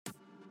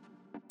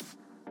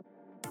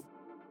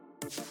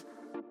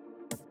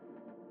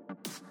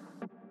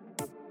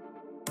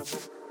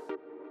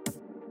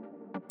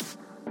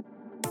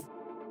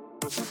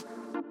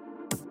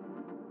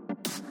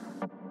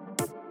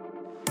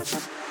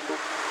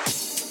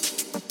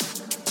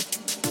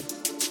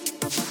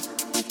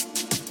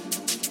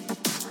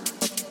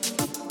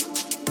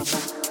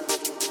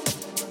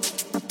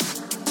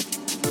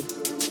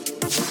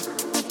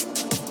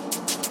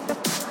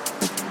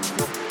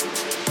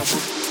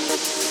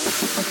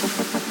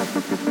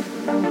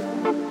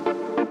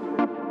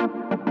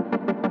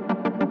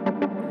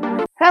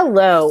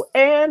Hello,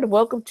 and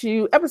welcome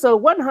to episode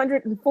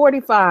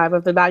 145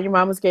 of the Not Your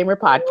Mama's Gamer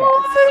podcast.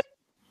 What?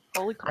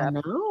 Holy I crap.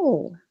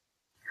 know.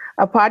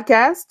 A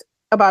podcast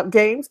about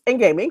games and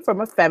gaming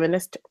from a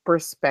feminist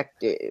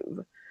perspective.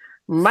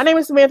 My name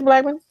is Samantha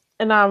Blackman,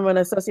 and I'm an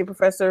associate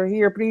professor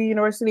here at Purdue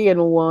University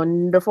in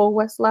wonderful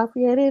West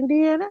Lafayette,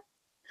 Indiana.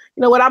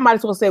 You know what? I might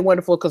as well say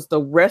wonderful because the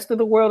rest of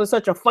the world is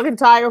such a fucking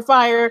tire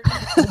fire.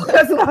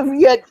 West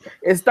Lafayette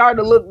is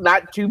starting to look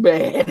not too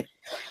bad.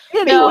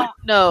 Anyway.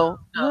 No.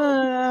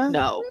 Don't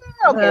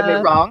get me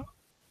wrong.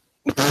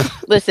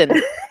 Listen,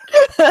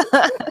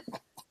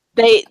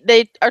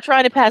 they are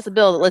trying to pass a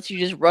bill that lets you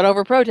just run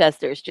over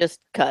protesters just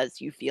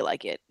because you feel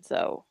like it.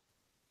 So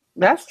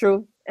that's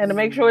true. And to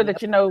make sure that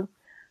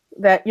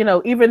that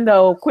even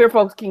though queer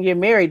folks can get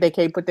married, they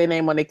can't put their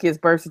name on their kids'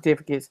 birth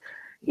certificates.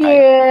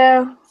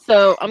 Yeah.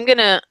 So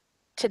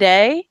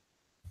today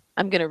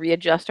I'm gonna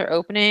readjust our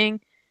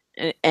opening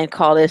and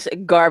call this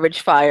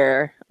Garbage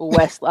Fire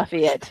West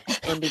Lafayette,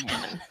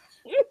 Indiana.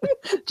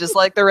 Just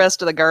like the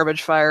rest of the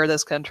garbage fire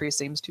this country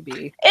seems to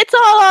be. It's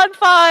all on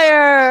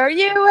fire!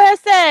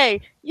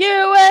 USA!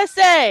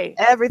 USA!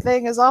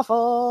 Everything is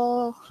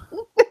awful.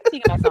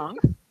 Sing my song.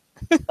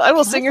 I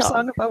will sing your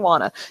song if I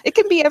wanna. It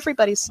can be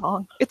everybody's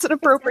song. It's an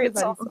appropriate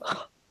song.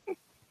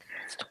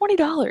 It's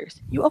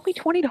 $20. You owe me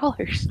 $20.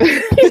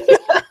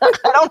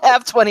 I don't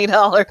have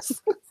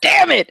 $20.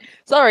 Damn it!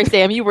 Sorry,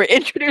 Sam. You were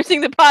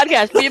introducing the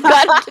podcast. We have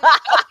gotten to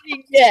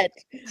nothing yet.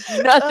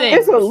 Nothing.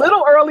 It's a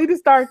little early to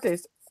start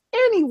this.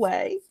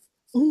 Anyway.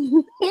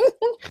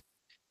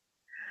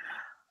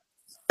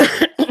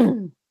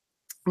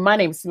 My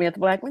name is Samantha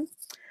Blackman,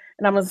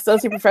 and I'm an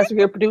associate professor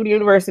here at Purdue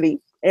University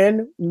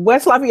in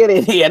West Lafayette,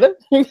 Indiana,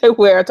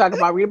 where I talk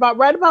about, read about,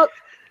 write about,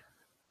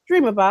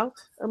 dream about,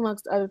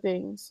 amongst other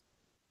things.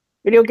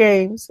 Video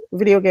games.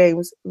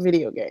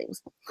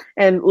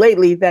 And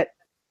lately, that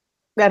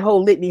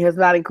whole litany has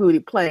not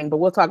included playing, but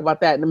we'll talk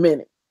about that in a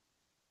minute.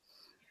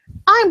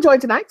 I'm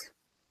joined tonight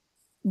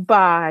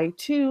by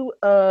two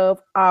of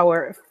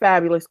our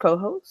fabulous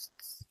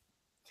co-hosts,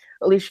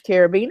 Alicia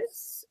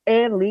Carabinas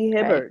and Lee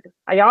Hibbard.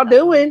 How y'all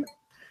doing?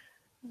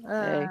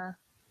 Hey.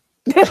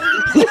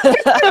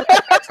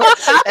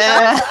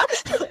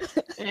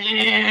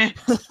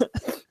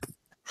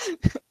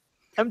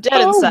 I'm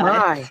dead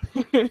inside.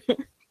 My.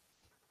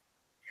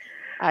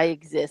 I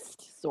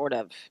exist, sort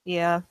of.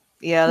 Yeah,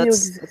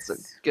 that's a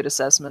good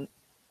assessment.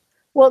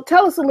 Well,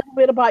 tell us a little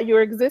bit about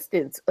your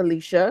existence,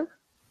 Alicia.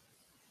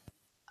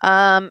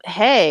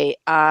 Hey,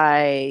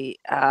 I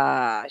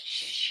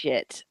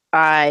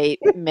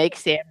make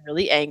Sam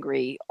really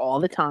angry all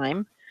the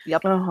time.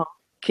 Yep.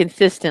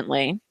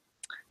 Consistently.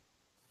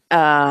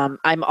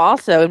 I'm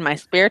also, in my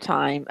spare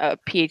time, a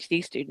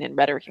PhD student in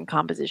rhetoric and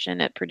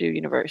composition at Purdue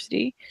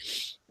University,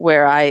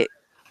 where I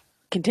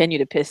continue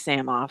to piss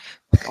Sam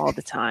off all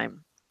the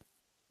time.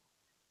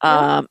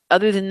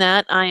 Other than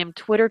that, I am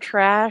Twitter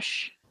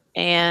trash,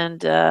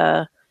 and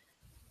I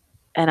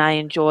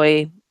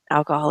enjoy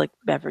alcoholic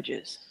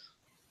beverages.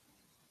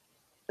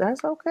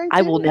 That's okay.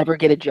 I will never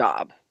get a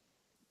job,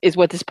 is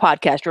what this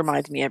podcast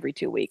reminds me every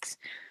 2 weeks.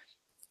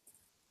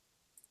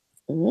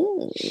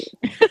 I'm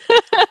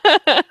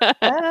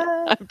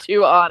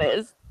too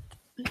honest.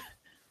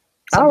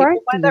 Some all people right.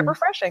 Find that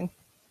refreshing.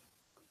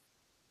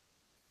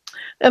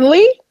 And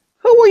Lee,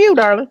 who were you,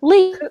 darling?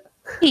 Lee.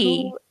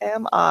 Who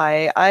am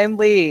I? I'm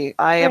Lee.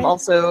 I am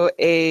also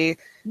a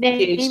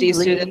PhD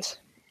student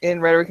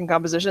in rhetoric and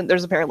composition.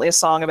 There's apparently a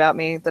song about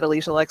me that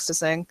Alicia likes to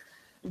sing.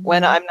 Mm-hmm.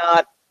 When I'm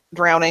not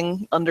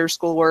drowning under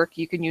schoolwork,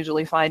 you can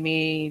usually find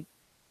me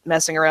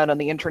messing around on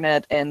the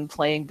internet and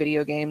playing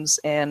video games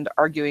and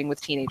arguing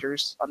with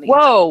teenagers on the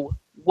internet.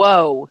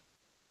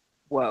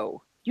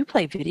 Whoa. You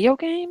play video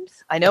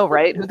games? I know,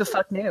 right? Who the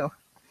fuck knew?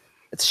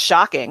 It's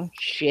shocking.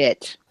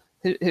 Shit.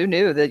 Who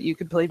knew that you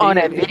could play on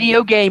a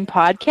video game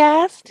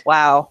podcast?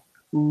 Wow.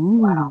 Ooh.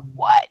 Wow.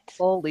 What?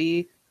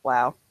 Holy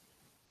wow.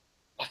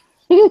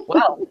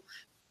 Well,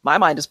 my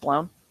mind is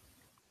blown.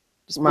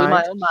 Just blew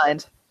my own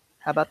mind.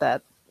 How about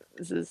that?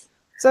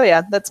 So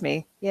yeah, that's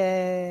me.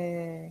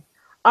 Yay.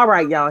 All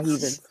right, y'all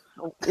heathens.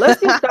 Let's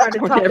get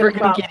started. We're never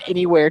going to get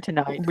anywhere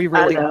tonight. We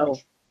really know.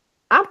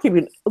 I'm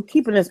keeping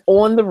this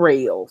on the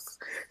rails.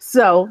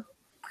 So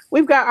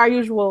we've got our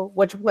usual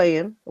what you're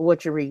playing,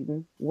 what you're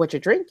reading, what you're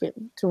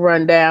drinking to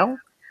run down.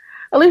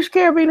 Alicia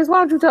Carabinas, why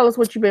don't you tell us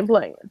what you've been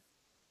playing?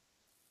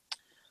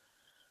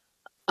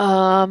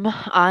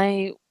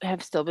 I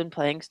have still been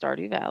playing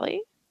Stardew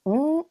Valley.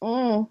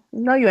 No,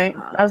 you ain't.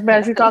 As bad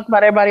as you talk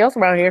about everybody else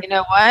around here. You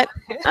know what?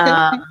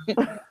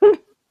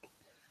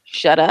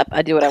 Shut up.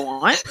 I do what I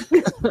want.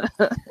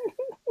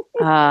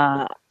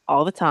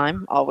 All the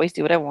time. Always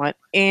do what I want.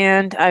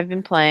 And I've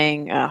been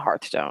playing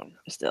Hearthstone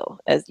still,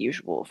 as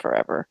usual,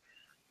 forever.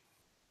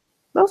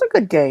 Those are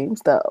good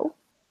games, though.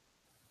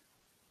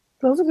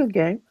 Those are good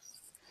games.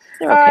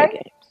 They're okay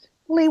games.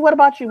 Lee, what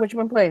about you? What you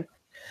been playing?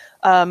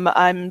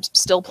 I'm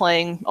still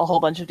playing a whole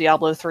bunch of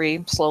Diablo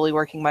 3, slowly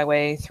working my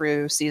way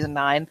through Season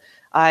 9.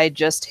 I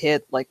just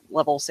hit like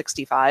level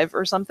 65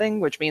 or something,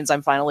 which means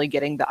I'm finally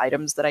getting the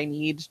items that I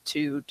need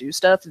to do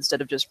stuff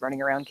instead of just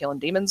running around killing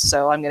demons.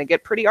 So I'm going to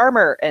get pretty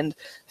armor and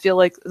feel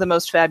like the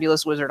most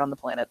fabulous wizard on the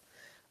planet.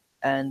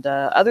 And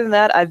other than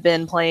that, I've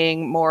been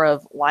playing more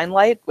of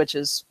Limelight, which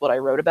is what I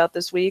wrote about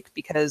this week,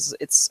 because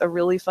it's a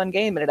really fun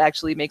game and it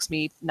actually makes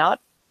me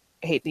not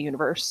hate the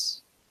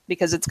universe,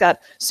 because it's got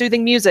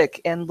soothing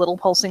music and little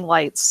pulsing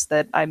lights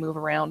that I move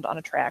around on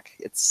a track.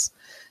 It's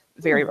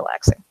very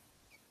relaxing.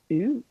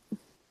 Ooh.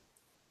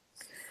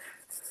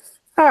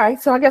 All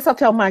right, so I guess I'll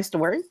tell my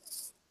story.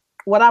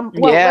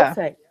 Let's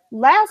say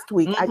last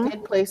week I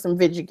did play some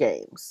video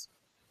games.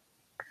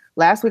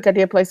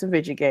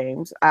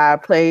 I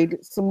played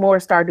some more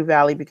Stardew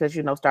Valley because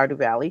Stardew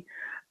Valley.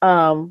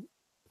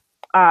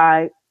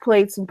 I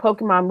played some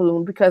Pokemon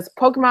Moon because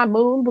Pokemon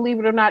Moon, believe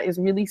it or not, is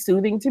really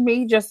soothing to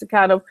me, just to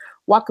kind of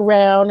walk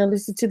around and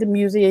listen to the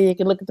music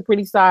and look at the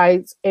pretty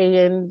sights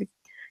and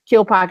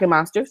kill pocket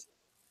monsters.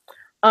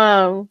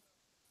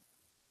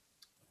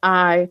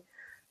 I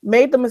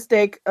made the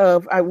mistake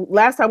of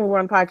last time we were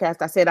on the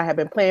podcast, I said I had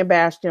been playing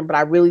Bastion, but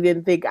I really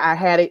didn't think I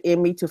had it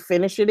in me to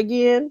finish it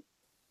again.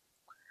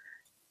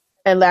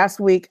 And last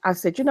week I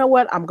said, you know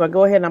what? I'm going to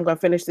go ahead and I'm going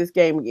to finish this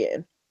game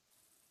again.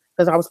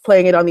 Because I was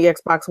playing it on the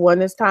Xbox One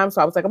this time.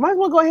 So I was like, I might as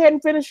well go ahead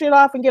and finish it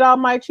off and get all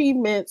my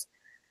achievements.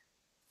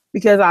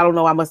 Because I don't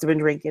know, I must have been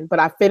drinking. But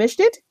I finished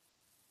it.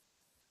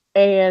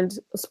 And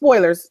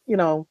spoilers,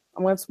 I'm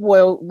going to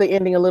spoil the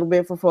ending a little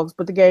bit for folks.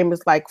 But the game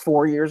is like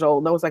 4 years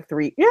old. No, it's like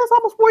 3. Yeah, it's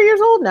almost 4 years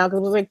old now because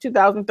it was like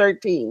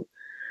 2013.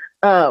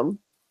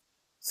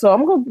 So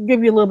I'm going to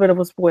give you a little bit of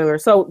a spoiler.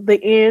 So the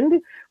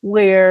end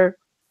where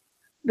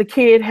the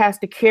kid has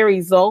to carry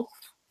Zolf,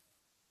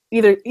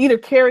 either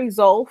carry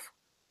Zolf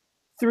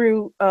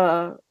through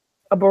a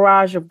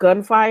barrage of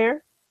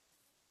gunfire.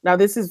 Now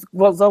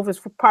Zolf is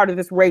part of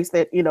this race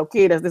that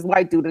kid as this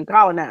white dude and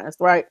colonized,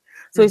 right?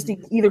 So it's to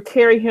either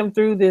carry him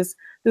through this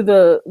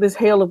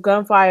hail of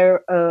gunfire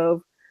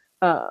of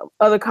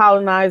other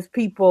colonized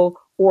people,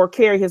 or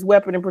carry his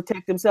weapon and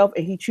protect himself.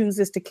 And he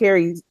chooses to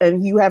carry,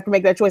 and you have to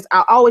make that choice.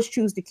 I always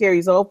choose to carry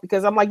Zolf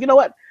because I'm like, you know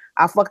what?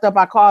 I fucked up.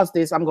 I caused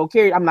this. I'm not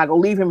going to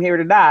leave him here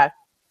to die.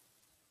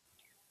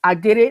 I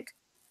did it.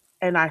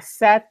 And I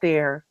sat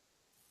there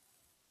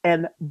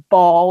and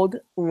bawled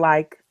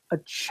like a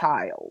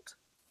child.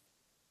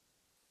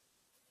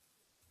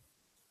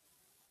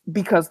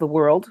 Because the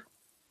world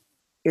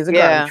is a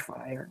garbage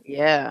fire.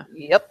 Yeah.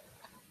 Yep.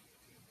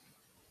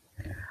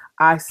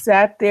 I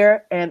sat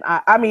there and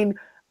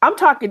I'm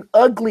talking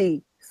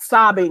ugly,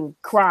 sobbing,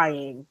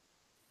 crying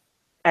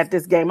at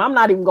this game. I'm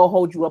not even gonna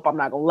hold you up. I'm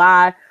not gonna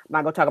lie. I'm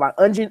not gonna talk about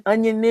onion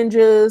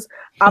ninjas.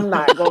 I'm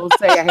not gonna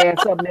say I had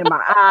something in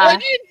my eye.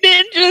 Onion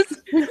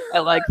ninjas. I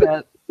like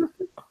that.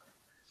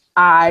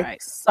 I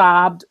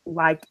sobbed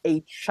like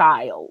a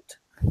child.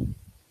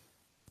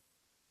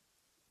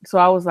 So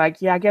I was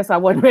like, yeah, I guess I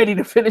wasn't ready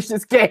to finish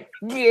this game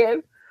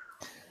again.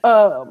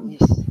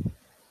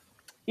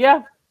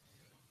 Yeah.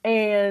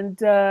 And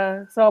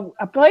so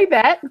I played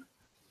that.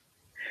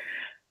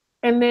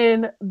 And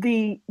then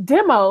the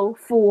demo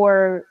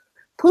for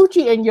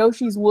Poochie and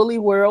Yoshi's Woolly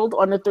World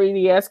on the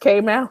 3DS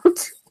came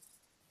out.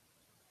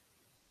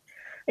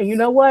 And you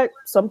know what?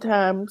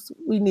 Sometimes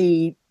we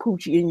need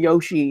Poochie and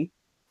Yoshi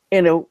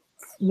in a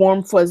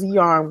warm, fuzzy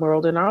yarn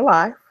world in our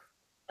life.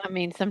 I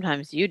mean,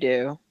 sometimes you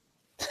do.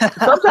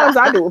 Sometimes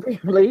I do,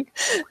 apparently.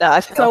 No,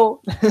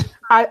 so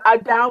I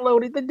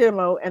downloaded the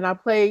demo and I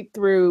played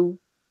through.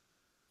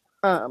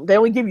 They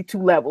only give you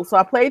 2 levels. So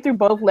I played through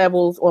both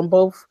levels on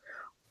both.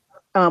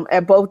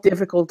 At both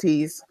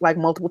difficulties, like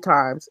multiple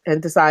times,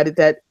 and decided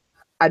that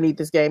I need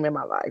this game in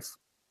my life.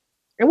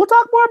 And we'll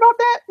talk more about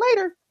that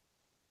later.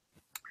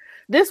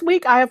 This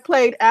week, I have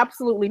played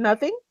absolutely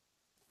nothing.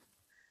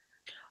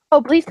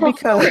 Oh, please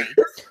tell us.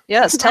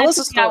 Yes, tell us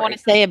a story. I want to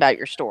say about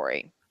your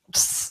story.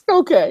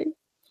 Okay.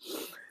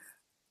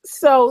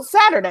 So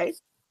Saturday,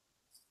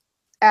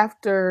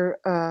 after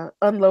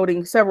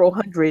unloading several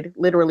hundred,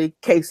 literally,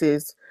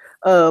 cases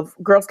of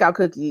Girl Scout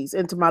cookies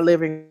into my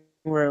living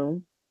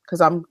room, because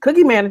I'm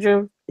cookie manager.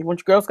 If you want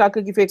your Girl Scout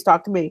cookie fix,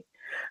 talk to me.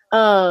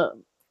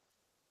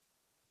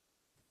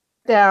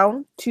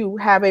 Down to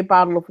have a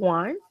bottle of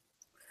wine,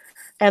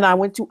 and I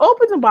went to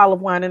open the bottle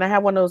of wine, and I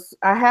have one of those.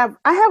 I have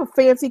a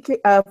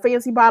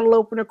fancy bottle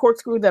opener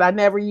corkscrew that I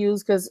never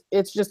use because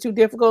it's just too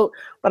difficult.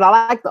 But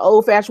I like the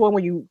old fashioned one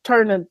where you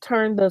turn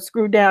the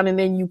screw down and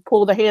then you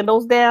pull the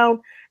handles down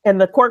and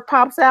the cork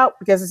pops out,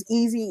 because it's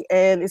easy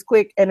and it's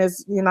quick and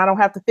it's I don't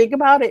have to think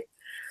about it.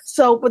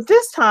 So, but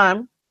this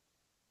time,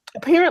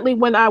 apparently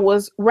when I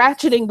was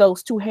ratcheting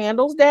those 2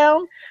 handles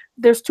down,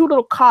 there's 2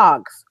 little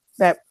cogs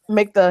that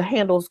make the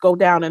handles go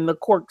down and the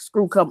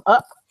corkscrew come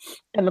up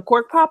and the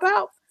cork pop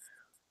out.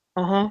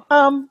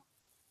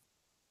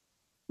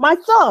 My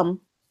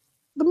thumb,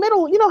 the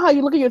middle, you know how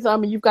you look at your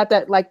thumb and you've got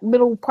that like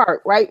middle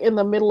part right in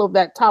the middle of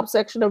that top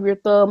section of your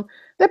thumb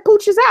that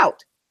pooches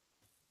out.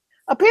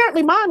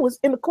 Apparently mine was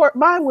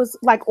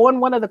like on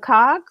one of the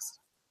cogs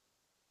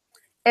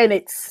and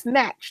it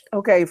snatched.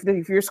 Okay,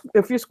 if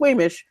you're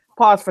squeamish,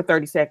 pause for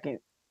 30 seconds.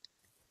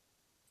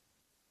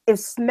 it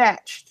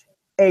snatched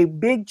a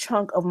big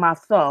chunk of my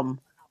thumb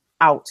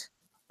out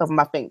of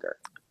my finger.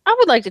 I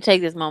would like to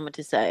take this moment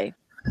to say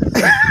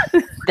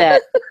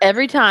that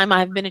every time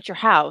I've been at your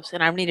house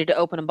and I've needed to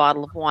open a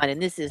bottle of wine,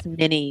 and this is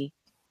many,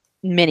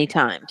 many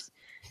times,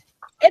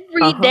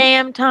 every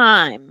damn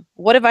time,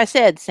 what have I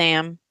said,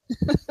 Sam?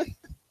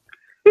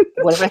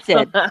 What have I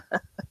said?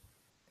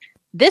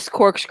 This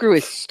corkscrew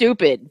is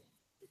stupid.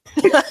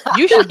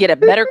 You should get a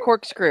better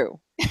corkscrew.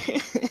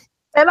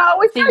 And I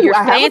always tell you, your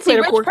I have fancy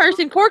rich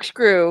person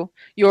corkscrew,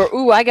 your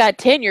ooh, I got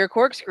tenure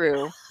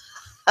corkscrew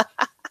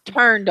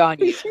turned on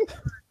you.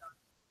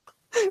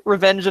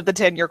 Revenge of the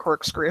 10-year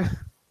corkscrew.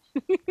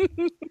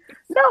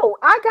 No,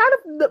 I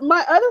got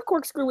my other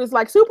corkscrew is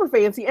like super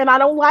fancy, and I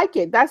don't like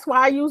it. That's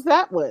why I use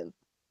that one.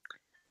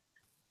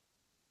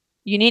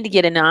 You need to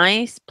get a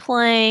nice,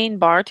 plain,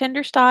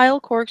 bartender style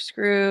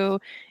corkscrew.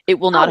 It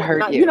will not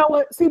hurt you. You know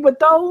what? See, but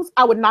those,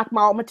 I would knock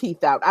all my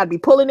teeth out. I'd be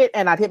pulling it,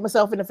 and I'd hit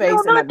myself in the face. No,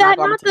 and not I'd that. Knock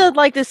all Not my teeth.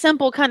 like the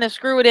simple kind of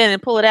screw it in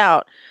and pull it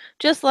out.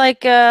 Just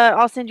like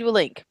I'll send you a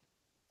link.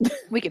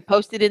 We can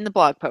post it in the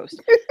blog post.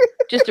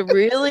 Just a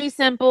really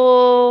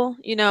simple.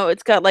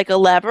 It's got like a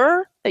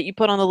lever that you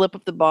put on the lip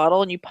of the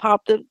bottle, and you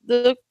pop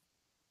the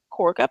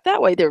cork up that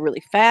way. They're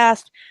really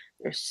fast.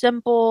 They're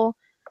simple.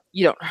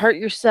 You don't hurt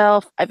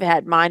yourself. I've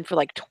had mine for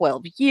like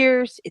 12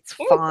 years. It's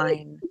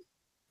fine.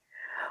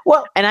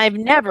 Well, and I've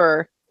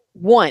never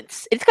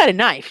once, it's got a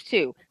knife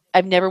too.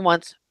 I've never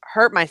once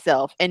hurt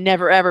myself and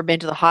never ever been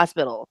to the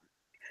hospital.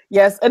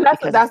 Yes, and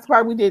that's the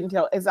part we didn't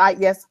tell.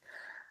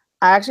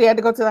 I actually had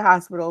to go to the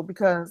hospital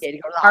because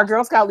our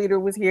Girl Scout leader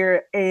was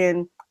here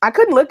and I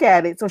couldn't look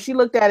at it. So she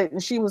looked at it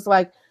and she was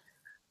like,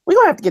 "We're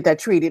going to have to get that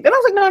treated." And I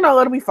was like, no,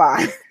 it'll be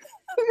fine.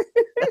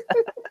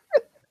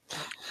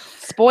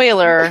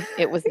 Spoiler,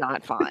 it was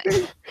not fine.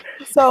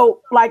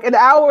 So like an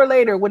hour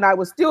later, when I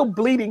was still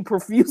bleeding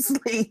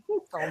profusely,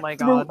 oh my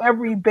God, through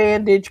every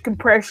bandage,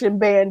 compression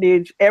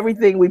bandage,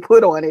 everything we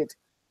put on it,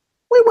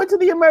 we went to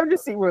the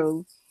emergency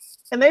room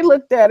and they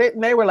looked at it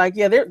and they were like,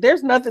 yeah,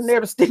 there's nothing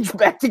there to stitch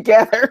back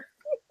together.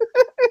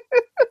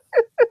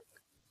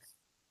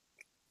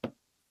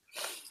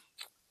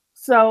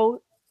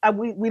 So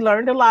we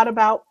learned a lot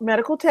about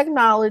medical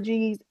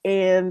technologies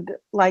and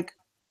like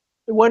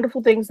the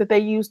wonderful things that they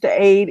use to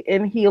aid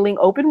in healing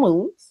open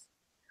wounds.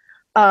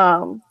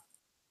 And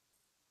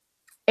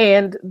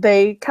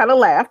they kind of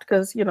laughed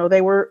because,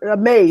 they were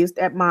amazed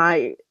at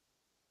my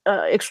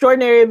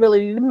extraordinary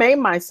ability to maim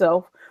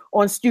myself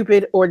on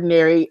stupid,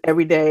 ordinary,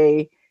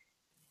 everyday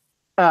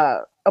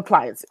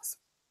appliances.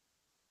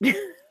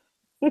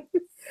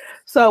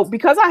 So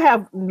because I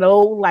have no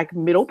like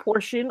middle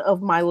portion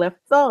of my left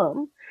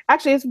thumb,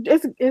 actually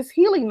it's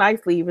healing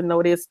nicely, even though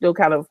it is still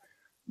kind of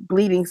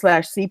bleeding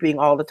 / seeping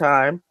all the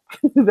time.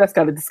 That's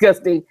kind of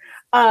disgusting.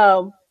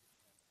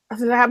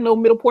 Since I have no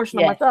middle portion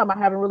of my thumb, I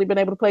haven't really been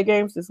able to play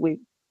games this week.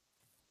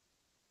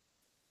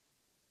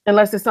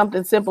 Unless it's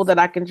something simple that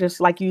I can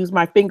just like use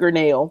my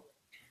fingernail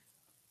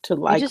to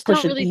like you just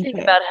push don't really a think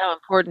D-pad. about how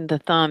important the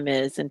thumb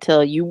is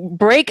until you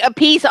break a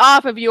piece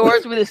off of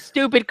yours with a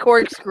stupid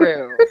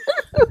corkscrew.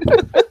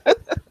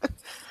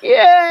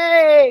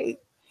 Yay!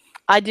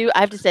 I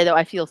have to say though,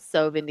 I feel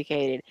so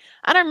vindicated.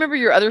 I don't remember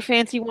your other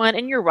fancy one,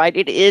 and you're right,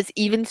 it is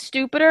even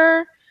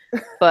stupider,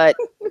 but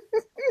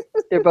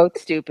they're both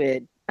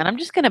stupid. And I'm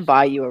just gonna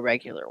buy you a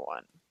regular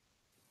one.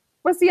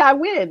 But see, I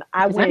win.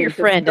 I'm your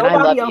friend, and I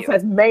nobody love else you.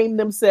 has maimed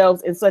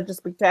themselves in such a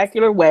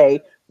spectacular way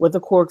with a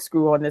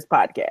corkscrew on this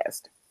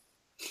podcast.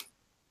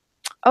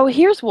 Oh,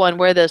 here's one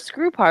where the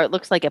screw part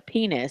looks like a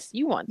penis.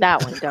 You want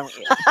that one, don't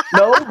you?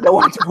 No, I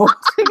don't.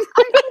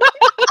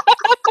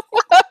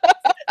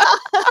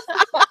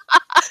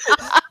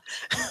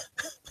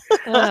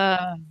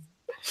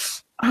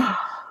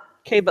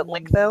 Okay, but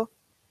link though.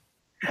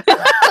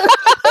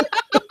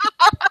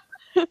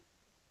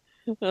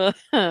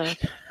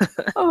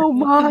 Oh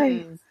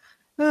my.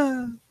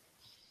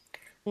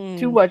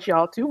 Too much,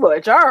 y'all. Too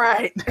much. All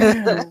right.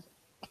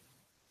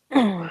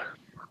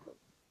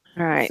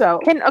 All right.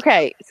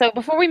 So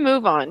before we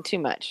move on too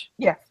much.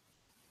 Yeah.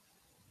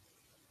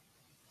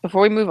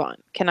 Before we move on,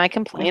 can I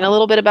complain a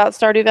little bit about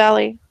Stardew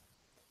Valley?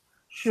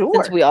 Sure.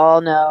 Since we all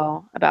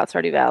know about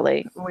Stardew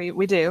Valley.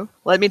 We do.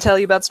 Let me tell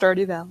you about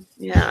Stardew Valley.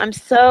 Yeah, I'm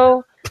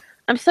so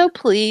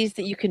pleased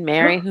that you can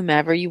marry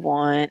whomever you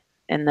want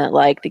and that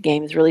like the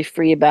game is really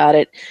free about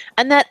it.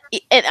 And I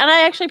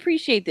actually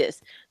appreciate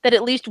this, that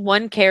at least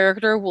one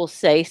character will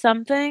say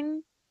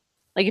something.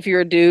 Like if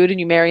you're a dude and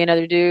you marry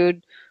another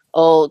dude,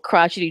 old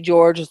crotchety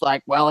George is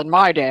like, well, in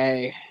my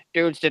day,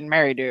 dudes didn't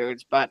marry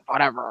dudes, but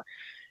whatever.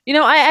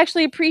 I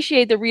actually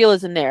appreciate the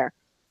realism there,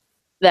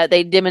 that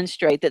they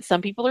demonstrate that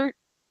some people are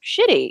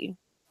shitty.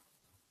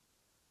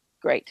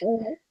 Great.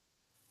 Mm-hmm.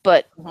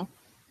 But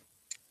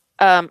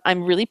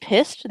I'm really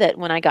pissed that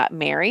when I got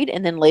married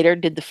and then later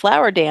did the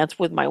flower dance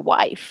with my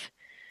wife,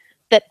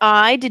 that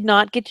I did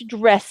not get to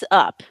dress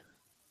up.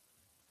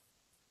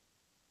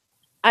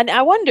 And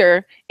I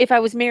wonder if I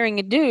was marrying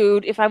a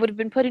dude, if I would have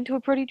been put into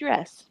a pretty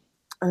dress.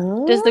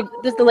 Oh. Does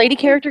the lady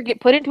character get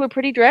put into a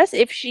pretty dress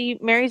if she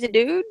marries a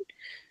dude?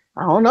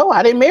 I don't know.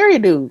 I didn't marry a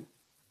dude.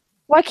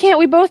 Why can't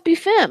we both be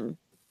femme,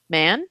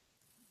 man?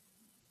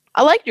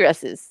 I like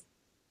dresses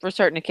for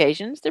certain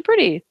occasions. They're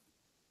pretty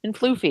and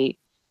floofy.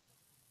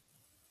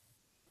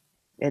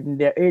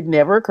 It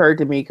never occurred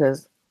to me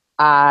because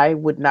I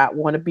would not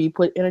want to be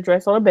put in a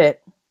dress on a bed.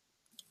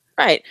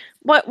 Right.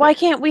 Why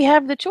can't we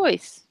have the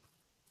choice?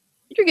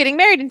 You're getting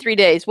married in 3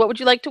 days. What would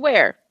you like to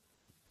wear?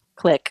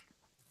 Click.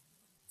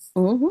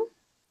 Mm-hmm.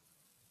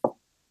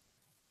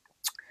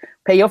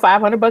 Pay your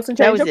 $500 and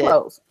change your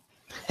clothes.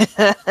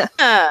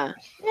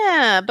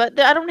 Yeah, but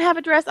I don't have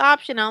a dress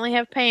option. I only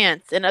have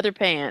pants and other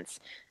pants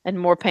and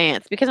more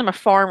pants because I'm a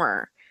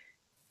farmer.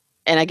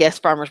 And I guess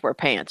farmers wear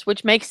pants,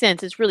 which makes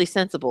sense. It's really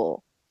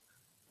sensible.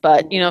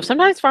 But,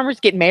 sometimes farmers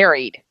get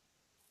married.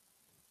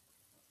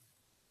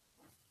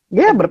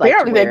 Yeah, but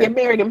apparently they get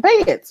married in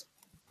pants.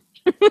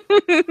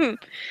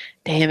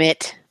 Damn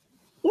it.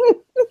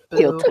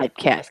 Feel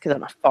typecast because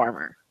I'm a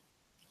farmer.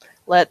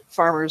 Let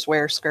farmers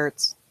wear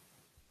skirts.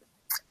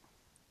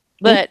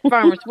 Let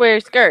farmers wear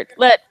skirts.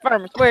 Let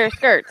farmers wear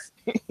skirts.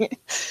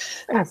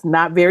 That's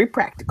not very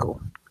practical.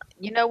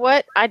 You know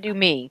what? I do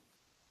me.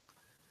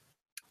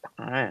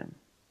 Fine.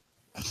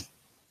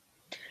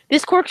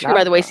 This corkscrew,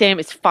 by the way, Sam,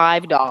 is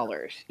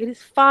 $5. It is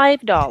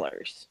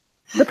 $5.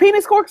 The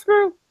penis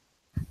corkscrew?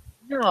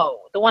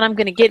 No, the one I'm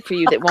going to get for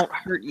you that won't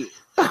hurt you.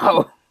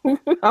 Oh. I'm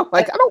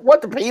like, I don't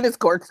want the penis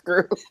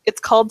corkscrew. It's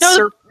called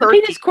the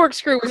penis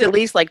corkscrew was at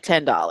least like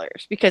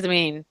 $10 because,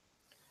 it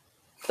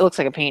looks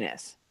like a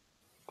penis.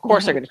 Of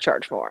course they're going to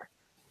charge more.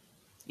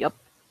 Yep.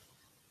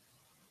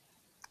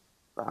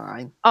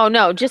 Fine. Oh,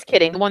 no, just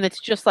kidding. The one that's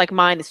just like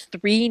mine is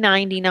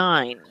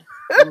 $3.99.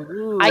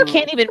 I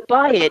can't even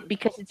buy it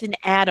because it's an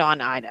add-on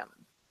item.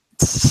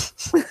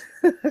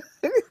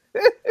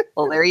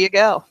 Well, there you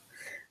go.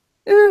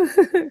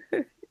 I'm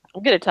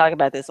going to talk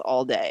about this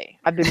all day.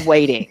 I've been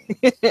waiting.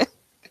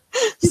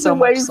 She's been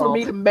waiting for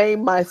me to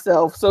maim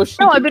myself.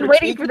 I've been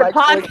waiting for the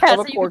podcast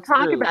so you could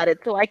talk about it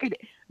so I could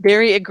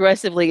very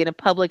aggressively in a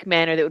public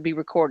manner that would be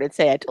recorded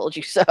say I told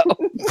you so.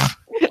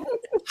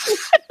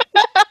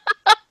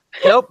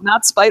 Nope,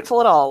 not spiteful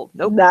at all.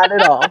 Nope. Not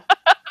at all.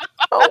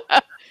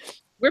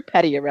 We're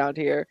petty around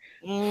here.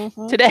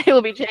 Mm-hmm. Today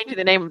we'll be changing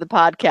the name of the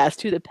podcast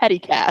to the Petty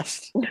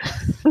Cast.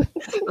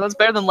 That was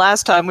better than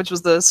last time, which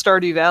was the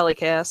Stardew Valley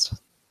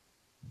cast.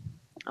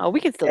 Oh,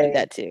 we can still do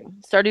that too.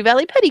 Stardew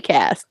Valley Petty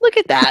Cast. Look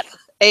at that.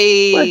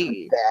 Look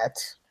at that.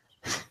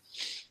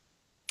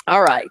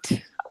 All right.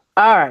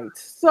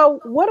 So,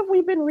 what have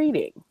we been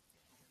reading?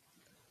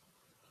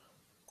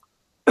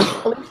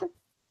 Alicia?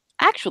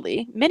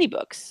 Actually, many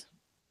books.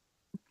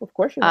 Of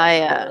course you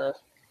are.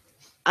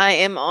 I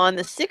am on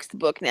the 6th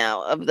book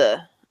now of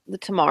the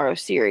Tomorrow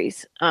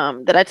series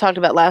that I talked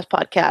about last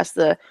podcast.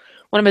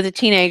 One about the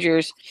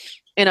teenagers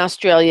in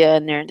Australia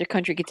and their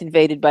country gets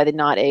invaded by the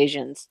not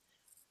Asians.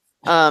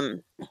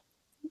 Well,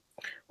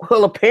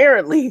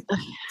 apparently,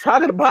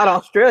 talking about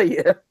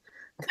Australia.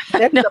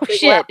 No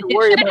shit. It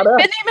should have been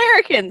the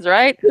Americans,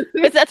 right?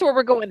 Because that's where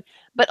we're going.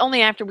 But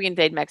only after we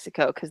invade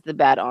Mexico because the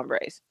bad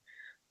hombres.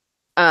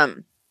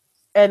 And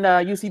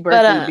UC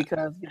Berkeley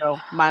because,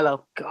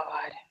 Milo.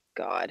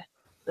 God.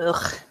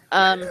 Ugh.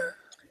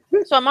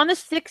 So I'm on the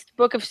 6th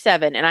book of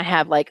 7, and I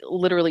have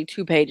literally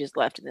 2 pages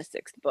left in the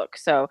 6th book.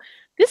 So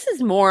this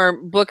is more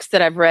books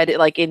that I've read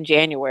in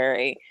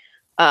January,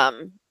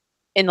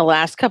 in the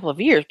last couple of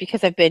years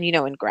because I've been,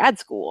 in grad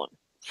school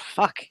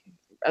and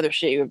other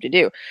shit you have to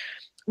do.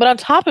 But on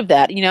top of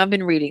that, I've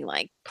been reading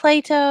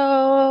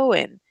Plato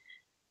and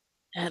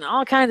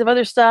all kinds of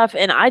other stuff,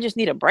 and I just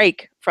need a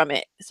break from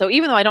it. So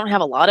even though I don't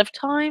have a lot of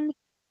time,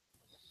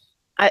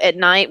 at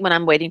night when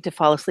I'm waiting to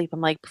fall asleep,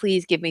 I'm like,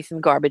 please give me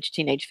some garbage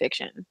teenage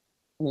fiction.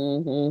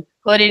 Mm-hmm.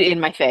 Put it in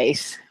my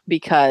face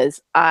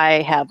because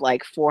I have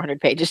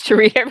 400 pages to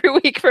read every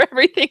week for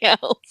everything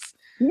else.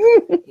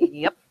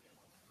 Yep.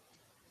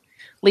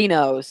 Lee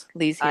knows.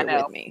 Lee's here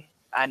with me.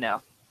 I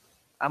know.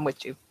 I'm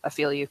with you. I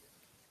feel you.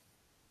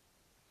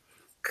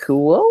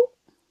 Cool.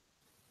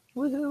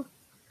 Woohoo.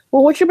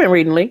 Well, what you been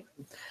reading, Lee?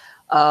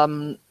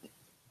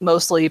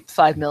 Mostly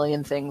 5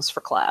 million things for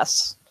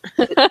class.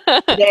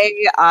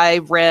 Today I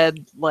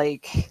read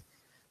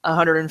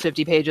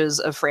 150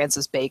 pages of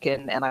Francis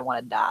Bacon and I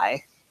want to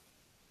die.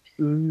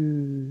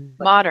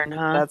 Modern,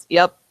 huh?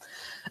 Yep.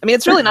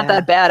 It's really not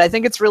that bad. I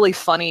think it's really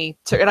funny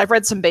and I've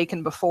read some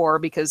Bacon before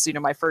because,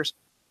 my first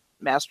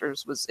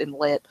master's was in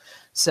lit.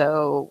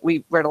 So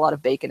we read a lot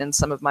of Bacon in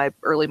some of my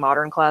early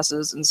modern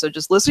classes. And so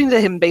just listening to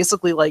him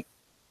basically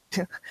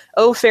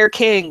oh, fair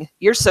king,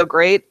 you're so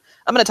great.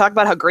 I'm going to talk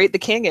about how great the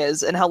king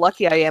is and how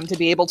lucky I am to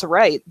be able to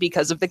write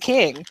because of the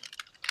king.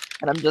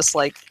 And I'm just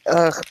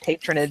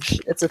patronage.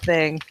 It's a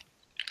thing.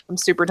 I'm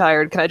super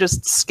tired. Can I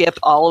just skip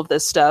all of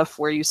this stuff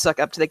where you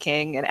suck up to the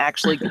king and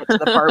actually get to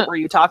the part where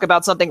you talk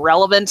about something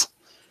relevant?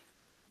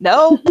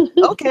 No?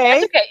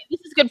 Okay. Okay.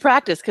 This is good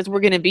practice because we're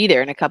going to be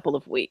there in a couple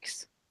of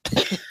weeks.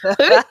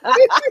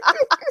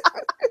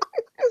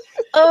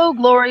 Oh,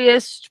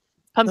 glorious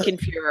pumpkin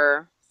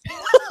Fuhrer.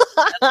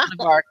 That's one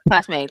of our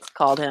classmates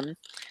called him.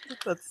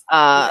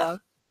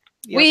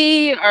 Yep.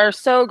 We are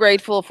so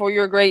grateful for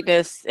your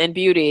greatness and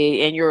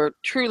beauty and your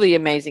truly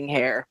amazing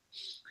hair.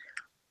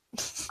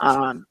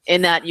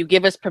 In that you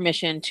give us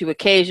permission to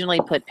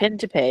occasionally put pen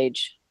to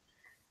page,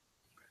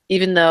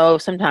 even though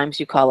sometimes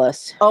you call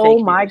us Oh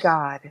fake my news.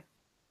 God.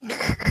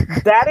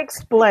 That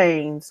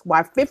explains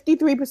why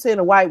 53%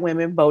 of white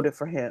women voted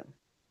for him.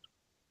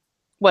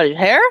 What, his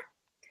hair?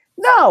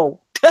 No.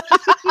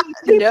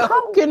 The No.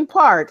 pumpkin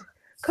part.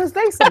 Because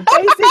they some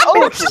basic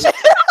bitches.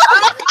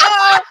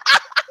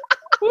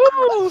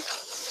 Woo.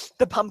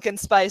 The pumpkin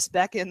spice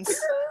beckons.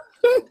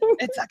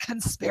 It's a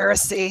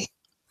conspiracy.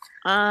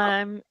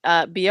 I'm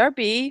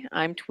BRB.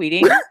 I'm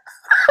tweeting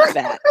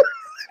that.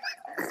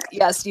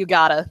 Yes, you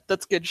gotta.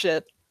 That's good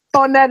shit.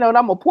 On that note,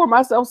 I'm going to pour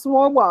myself some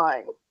more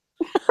wine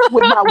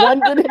with my one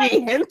good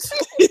hand.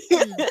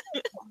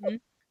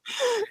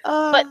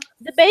 But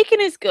the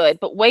bacon is good,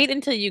 but wait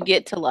until you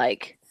get to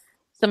like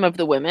some of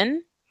the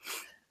women.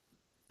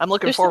 I'm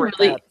looking There's forward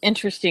some really to that.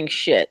 interesting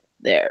shit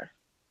there.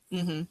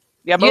 Mm-hmm.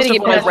 Yeah, You most gotta of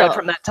get what I've past read all-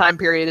 from that time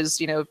period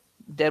is,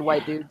 dead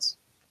white dudes.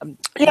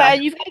 Yeah,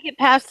 you've got to get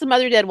past some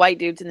other dead white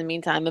dudes in the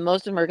meantime, and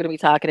most of them are going to be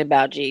talking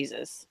about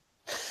Jesus.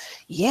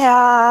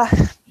 Yeah.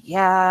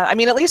 I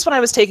mean, at least when I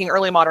was taking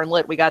early modern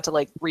lit, we got to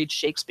like read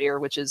Shakespeare,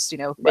 which is,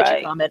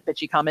 Right.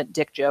 bitchy comment,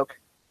 dick joke.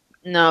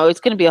 No, it's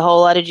going to be a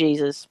whole lot of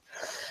Jesus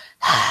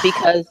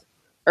because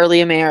early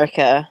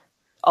America,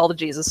 All the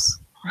Jesus.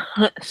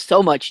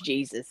 so much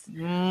Jesus.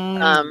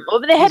 Mm,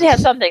 Well, they had to have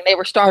Jesus. something. They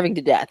were starving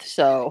to death,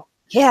 so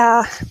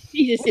Yeah.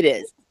 Jesus it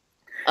is.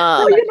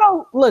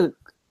 Well, look,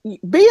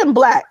 being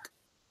black,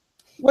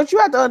 what you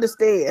have to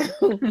understand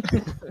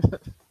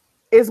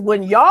is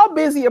when y'all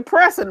busy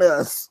oppressing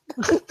us,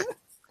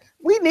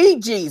 we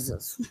need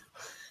Jesus.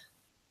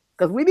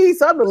 Because we need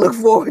something to look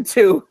forward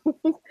to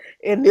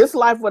in this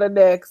life or the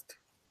next.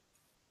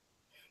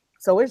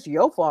 So it's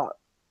your fault.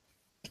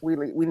 We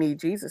need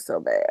Jesus so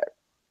bad.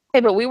 Hey,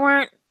 but we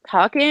weren't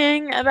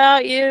talking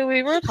about you.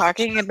 We were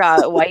talking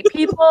about white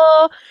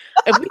people.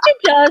 If we could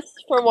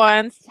just, for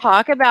once,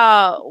 talk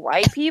about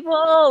white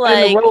people,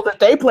 And the like, role that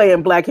they play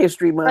in Black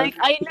History Month. like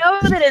I know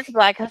that it's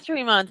Black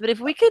History Month, but if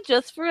we could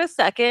just for a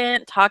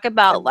second talk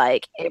about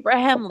like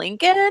Abraham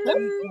Lincoln.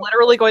 I'm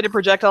literally going to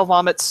projectile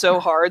vomit so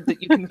hard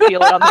that you can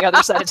feel it on the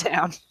other side of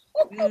town.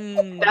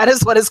 That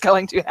is what is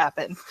going to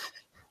happen.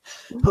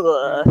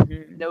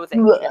 Mhm. No,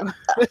 thank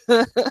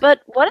you.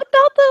 But what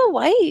about the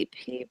white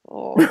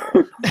people?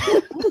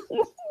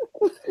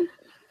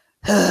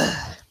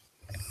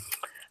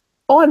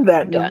 On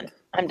that I'm note, done.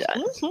 I'm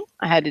done. Mhm.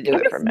 I had to do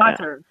it for a it's my minute.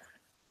 turn.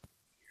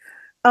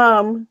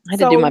 I had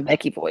to do my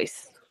Becky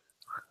voice.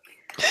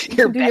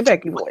 Your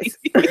Becky voice.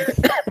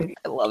 I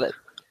love it.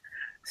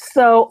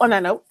 So on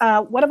that note,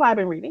 what have I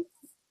been reading?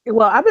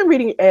 Well, I've been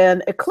reading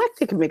an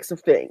eclectic mix of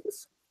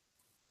things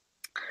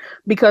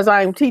because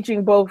I'm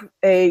teaching both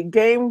a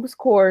games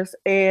course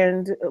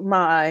and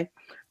my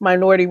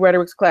minority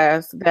rhetorics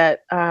class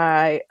that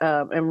I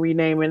am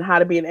renaming How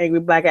to Be an Angry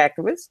Black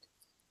Activist.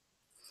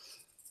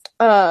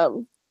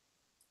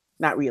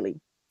 Not really,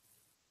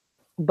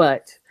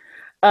 but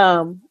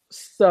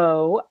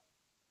so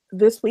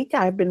this week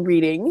I've been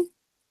reading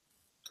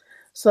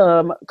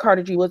some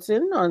Carter G.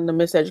 Woodson on the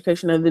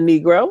miseducation of the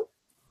Negro.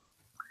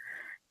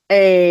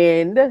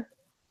 And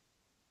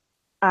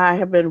I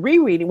have been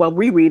rereading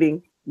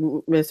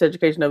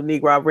Miseducation of the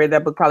Negro. I've read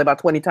that book probably about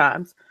 20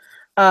 times.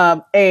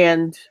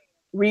 And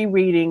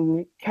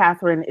rereading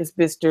Catherine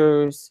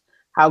Isbister's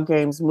How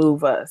Games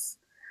Move Us,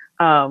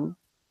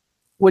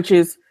 which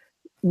is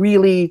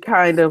really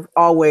kind of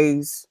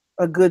always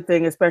a good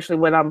thing, especially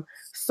when I'm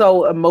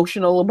so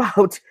emotional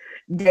about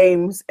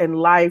games and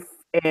life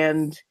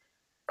and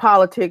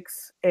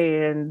politics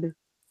and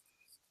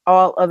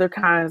all other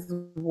kinds of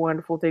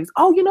wonderful things.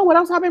 Oh, you know what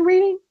else I've been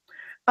reading?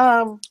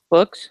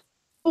 Books.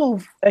 Oh,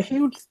 a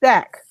huge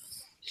stack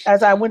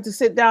as I went to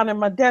sit down in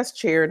my desk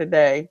chair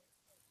today.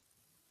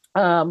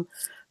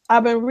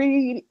 I've been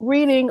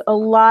reading a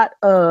lot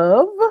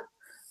of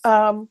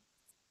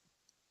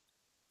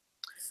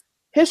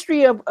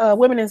history of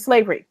women in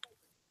slavery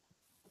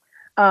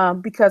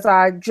because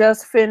I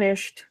just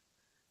finished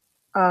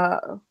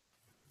an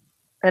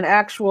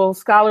actual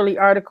scholarly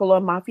article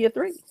on Mafia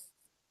 3.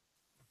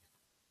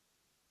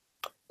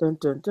 Dun,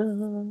 dun,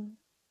 dun.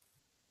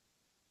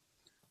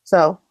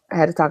 So I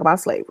had to talk about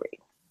slavery.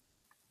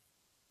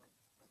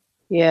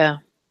 Yeah.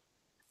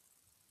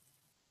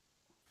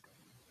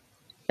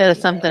 That is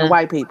something. And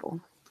white people.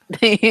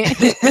 I'm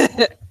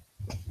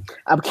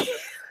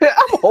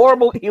a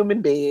horrible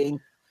human being.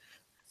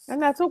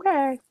 And that's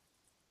okay.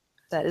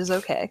 That is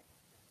okay.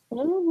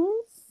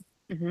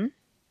 Mm-hmm. Mm-hmm.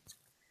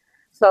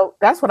 So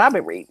that's what I've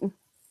been reading.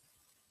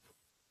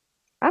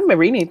 I haven't been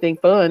reading anything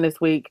fun this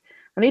week.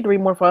 I need to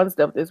read more fun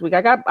stuff this week.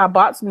 I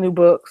bought some new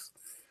books,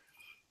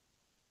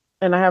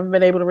 and I haven't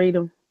been able to read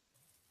them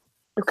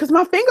because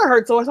my finger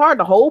hurts, so it's hard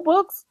to hold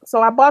books.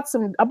 So I bought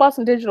some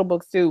digital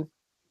books too.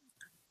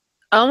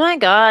 Oh my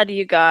God,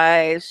 you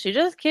guys. She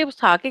just keeps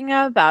talking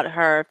about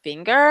her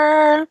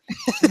finger.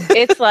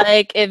 It's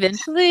like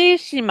eventually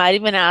she might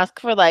even ask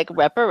for like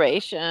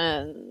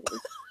reparations.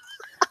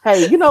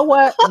 Hey, you know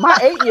what? My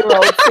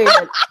 8-year-old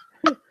said,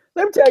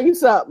 let me tell you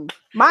something.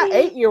 My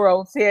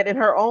 8-year-old said in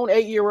her own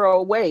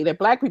 8-year-old way that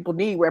Black people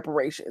need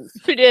reparations.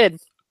 She did.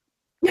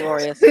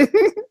 Glorious.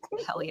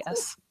 Hell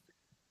yes.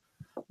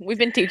 We've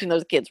been teaching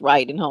those kids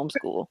right in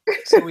homeschool.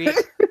 Sweet.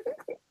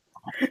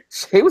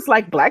 She was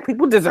like, Black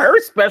people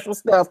deserve special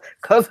stuff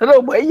because of the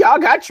way y'all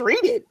got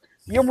treated.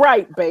 You're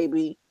right,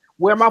 baby.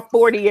 Where my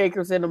 40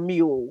 acres and a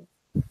mule?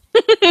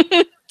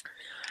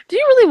 Do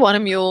you really want a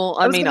mule?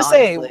 I was mean, gonna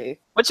honestly. say,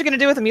 what you gonna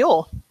do with a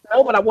mule?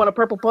 No, but I want a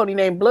purple pony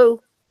named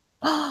Blue.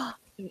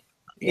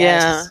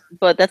 Yeah,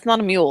 but that's not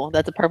a mule.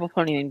 That's a purple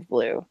pony named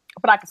Blue.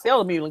 But I can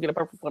sell a mule and get a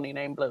purple pony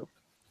named Blue.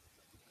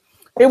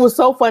 It was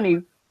so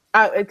funny.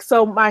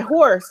 So my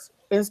horse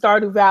in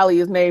Stardew Valley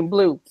is named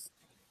Blue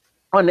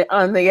on the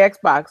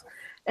Xbox.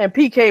 And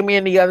P came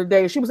in the other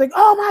day and she was like,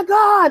 oh my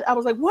God. I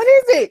was like, what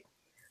is it?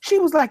 She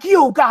was like,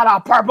 you got a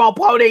purple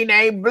pony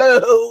named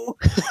Blue.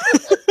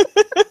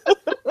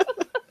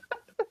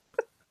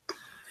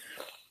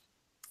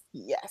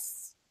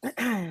 Yes.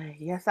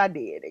 Yes, I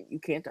did. And you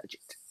can't touch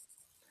it.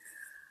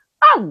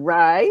 All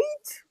right.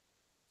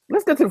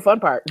 Let's get to the fun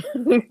part.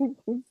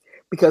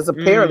 Because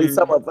apparently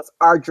some of us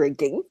are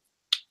drinking.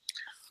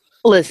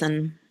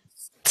 Listen.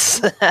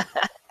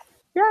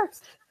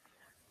 Yes.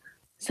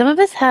 Some of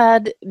us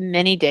had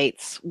many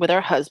dates with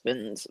our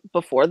husbands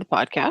before the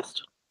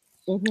podcast.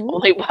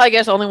 Mm-hmm. I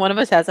guess only one of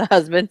us has a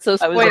husband. So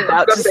I was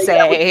about to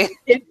say.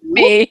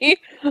 me.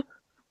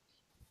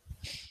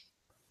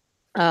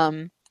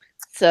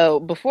 So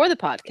before the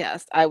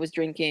podcast, I was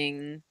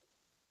drinking.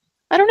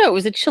 I don't know. It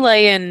was a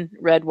Chilean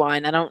red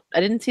wine. I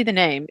didn't see the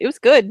name. It was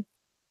good.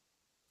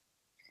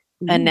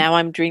 Mm-hmm. And now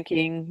I'm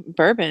drinking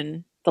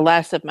bourbon, the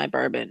last of my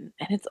bourbon,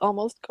 and it's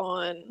almost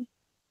gone.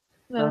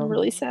 And I'm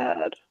really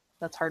sad.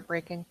 That's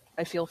heartbreaking.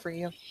 I feel for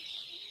you.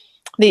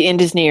 The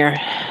end is near.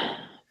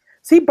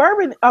 See,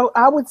 bourbon,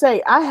 I would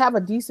say I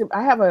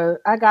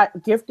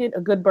got gifted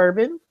a good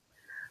bourbon.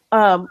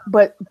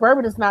 But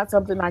bourbon is not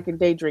something I can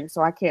day drink,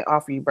 so I can't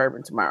offer you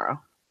bourbon tomorrow.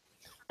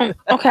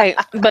 Okay,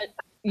 but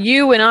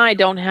you and I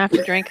don't have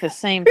to drink the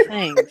same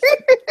things.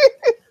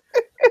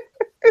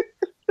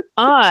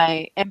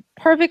 I am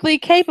perfectly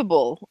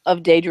capable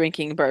of day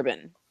drinking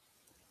bourbon.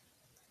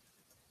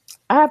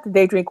 I have to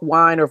day drink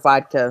wine or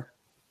vodka.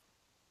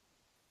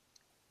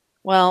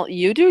 Well,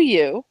 you do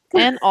you,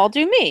 and I'll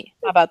do me.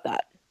 How about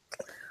that?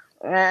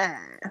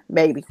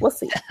 Maybe. We'll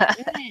see.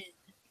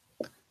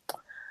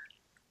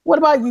 What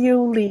about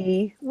you,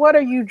 Lee? What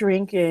are you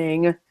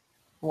drinking?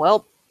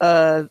 Well,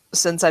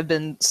 since I've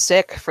been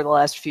sick for the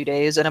last few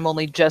days and I'm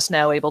only just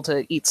now able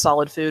to eat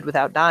solid food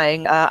without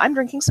dying, I'm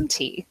drinking some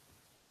tea.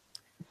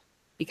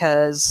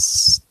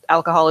 Because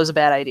alcohol is a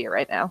bad idea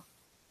right now.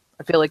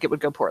 I feel like it would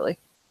go poorly.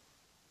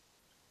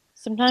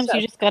 Sometimes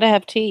you just gotta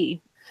have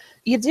tea.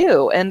 You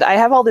do, and I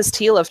have all this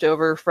tea left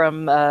over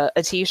from a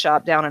tea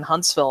shop down in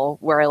Huntsville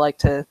where I like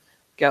to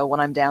go when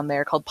I'm down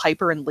there, called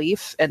Piper and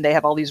Leaf, and they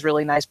have all these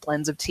really nice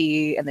blends of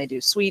tea, and they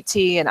do sweet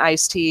tea and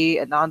iced tea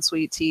and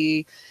non-sweet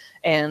tea,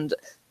 and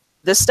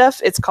this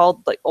stuff, it's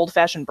called like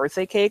old-fashioned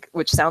birthday cake,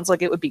 which sounds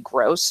like it would be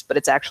gross, but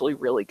it's actually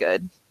really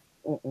good.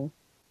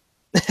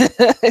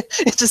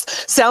 It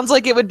just sounds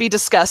like it would be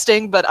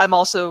disgusting, but I'm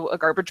also a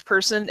garbage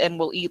person and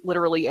will eat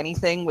literally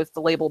anything with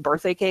the label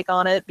birthday cake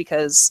on it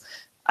because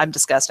I'm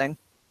disgusting.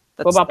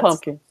 What about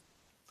pumpkin?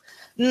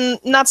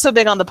 Not so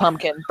big on the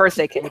pumpkin.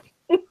 Birthday cake.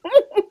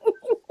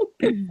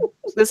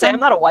 I'm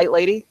not a white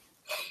lady.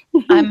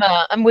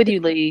 I'm with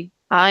you, Lee.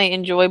 I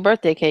enjoy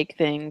birthday cake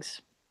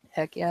things.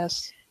 Heck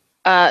yes.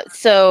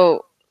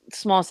 So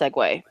small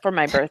segue. For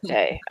my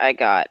birthday, I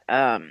got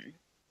not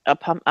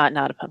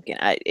a pumpkin,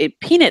 a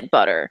peanut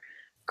butter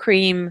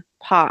cream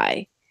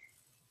pie,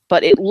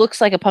 but it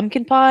looks like a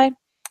pumpkin pie,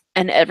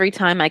 and every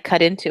time I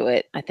cut into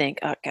it, I think,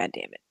 oh god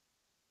damn it.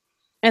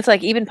 And it's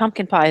like even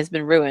pumpkin pie has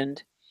been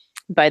ruined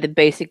by the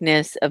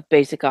basicness of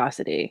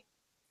basicosity.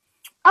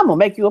 I'm gonna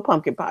make you a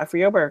pumpkin pie for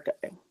your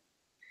birthday.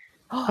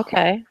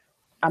 Okay.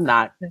 I'm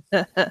not.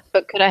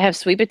 But could I have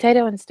sweet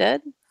potato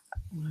instead?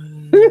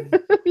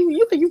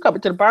 You think you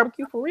coming to the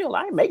barbecue for real?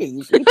 I ain't making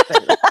you sweet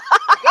potato.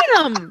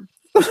 Damn.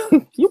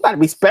 You gotta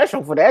be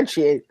special for that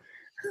shit.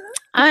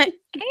 I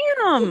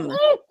am.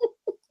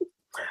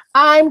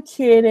 I'm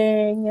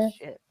kidding.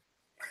 Shit.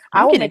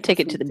 I'm gonna take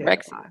it to the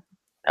Brexit.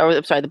 Oh,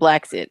 I'm sorry, the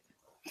Blacksit.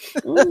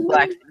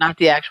 Blacksit, not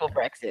the actual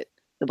Brexit.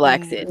 The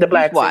Blacksit. The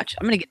Blacksit. Watch.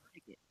 I'm gonna get a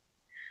ticket.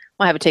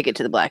 I'll have a ticket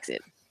to the Blacksit.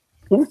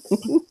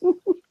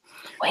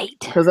 Wait.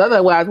 Because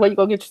otherwise, where you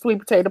gonna get your sweet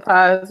potato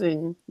pies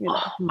and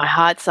my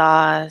hot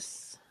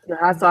sauce. Your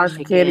hot sauce,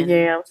 your candy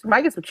yams. You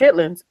might get some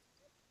chitlins.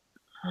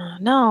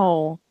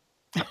 No.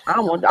 I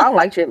don't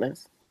like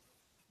chitlins.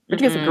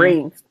 But you get some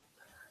greens.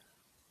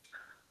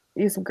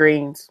 You get some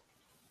greens.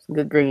 Some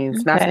good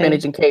greens. Not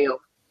spinach and kale.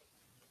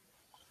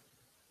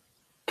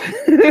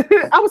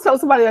 I was telling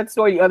somebody that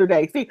story the other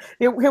day. See,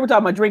 here we're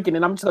talking about drinking,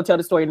 and I'm just gonna tell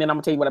the story, and then I'm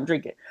gonna tell you what I'm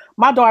drinking.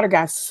 My daughter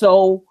got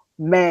so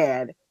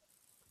mad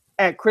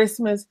at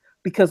Christmas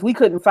because we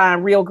couldn't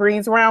find real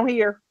greens around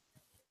here.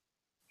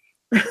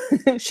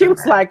 She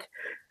was like,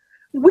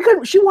 We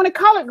couldn't. She wanted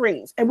collard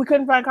greens, and we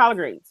couldn't find collard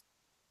greens.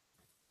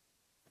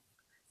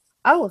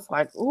 I was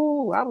like,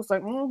 ooh,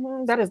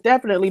 that is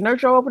definitely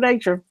nurture over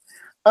nature.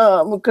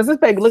 Because this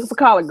baby looking for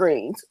collard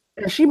greens.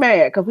 And she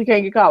mad because we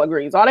can't get collard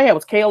greens. All they had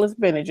was kale and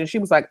spinach. And she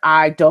was like,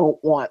 I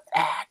don't want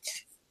that.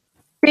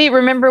 See,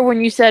 remember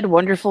when you said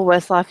wonderful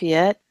West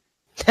Lafayette?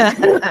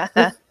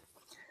 I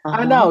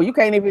know. You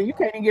can't even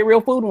get real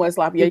food in West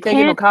Lafayette. You can't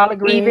get no collard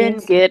greens. Even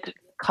get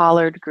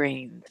collard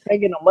greens. Can't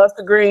get no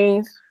mustard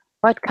greens.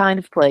 What kind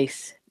of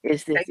place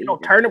is this? Can't get no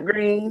turnip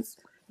greens.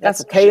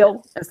 That's a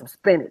kale and some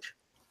spinach.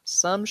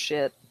 Some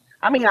shit.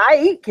 I mean,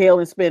 I eat kale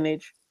and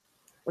spinach,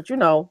 but you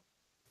know,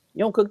 you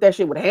don't cook that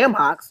shit with ham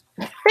hocks.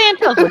 Sam,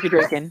 tell us what you're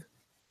drinking.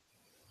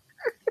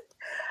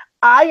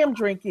 I am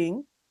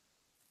drinking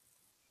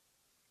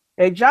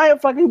a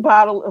giant fucking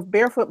bottle of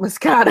Barefoot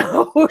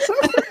Moscato.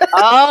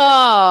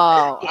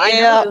 Oh, yeah.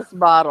 I know this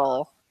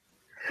bottle.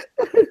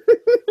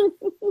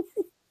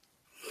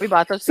 We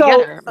bought those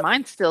together.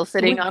 Mine's still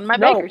sitting on my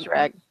baker's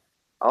rack.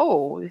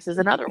 Oh, this is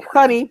another one.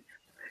 Honey,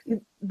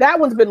 that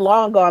one's been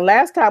long gone.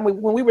 Last time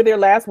when we were there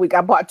last week, I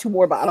bought 2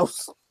 more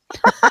bottles.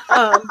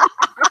 I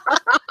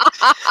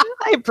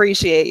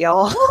appreciate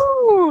y'all.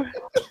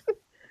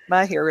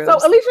 My heroes.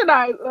 So Alicia and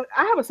I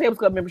have a Sam's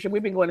Club membership.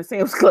 We've been going to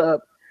Sam's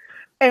Club,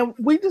 and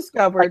we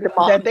discovered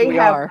that they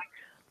have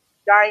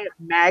giant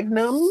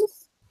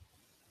magnums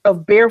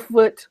of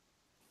Barefoot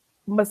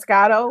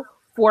Moscato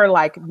for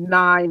like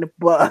 $9.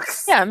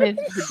 Yeah, I mean,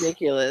 it's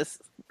ridiculous.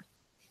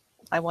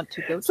 I want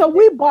to go. So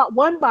we bought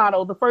 1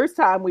 bottle the first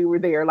time we were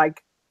there,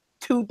 like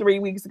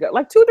 2-3 weeks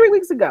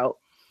ago.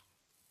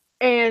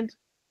 And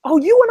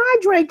you and I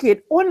drank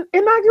it on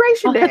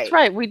Inauguration Day. That's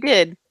right, we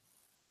did.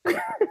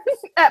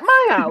 At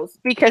my house.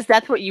 Because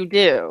that's what you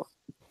do.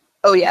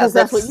 Oh yeah,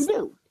 that's what you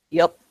do.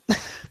 Yep.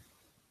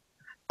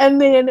 And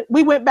then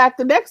we went back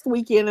the next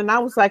weekend, and I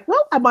was like,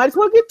 well, I might as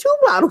well get 2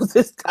 bottles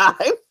this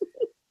time.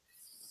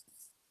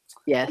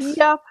 Yes.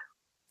 Yeah.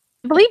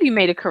 I believe you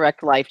made a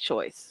correct life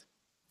choice.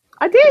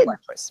 I did.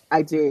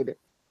 I did.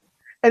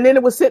 And then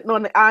it was sitting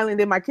on the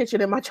island in my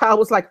kitchen, and my child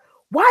was like,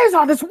 why is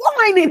all this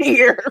wine in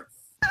here?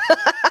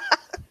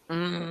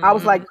 I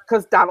was like,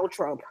 because Donald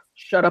Trump.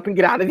 Shut up and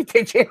get out of the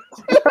kitchen.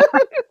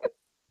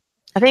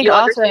 I think you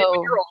also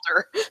you're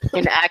older.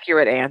 An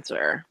accurate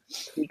answer.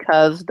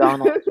 Because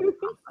Donald Trump.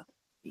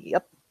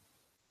 Yep.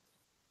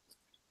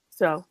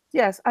 So,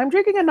 yes, I'm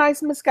drinking a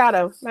nice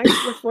Moscato.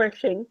 Nice,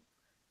 refreshing.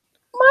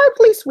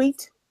 Mildly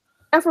sweet.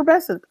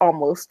 Effervescent,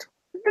 almost.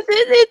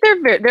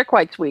 They're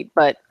quite sweet,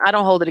 but I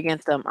don't hold it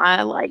against them.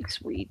 I like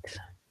sweet.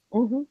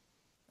 Mm-hmm.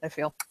 I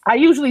feel. I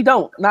usually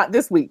don't. Not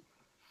this week.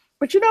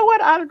 But you know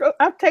what?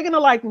 I've taken a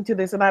liking to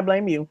this, and I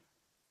blame you.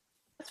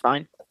 That's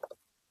fine.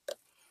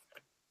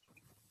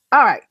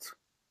 All right.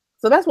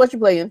 So that's what you're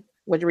playing,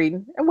 what you're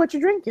reading, and what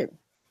you're drinking.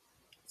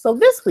 So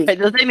this week,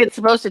 the thing it's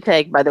supposed to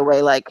take, by the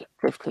way, like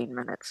 15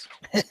 minutes.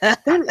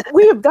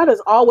 That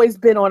has always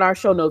been on our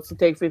show notes to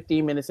take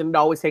 15 minutes, and it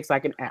always takes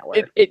like an hour.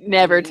 It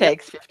never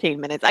takes 15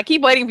 minutes. I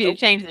keep waiting for you to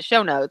change the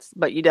show notes,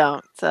 but you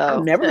don't. So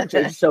I'm never going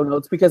to change show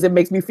notes because it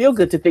makes me feel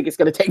good to think it's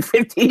going to take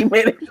 15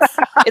 minutes.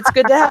 It's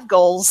good to have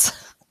goals.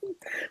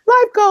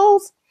 Life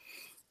goals.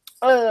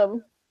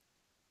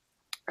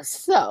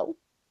 So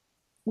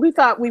we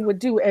thought we would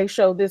do a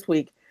show this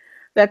week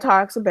that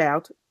talks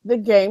about the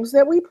games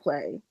that we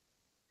play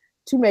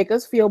to make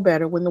us feel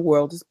better when the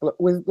world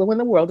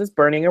is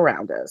burning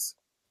around us.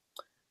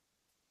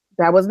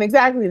 That wasn't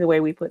exactly the way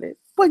we put it,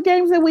 but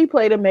games that we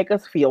play to make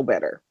us feel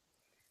better,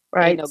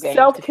 right? No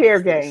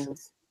Self-care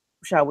games,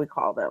 shall we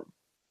call them,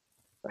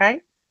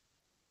 right?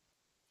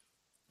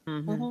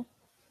 Mm-hmm.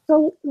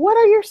 So what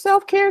are your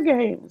self-care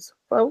games,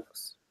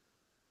 folks?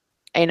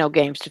 Ain't no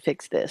games to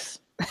fix this.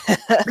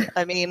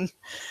 I mean,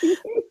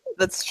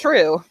 that's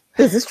true.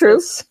 This is true.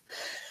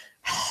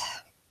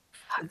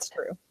 It's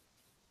true.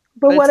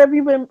 But what have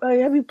you been?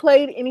 Have you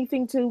played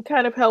anything to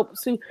kind of help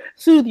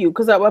soothe you?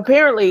 Because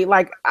apparently,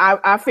 like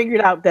I figured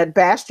out that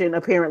Bastion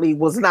apparently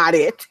was not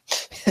it.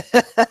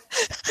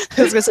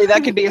 I was gonna say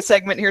that could be a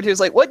segment here too. It's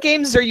like, what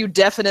games are you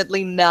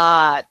definitely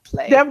not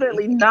playing?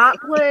 Definitely not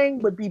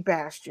playing would be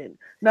Bastion.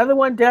 Another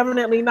one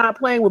definitely not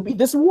playing would be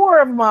This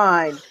War of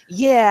Mine.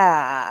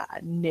 Yeah,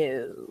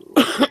 no.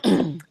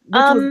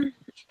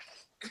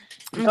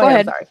 Go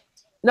ahead. Sorry.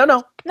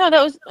 No, that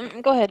was.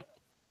 Go ahead.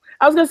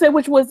 I was gonna say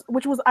which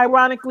was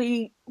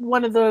ironically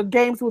one of the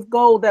games with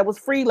gold that was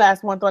free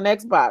last month on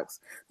Xbox.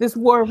 This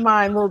War of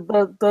Mine,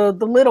 the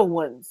little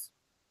ones,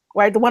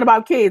 right? The one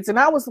about kids, and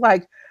I was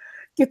like,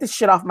 get this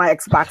shit off my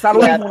Xbox. I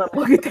don't even want to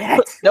look at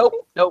that. Nope.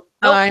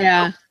 Oh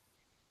yeah.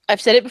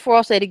 I've said it before.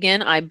 I'll say it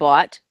again. I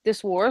bought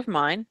This War of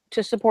Mine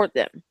to support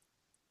them,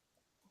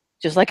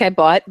 just like I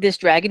bought this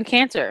Dragon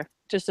Cancer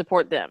to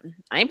support them.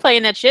 I ain't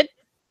playing that shit.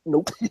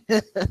 Nope. I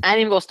ain't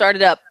even gonna start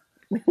it up.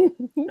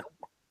 Nope.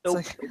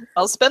 Like,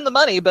 I'll spend the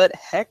money, but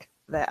heck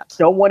that.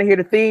 Don't want to hear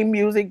the theme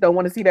music. Don't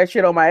want to see that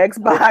shit on my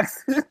Xbox.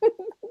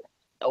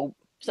 Nope.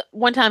 So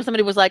one time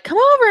somebody was like, come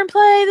over and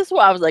play this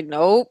war. I was like,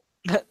 nope.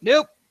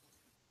 Nope.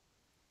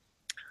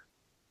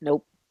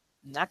 Nope.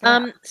 Not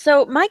gonna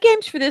So my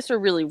games for this are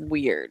really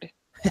weird.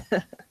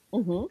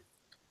 Mm-hmm.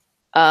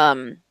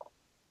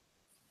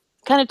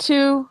 Kind of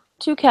two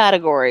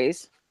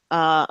categories.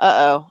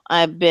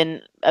 I've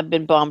been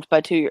bombed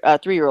by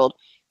 3-year-old.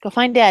 Go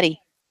find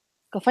daddy.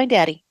 Go find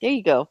daddy. There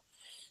you go.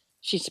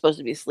 She's supposed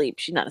to be asleep.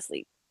 She's not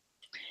asleep.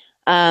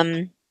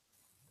 I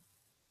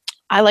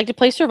like to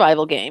play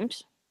survival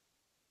games.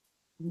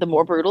 The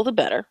more brutal, the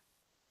better.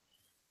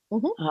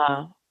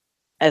 Mm-hmm.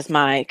 As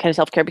my kind of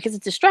self-care, because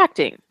it's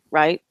distracting,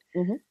 right?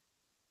 Mm-hmm.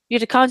 You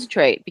have to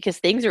concentrate because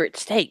things are at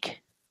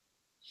stake.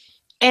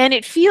 And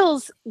it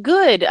feels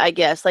good, I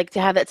guess, like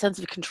to have that sense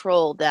of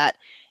control that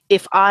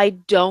if I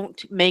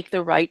don't make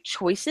the right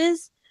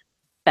choices,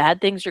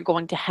 bad things are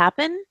going to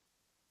happen.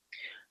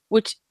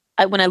 Which,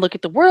 when I look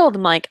at the world,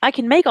 I'm like, I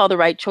can make all the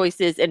right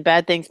choices and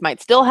bad things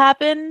might still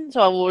happen.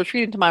 So I will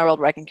retreat into my world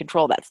where I can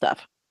control that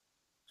stuff.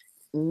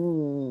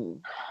 Mm.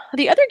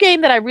 The other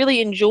game that I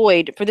really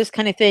enjoyed for this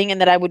kind of thing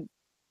and that I would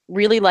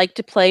really like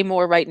to play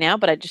more right now,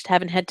 but I just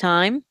haven't had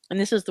time, and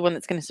this is the one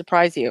that's going to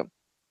surprise you.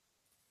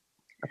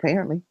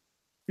 Apparently.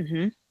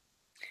 Mm-hmm.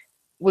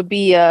 Would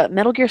be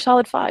Metal Gear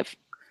Solid 5.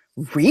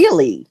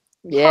 Really?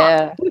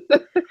 Yeah.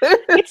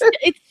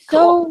 It's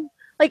so,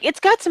 like,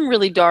 it's got some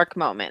really dark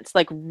moments,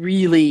 like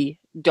really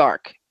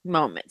dark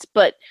moments,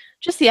 but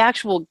just the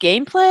actual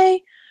gameplay,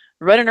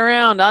 running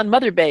around on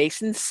Mother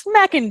Base and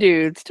smacking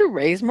dudes to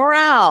raise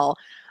morale,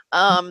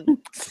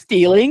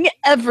 stealing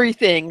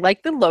everything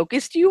like the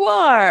locust you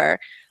are,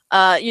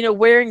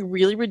 wearing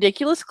really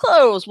ridiculous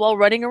clothes while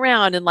running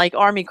around and like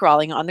army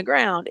crawling on the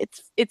ground.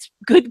 It's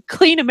good,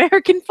 clean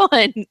American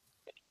fun.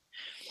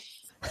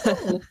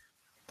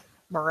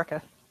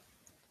 Marika.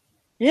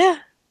 Yeah.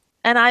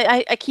 And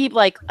I keep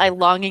like, I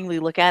longingly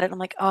look at it and I'm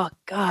like, oh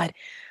God,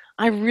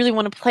 I really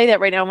want to play that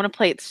right now. I want to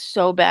play it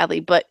so badly,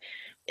 but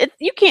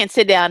you can't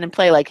sit down and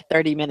play like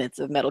 30 minutes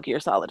of Metal Gear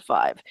Solid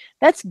 5.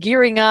 That's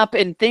gearing up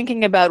and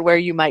thinking about where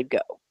you might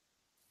go.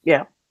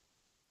 Yeah.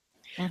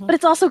 Mm-hmm. But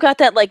it's also got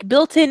that like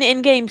built-in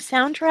in-game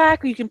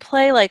soundtrack where you can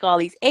play like all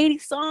these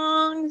 80s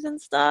songs and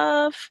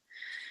stuff.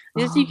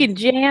 Just you can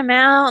jam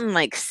out and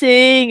like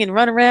sing and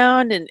run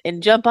around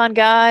and jump on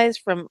guys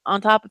from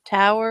on top of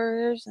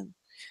towers and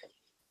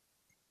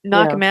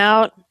knock them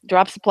out,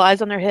 drop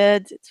supplies on their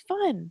heads. It's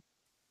fun.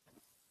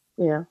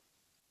 Yeah.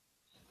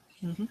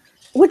 Mm-hmm.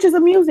 Which is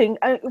amusing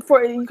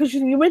because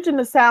you mentioned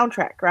the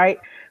soundtrack, right?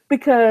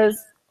 Because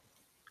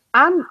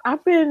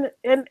I've been,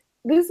 and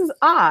this is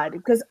odd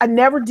because I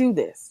never do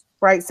this,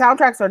 right?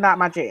 Soundtracks are not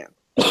my jam.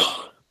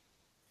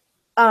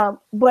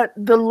 But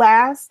the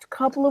last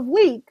couple of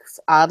weeks,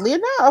 oddly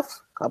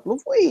enough,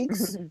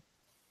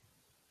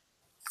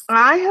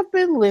 I have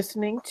been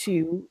listening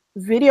to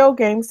video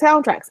game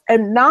soundtracks,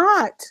 and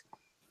not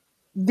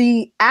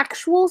the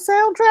actual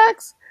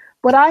soundtracks,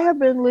 but I have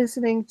been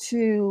listening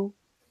to,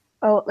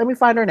 let me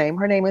find her name.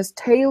 Her name is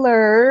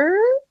Taylor,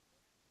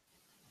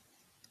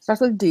 starts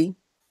with D.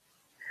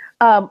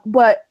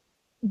 But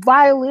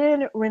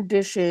violin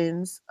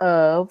renditions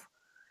of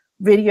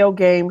video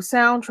game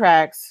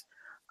soundtracks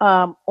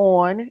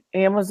on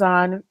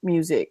Amazon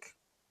Music.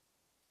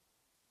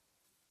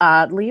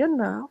 Oddly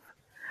enough,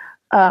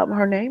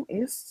 her name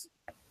is,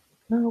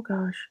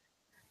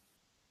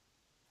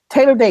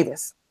 Taylor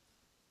Davis.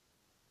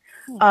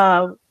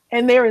 And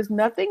there is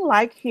nothing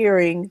like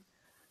hearing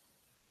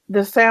the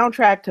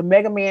soundtrack to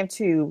Mega Man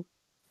 2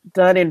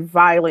 done in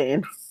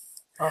violin.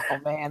 Oh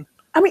man.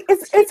 I mean,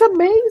 it's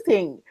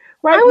amazing,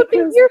 right? I would be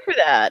here for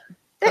that.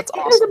 That's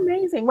awesome. It is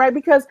amazing, right?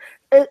 Because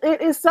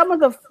it is some of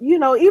the,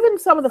 even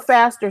some of the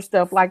faster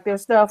stuff, like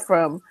there's stuff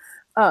from,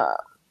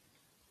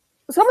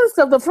 some of the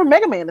stuff from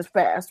Mega Man is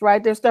fast,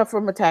 right? There's stuff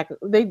from Attack,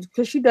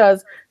 because she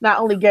does not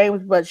only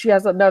games, but she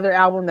has another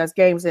album that's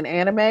games and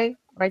anime,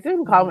 right? They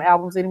don't call them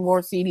albums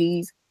anymore,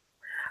 CDs,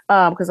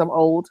 because I'm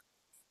old.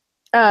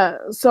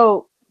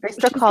 So they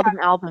still call them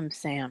albums,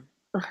 Sam.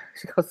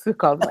 She still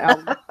calls them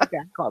albums. Okay,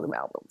 call them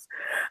albums.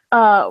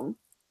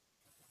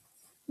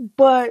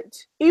 But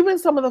even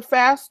some of the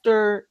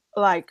faster,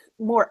 like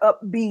more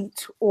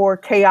upbeat or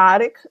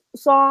chaotic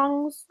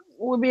songs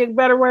would be a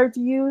better word to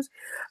use,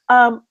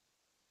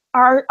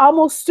 are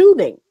almost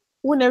soothing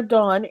when they're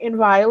done in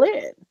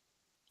violin.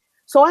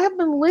 So I've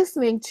been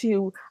listening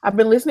to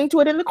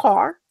it in the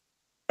car,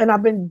 and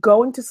I've been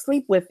going to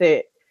sleep with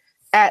it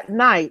at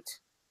night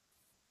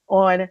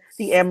on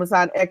the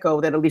Amazon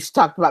Echo that Alicia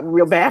talked about me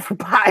real bad for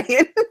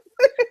buying.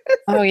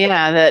 Oh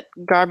yeah, that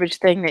garbage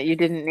thing that you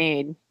didn't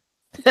need.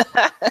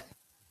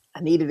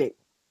 I needed it.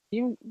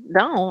 You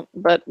don't,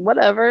 but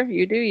whatever.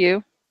 You do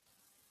you.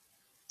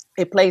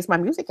 It plays my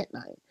music at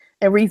night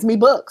and reads me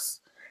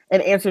books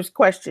and answers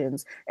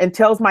questions and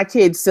tells my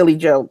kids silly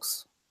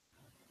jokes.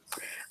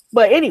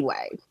 But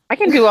anyway. I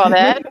can do all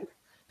that.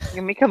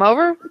 Can we come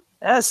over?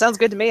 That sounds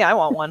good to me. I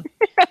want one.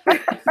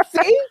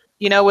 See?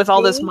 With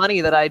all this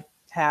money that I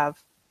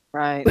have.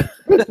 Right.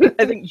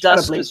 I think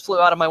dust just flew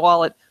out of my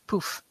wallet.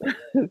 Poof.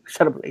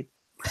 Shut up, Lee.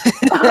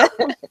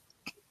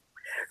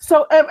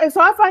 So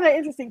I find it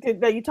interesting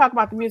that you talk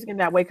about the music in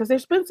that way, because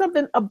there's been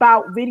something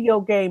about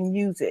video game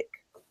music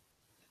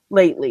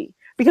lately,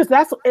 because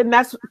that's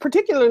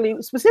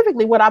particularly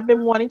specifically what I've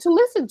been wanting to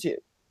listen to.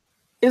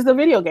 is the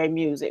video game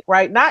music,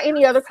 right? Not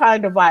any other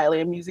kind of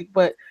violin music,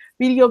 but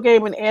video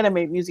game and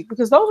anime music,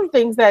 because those are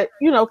things that,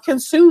 can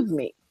soothe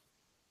me.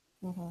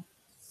 Mm-hmm.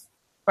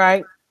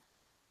 Right?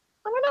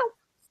 I don't know.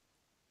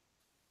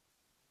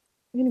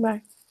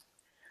 Anyway.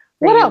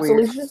 What else,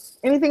 Alicia?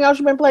 Anything else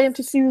you've been playing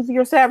to soothe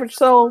your savage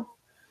soul?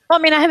 Well,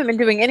 I mean, I haven't been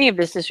doing any of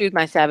this to soothe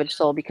my savage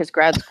soul because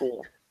grad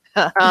school.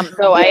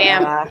 Though I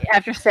am,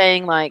 after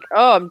saying like,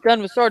 oh, I'm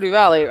done with Stardew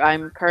Valley,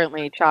 I'm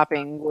currently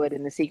chopping wood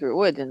in the secret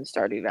woods in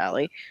Stardew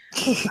Valley.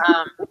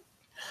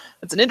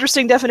 It's an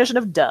interesting definition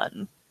of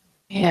done.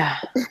 Yeah.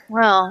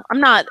 Well, I'm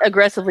not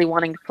aggressively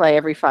wanting to play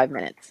every 5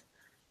 minutes.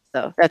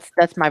 So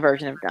that's my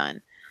version of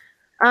done.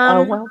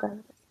 Well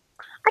done.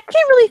 I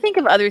can't really think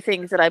of other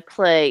things that I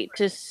play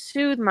to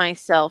soothe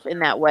myself in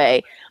that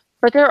way.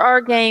 But there are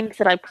games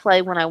that I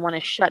play when I want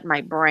to shut my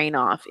brain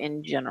off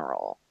in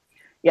general.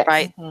 Yes.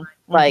 Right?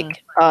 Mm-hmm.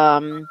 Like,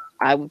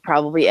 I would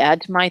probably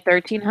add to my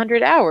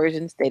 1,300 hours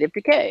in State of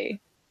Decay.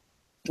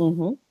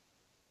 Mm-hmm.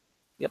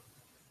 Yep.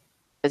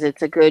 Because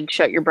it's a good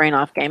shut your brain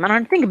off game. I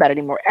don't think about it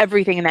anymore.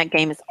 Everything in that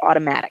game is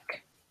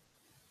automatic.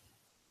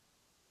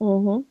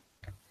 Mm-hmm.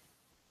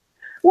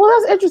 Well,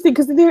 that's interesting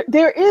because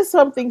there is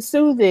something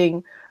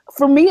soothing,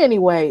 for me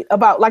anyway,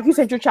 about, like you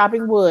said, you're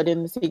chopping wood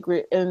in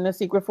the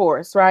secret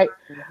forest, right?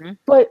 Mm-hmm.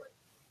 But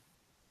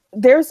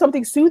there's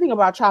something soothing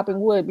about chopping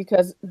wood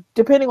because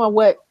depending on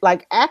what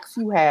axe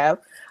you have,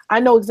 I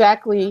know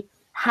exactly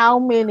how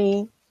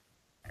many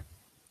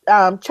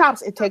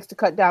chops it takes to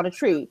cut down a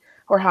tree,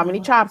 or how many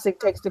chops it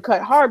takes to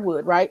cut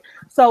hardwood, right?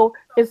 So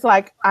it's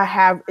like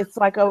it's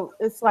like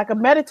a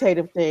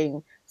meditative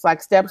thing. It's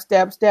like step,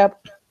 step,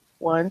 step.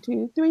 1,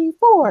 2, 3,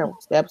 4.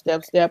 Step,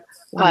 step, step.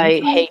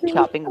 I hate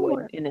chopping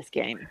wood in this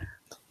game.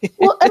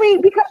 Well, I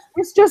mean, because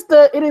it's just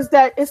it's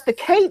the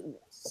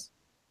cadence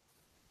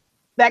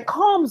that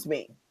calms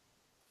me.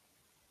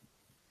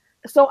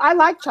 So I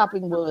like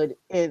chopping wood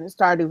in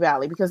Stardew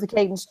Valley because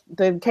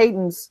the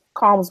cadence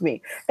calms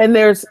me, and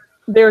there's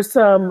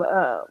some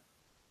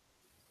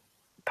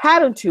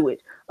pattern to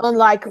it,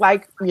 unlike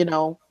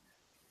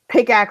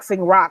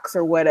pickaxing rocks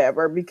or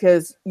whatever,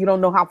 because you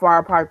don't know how far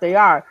apart they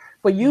are.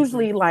 But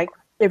usually,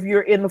 if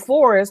you're in the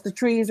forest, the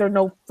trees are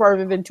no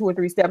further than 2 or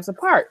 3 steps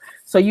apart.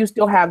 So you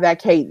still have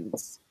that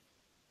cadence.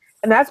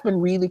 And that's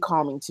been really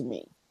calming to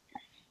me.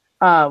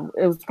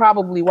 It was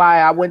probably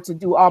why I went to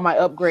do all my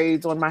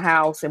upgrades on my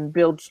house and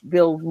build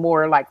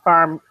more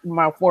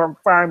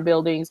farm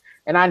buildings.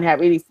 And I didn't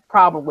have any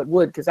problem with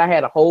wood because I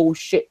had a whole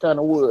shit ton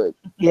of wood.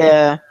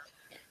 Yeah.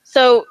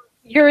 So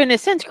you're, in a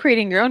sense,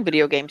 creating your own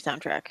video game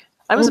soundtrack.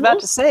 I was about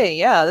to say,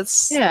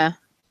 that's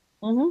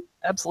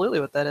absolutely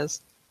what that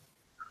is.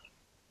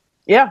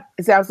 Yeah,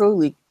 it's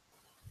absolutely.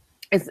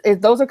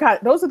 Those are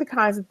the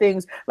kinds of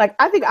things. Like,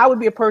 I think I would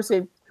be a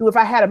person who, if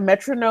I had a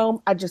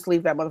metronome, I'd just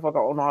leave that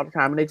motherfucker on all the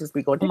time, and they'd just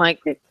be going. Oh my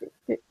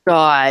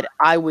God,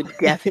 I would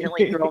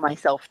definitely throw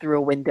myself through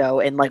a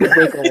window and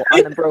wiggle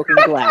on the broken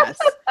glass.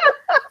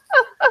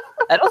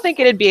 I don't think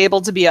it'd be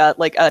able to be an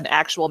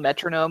actual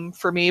metronome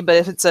for me, but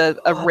if it's a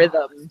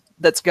rhythm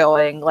that's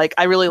going,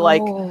 I really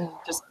like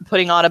just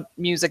putting on a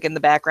music in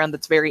the background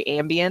that's very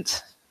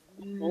ambient.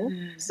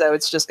 So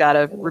it's just got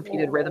a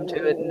repeated rhythm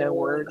to it and no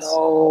words.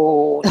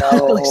 No.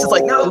 It's just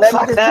no, let me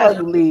just tell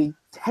you, Lee.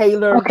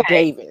 Taylor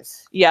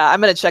Davis. Yeah, I'm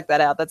going to check that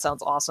out. That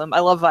sounds awesome. I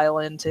love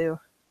violin too.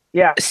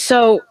 Yeah.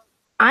 So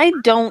I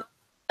don't,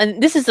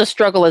 and this is a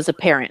struggle as a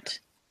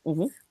parent.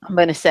 Mm-hmm. I'm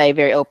going to say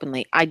very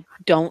openly, I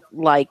don't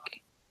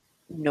like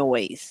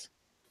noise.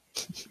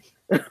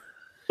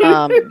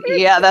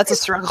 Yeah, that's a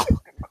struggle.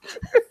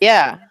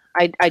 Yeah,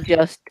 I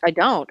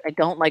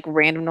don't like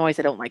random noise.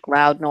 I don't like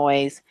loud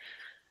noise.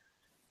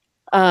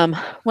 When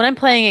I'm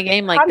playing a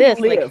game like this,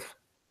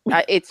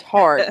 it's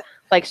hard.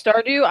 Like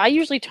Stardew, I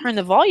usually turn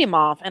the volume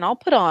off and I'll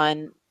put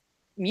on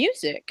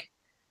music,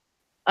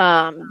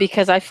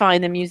 because I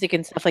find the music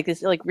and stuff like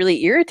this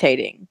really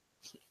irritating.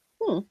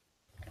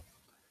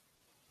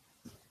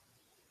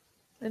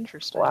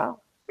 Interesting.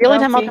 Wow. The only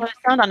time I'll turn the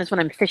sound on is when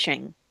I'm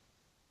fishing.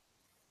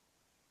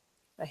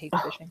 I hate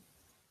fishing.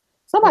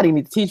 Somebody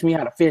needs to teach me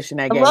how to fish in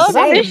that game. I love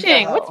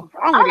fishing. What's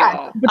wrong with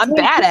y'all? I'm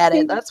bad at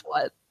it. That's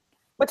what.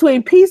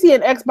 Between PC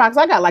and Xbox,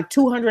 I got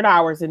 200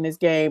 hours in this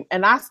game,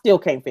 and I still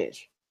can't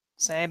fish.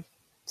 Same.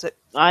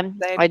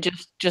 I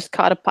just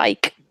caught a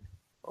pike.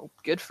 Well,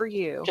 good for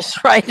you.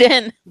 Just right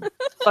in.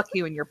 Fuck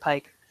you and your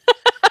pike.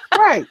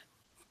 Right.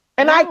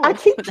 And no. I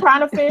keep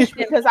trying to fish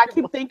because I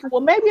keep thinking,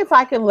 well, maybe if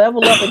I can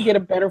level up and get a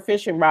better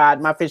fishing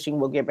rod, my fishing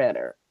will get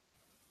better.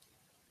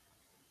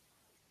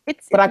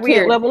 But I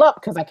can't level up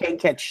because I can't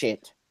catch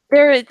shit.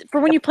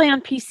 For when you play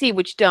on PC,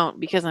 which don't,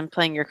 because I'm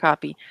playing your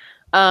copy.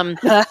 Let me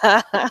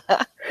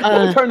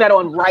turn that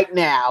on right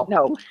now.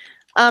 No.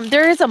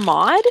 There is a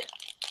mod,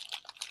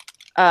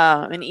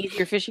 an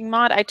easier fishing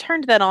mod. I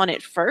turned that on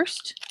at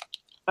first.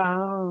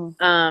 Oh.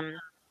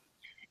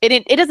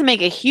 It doesn't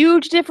make a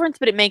huge difference,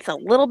 but it makes a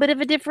little bit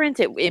of a difference.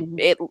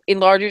 It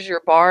enlarges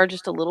your bar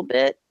just a little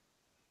bit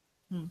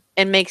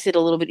and makes it a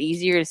little bit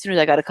easier. As soon as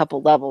I got a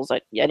couple levels, I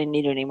didn't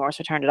need it anymore,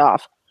 so I turned it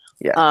off.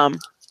 Yeah.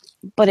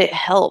 But it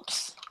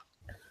helps.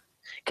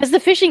 Because the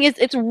fishing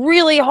it's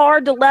really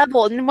hard to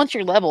level, and then once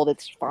you're leveled,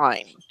 it's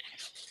fine.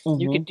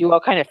 You Mhm. could do all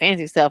kind of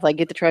fancy stuff, like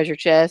get the treasure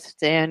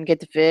chest and get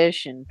the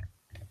fish and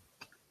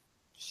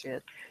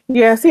Shit.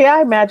 Yeah, see,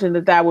 I imagine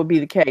that would be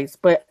the case,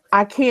 but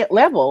I can't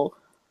level.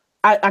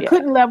 I Yeah.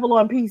 couldn't level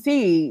on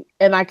PC,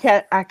 and I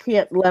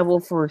can't level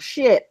for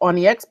shit on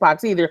the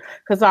Xbox either,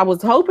 because I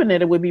was hoping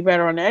that it would be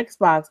better on the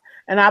Xbox.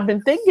 And I've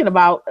been thinking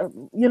about,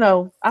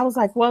 I was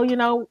like,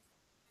 well,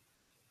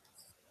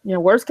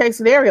 worst case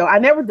scenario, I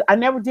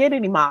never did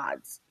any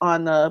mods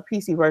on the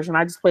PC version.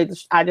 I just played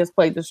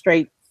the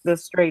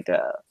straight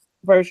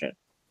version.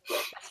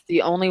 it's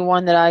the only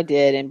one that I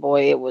did, and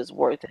boy, it was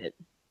worth it.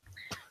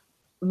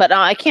 But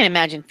I can't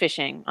imagine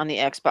fishing on the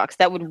Xbox.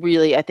 That would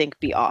really, I think,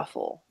 be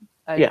awful.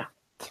 I'd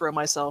throw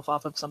myself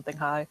off of something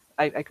high.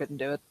 I couldn't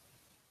do it.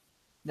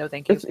 No,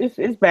 thank you.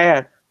 It's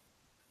bad.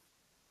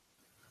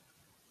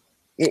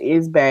 It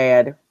is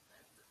bad.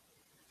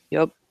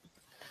 Yep.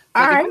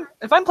 All right.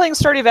 If I'm playing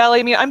Stardew Valley,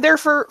 I mean, I'm there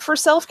for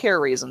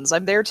self-care reasons.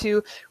 I'm there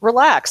to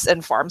relax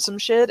and farm some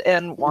shit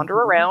and wander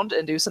around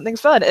and do something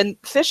fun. And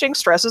fishing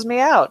stresses me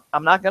out.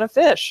 I'm not gonna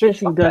fish.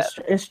 Fishing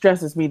it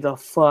stresses me the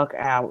fuck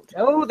out.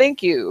 No,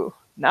 thank you.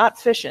 Not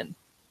fishing.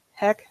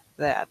 Heck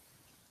that.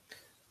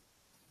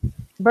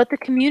 But the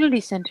community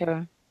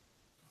center.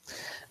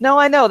 No,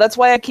 I know. That's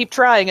why I keep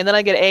trying, and then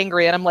I get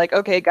angry, and I'm like,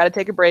 okay, gotta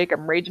take a break.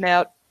 I'm raging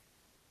out.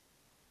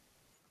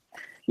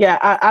 Yeah,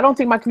 I don't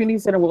think my community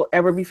center will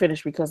ever be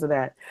finished because of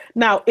that.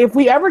 Now, if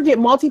we ever get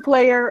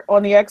multiplayer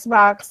on the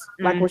Xbox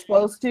like we're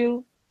supposed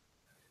to,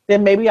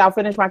 then maybe I'll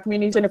finish my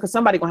community center, because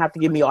somebody's gonna have to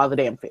give me all the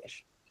damn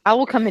fish. I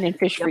will come in and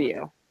fish for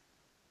you.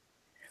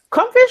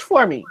 Come fish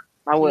for me.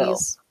 I will.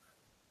 Please.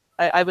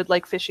 I would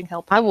like fishing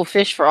help. I will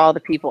fish for all the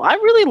people. I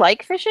really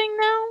like fishing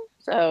now,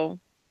 so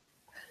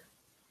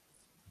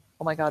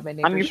Oh my god, my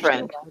neighbor. I'm your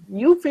friend.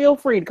 You feel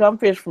free to come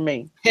fish for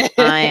me.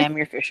 I am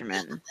your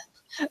fisherman.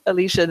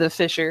 Alicia the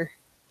Fisher.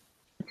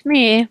 It's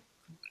me.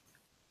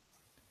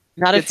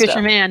 Not a Good stuff.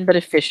 fisherman, but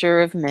a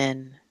fisher of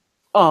men.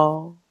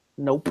 Oh,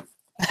 nope.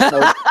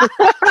 No,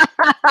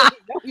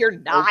 you're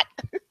not.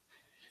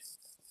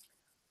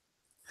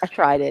 I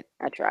tried it.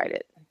 I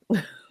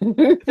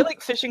feel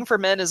like fishing for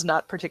men is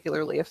not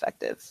particularly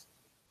effective.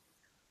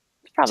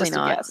 It's probably Just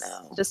not. a guess.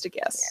 No. Just a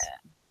guess.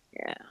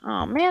 Yeah.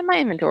 Oh man, my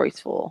inventory's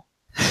full.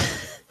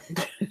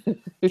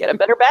 Get a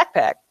better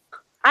backpack.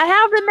 I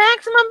have the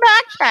maximum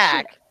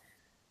backpack.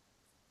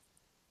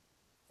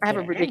 I have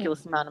a Dang.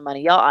 ridiculous amount of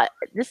money, y'all.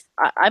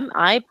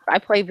 I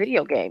play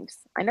video games.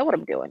 I know what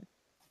I'm doing.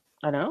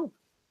 I know.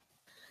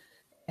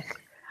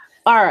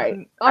 All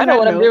right. I know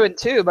what I'm doing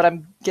too, but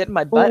I'm getting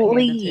my butt handed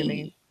to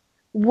me.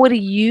 What do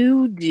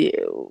you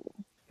do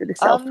for the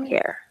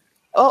self-care?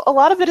 A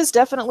lot of it is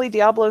definitely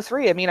Diablo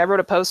 3. I mean, I wrote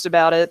a post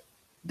about it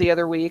the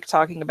other week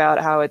talking about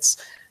how it's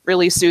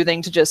really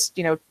soothing to just,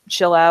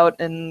 chill out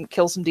and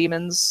kill some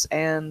demons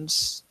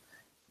and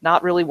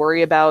not really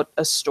worry about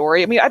a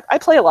story. I mean, I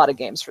play a lot of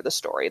games for the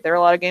story. There are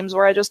a lot of games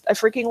where I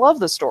freaking love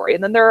the story.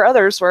 And then there are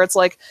others where it's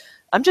like,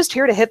 I'm just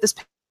here to hit this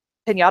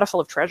pinata full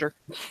of treasure.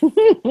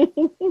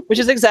 Which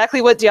is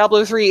exactly what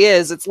Diablo 3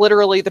 is. It's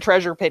literally the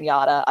treasure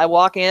pinata. I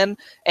walk in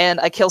and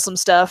I kill some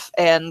stuff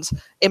and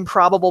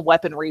improbable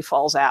weaponry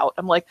falls out.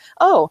 I'm like,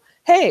 oh,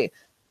 hey,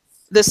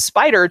 this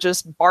spider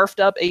just barfed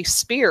up a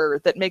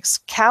spear that makes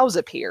cows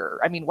appear.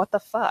 I mean, what the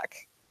fuck?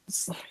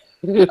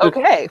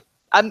 Okay.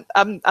 I'm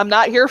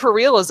not here for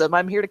realism.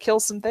 I'm here to kill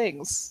some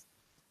things.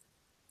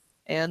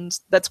 And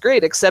that's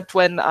great, except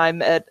when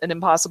I'm at an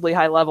impossibly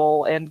high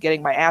level and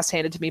getting my ass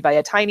handed to me by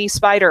a tiny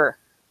spider.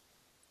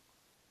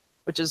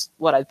 Which is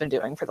what I've been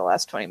doing for the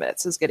last 20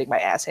 minutes, is getting my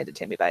ass handed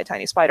to me by a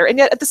tiny spider. And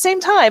yet, at the same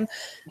time,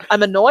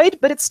 I'm annoyed,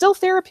 but it's still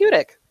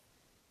therapeutic.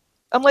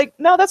 I'm like,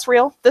 no, that's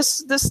real.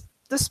 This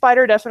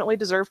spider definitely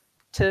deserved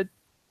to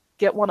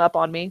get one up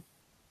on me.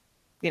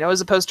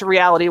 As opposed to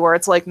reality where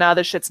it's like, nah,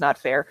 this shit's not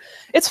fair.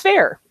 It's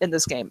fair in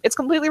this game. It's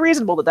completely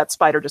reasonable that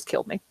spider just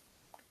killed me.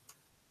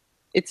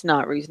 It's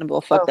not reasonable.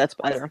 Fuck that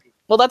spider.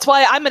 Well, that's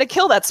why I'm going to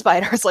kill that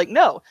spider. It's like,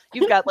 no,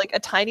 you've got like a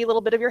tiny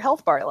little bit of your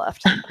health bar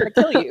left. I'm going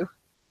to kill you.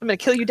 I'm going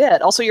to kill you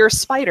dead. Also, you're a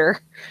spider.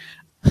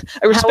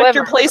 I respect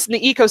your place in the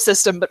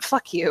ecosystem, but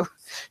fuck you.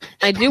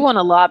 I do want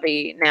to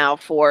lobby now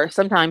for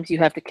sometimes you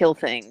have to kill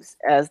things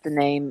as the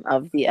name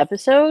of the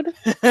episode.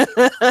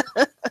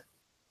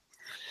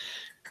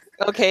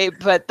 Okay,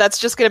 but that's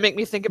just going to make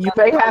me think about...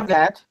 You may have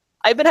that.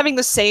 I've been having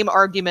the same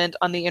argument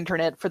on the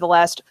internet for the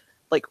last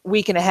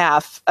week and a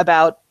half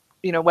about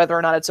whether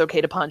or not it's okay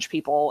to punch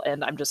people,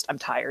 and I'm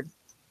tired.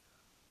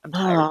 I'm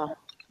tired. Oh,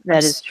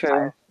 that is true.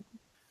 Tired.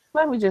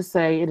 Let me just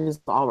say, it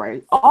is all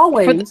right.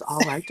 Always all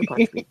right to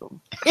punch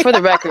people. For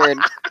the record,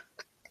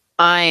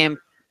 I am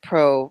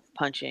pro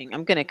punching.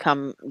 I'm gonna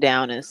come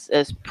down as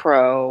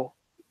pro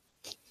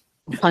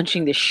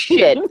punching the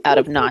shit out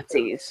of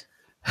Nazis.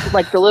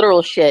 Like the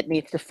literal shit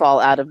needs to fall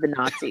out of the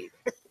Nazis.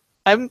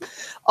 I'm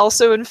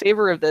also in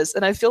favor of this,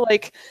 and I feel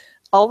like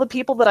all the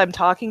people that I'm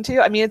talking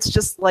to, I mean, it's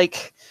just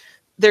like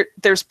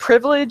there's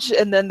privilege,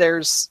 and then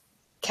there's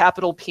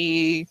capital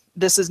P.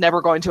 This is never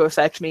going to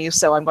affect me,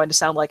 so I'm going to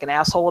sound like an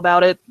asshole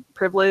about it.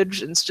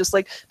 privilege, and it's just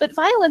like, but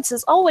violence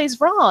is always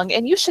wrong,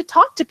 and you should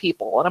talk to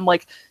people. And I'm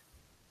like,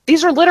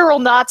 these are literal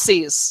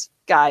Nazis,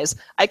 guys.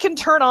 I can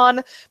turn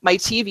on my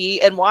TV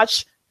and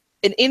watch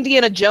an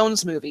Indiana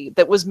Jones movie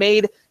that was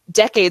made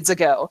decades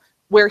ago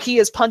where he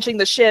is punching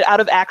the shit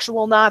out of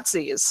actual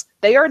Nazis.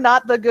 They are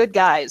not the good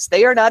guys.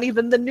 They are not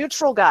even the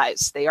neutral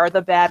guys. They are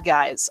the bad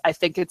guys. I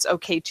think it's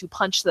okay to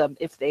punch them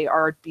if they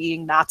are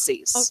being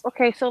Nazis.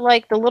 Okay, so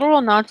like the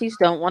literal Nazis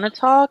don't want to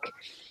talk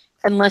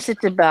unless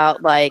it's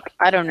about like,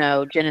 I don't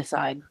know,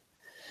 genocide.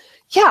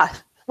 Yeah.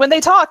 When they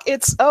talk,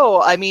 it's,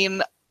 oh, I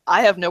mean,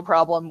 I have no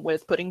problem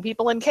with putting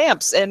people in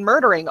camps and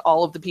murdering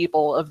all of the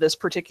people of this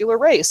particular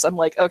race. I'm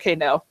like, okay,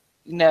 no,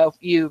 nope,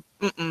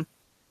 I'm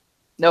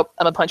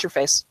gonna punch your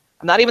face.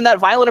 I'm not even that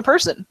violent a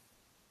person.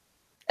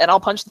 And I'll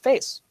punch the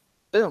face.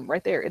 Boom,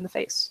 right there in the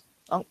face.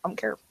 I don't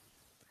care.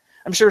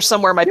 I'm sure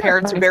somewhere my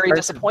parents are very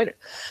disappointed.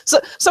 So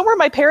somewhere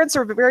my parents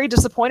are very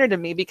disappointed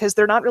in me because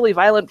they're not really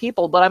violent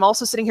people, but I'm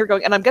also sitting here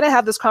going, and I'm going to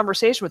have this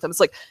conversation with them. It's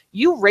like,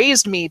 you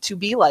raised me to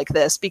be like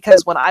this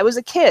because when I was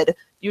a kid,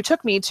 you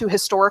took me to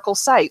historical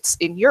sites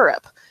in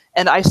Europe,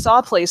 and I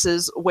saw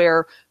places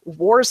where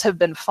wars have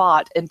been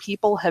fought and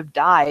people have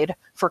died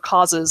for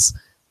causes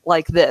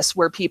like this,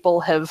 where people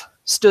have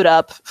stood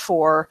up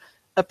for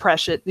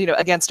oppression,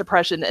 against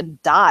oppression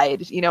and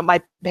died.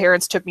 My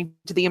parents took me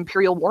to the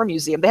Imperial War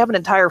Museum. They have an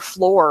entire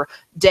floor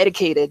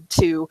dedicated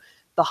to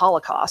the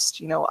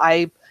Holocaust.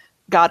 I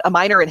got a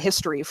minor in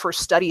history for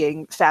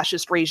studying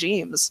fascist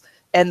regimes,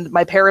 and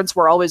my parents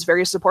were always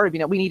very supportive.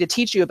 We need to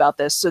teach you about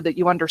this so that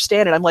you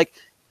understand it. I'm like,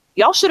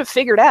 y'all should have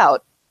figured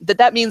out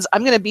that means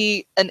I'm going to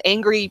be an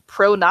angry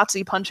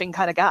pro-Nazi punching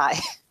kind of guy.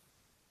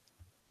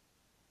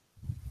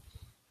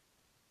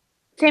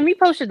 Sam, you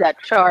posted that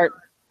chart.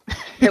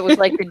 It was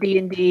like the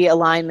D&D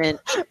alignment.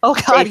 Oh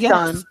God, based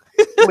on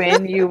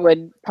when you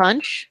would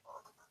punch.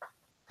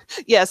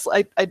 Yes,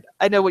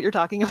 I know what you're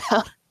talking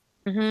about.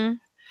 Mm-hmm.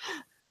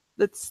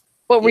 That's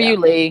what were you,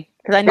 Lee?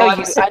 Because I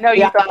know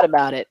you thought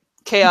about it.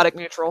 Chaotic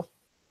neutral.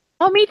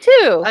 Oh, me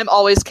too. I'm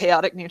always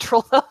chaotic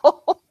neutral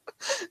though.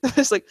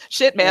 It's like,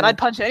 shit, man, I'd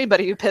punch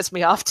anybody who pissed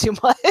me off too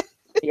much.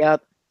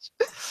 Yep.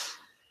 It's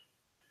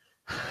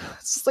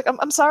just like,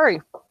 I'm sorry.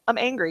 I'm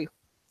angry.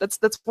 That's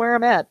where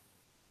I'm at.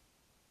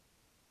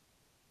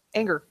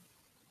 Anger.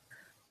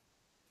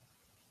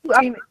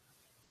 I mean,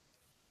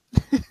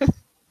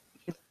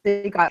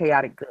 they got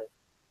chaotic good.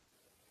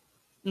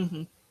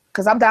 Mm-hmm.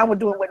 Because I'm down with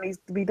doing what needs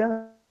to be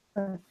done.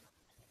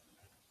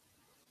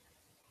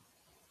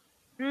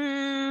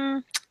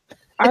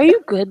 Are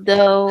you good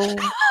though?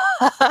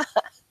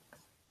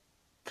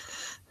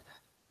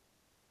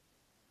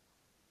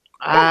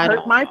 I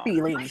hurt my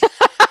feelings.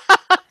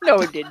 No,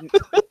 it didn't.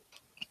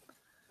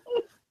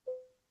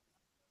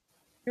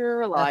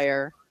 You're a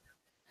liar.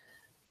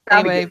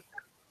 Anyway,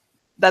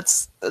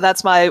 that's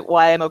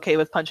why I'm okay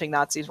with punching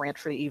Nazis rant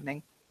for the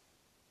evening.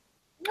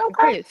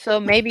 Okay, so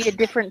maybe a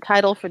different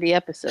title for the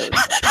episode.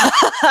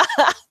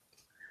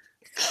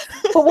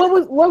 But what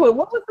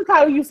was the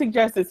title you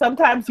suggested?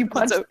 Sometimes you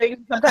punch things,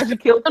 sometimes you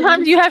kill things.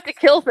 Sometimes you have to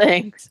kill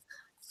things.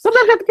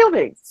 Sometimes you have to kill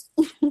things.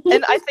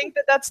 And I think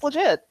that's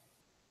legit,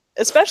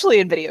 especially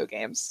in video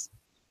games.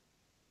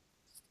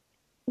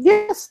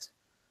 Yes,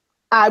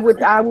 I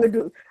would.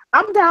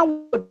 I'm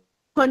down with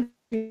punching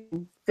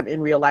in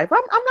real life.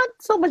 I'm not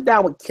so much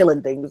down with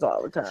killing things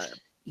all the time.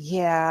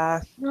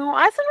 Yeah. No,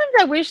 I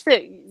wish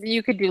that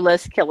you could do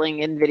less killing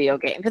in video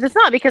games. And it's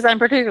not because I'm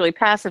particularly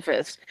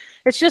pacifist.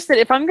 It's just that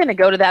if I'm going to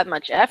go to that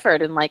much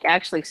effort and like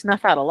actually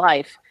snuff out a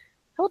life,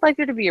 I would like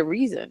there to be a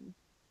reason.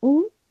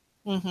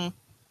 Mm-hmm. Mm-hmm.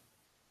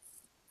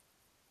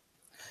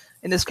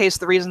 In this case,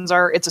 the reasons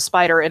are it's a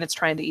spider and it's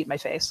trying to eat my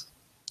face.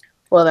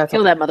 Well, that's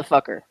kill that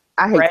motherfucker.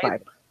 I hate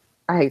spiders.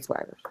 I hate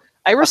spiders.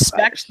 I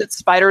respect that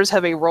spiders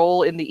have a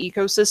role in the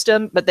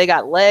ecosystem, but they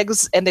got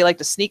legs and they like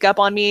to sneak up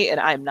on me, and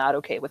I'm not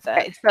okay with that.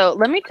 Okay, so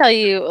let me tell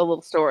you a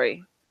little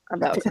story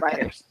about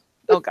spiders.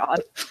 Oh, God.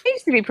 I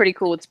used to be pretty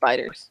cool with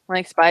spiders.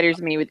 Like, spiders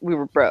and me, we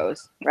were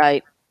bros,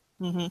 right?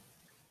 Mm-hmm.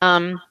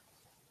 And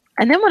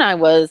then when I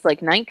was,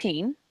 like,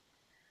 19,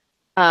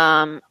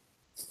 brown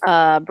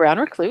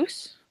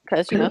recluse,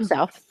 because,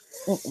 South,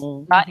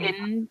 got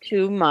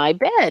into my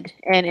bed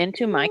and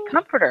into my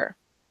comforter.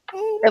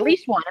 At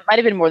least one. It might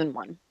have been more than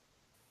one.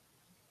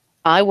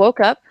 I woke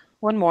up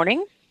one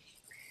morning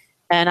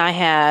and I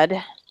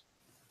had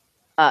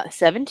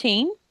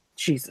 17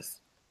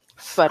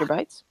 spider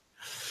bites.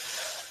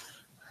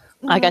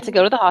 I got to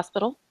go to the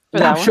hospital for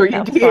that one. I'm sure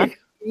you did.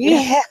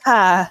 Yeah.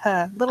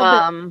 A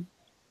little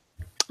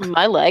bit.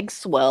 My legs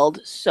swelled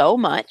so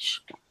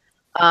much.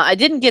 I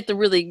didn't get the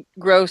really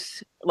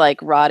gross,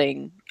 like,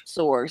 rotting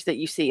sores that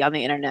you see on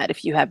the internet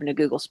if you happen to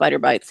Google spider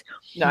bites.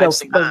 No,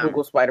 don't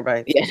Google spider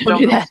bites. Yeah, don't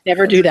do that.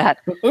 Never do that.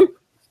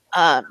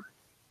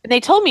 And they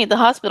told me at the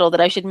hospital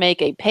that I should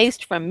make a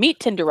paste from meat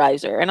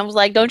tenderizer. And I was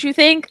like, don't you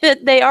think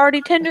that they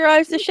already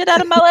tenderized the shit out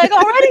of my leg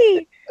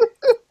already?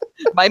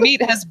 My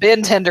meat has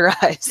been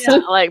tenderized. Yeah,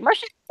 like, my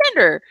shit's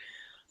tender.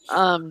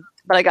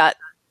 But I got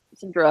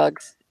some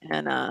drugs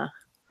and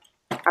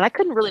I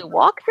couldn't really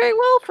walk very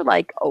well for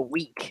like a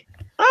week.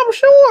 I'm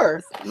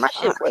sure. My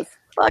shit was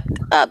fucked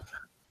up.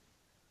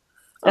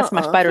 That's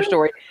my spider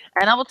story.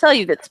 And I will tell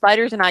you that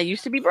spiders and I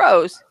used to be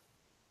bros.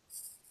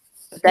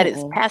 But that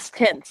is past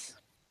tense.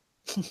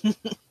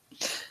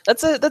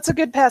 That's a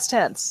good past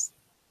tense.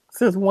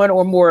 Since one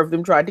or more of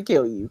them tried to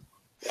kill you.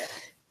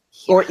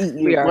 Or eat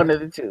you, one of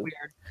the two.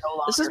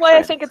 This is why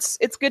I think it's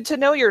good to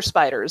know your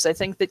spiders. I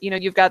think that,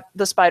 you've got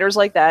the spiders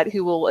like that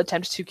who will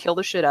attempt to kill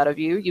the shit out of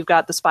you. You've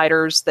got the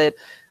spiders that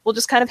will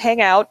just kind of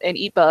hang out and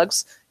eat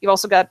bugs. You've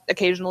also got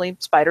occasionally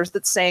spiders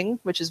that sing,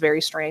 which is very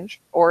strange,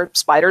 or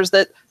spiders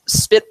that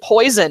spit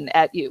poison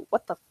at you.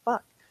 What the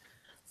fuck?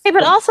 Hey,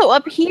 but also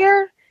up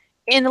here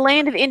in the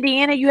land of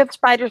Indiana, you have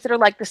spiders that are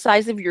like the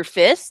size of your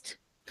fist.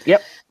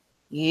 Yep.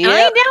 And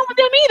I ain't down with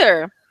them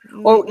either.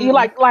 Or you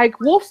like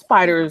wolf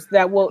spiders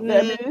that will,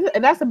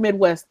 and that's a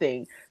Midwest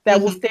thing, that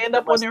will stand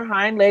up on their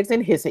hind legs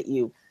and hiss at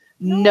you.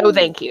 No,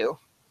 thank you.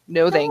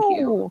 No, thank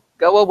you.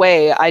 Go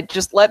away.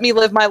 Just let me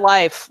live my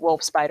life,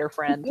 wolf spider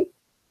friend.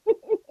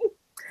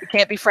 We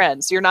can't be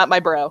friends. You're not my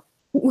bro.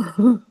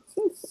 You're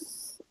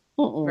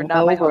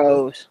not my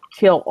bros.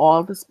 Kill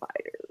all the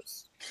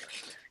spiders.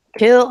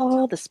 Kill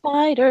all the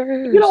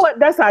spiders. You know what?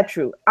 That's not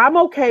true. I'm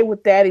okay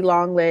with daddy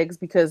long legs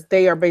because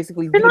they are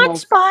basically they're not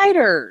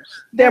spiders.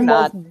 They're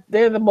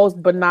the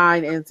most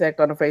benign insect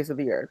on the face of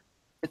the earth.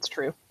 It's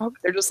true.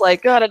 They're just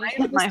like, God, I just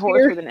hit my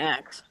horse with an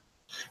axe.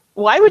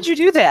 Why would you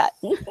do that?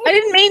 I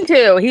didn't mean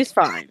to. He's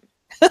fine.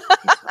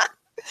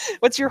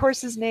 What's your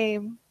horse's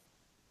name?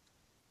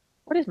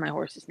 What is my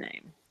horse's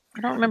name?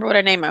 I don't remember what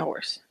I named my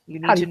horse. You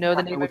need to know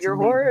the name of your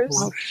horse.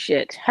 Oh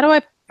shit! How do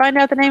I find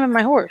out the name of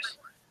my horse?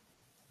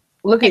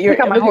 Look at your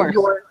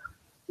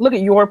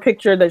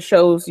picture that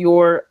shows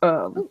your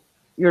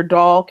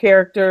doll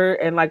character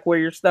and like where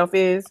your stuff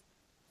is.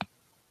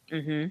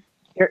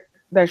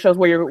 That shows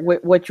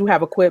what you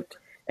have equipped,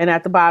 and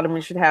at the bottom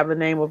it should have the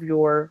name of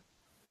your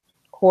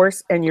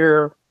horse and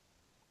your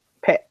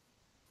pet.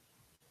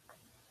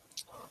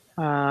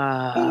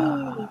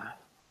 I'll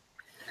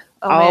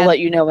let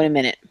you know in a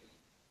minute.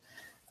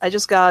 I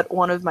just got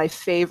one of my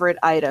favorite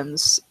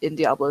items in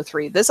Diablo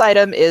 3. This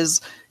item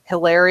is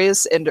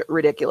hilarious and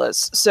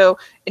ridiculous. So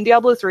in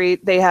Diablo 3,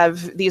 they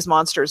have these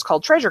monsters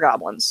called treasure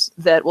goblins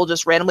that will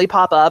just randomly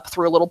pop up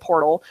through a little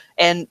portal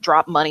and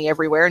drop money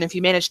everywhere. And if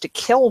you manage to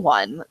kill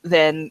one,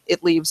 then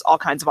it leaves all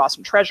kinds of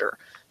awesome treasure.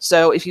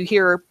 So if you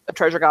hear a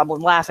treasure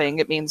goblin laughing,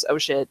 it means, oh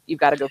shit, you've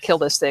got to go kill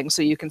this thing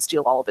so you can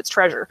steal all of its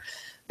treasure.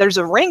 There's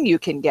a ring you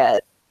can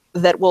get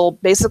that will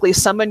basically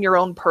summon your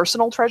own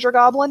personal treasure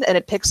goblin, and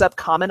it picks up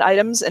common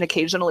items and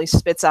occasionally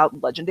spits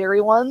out legendary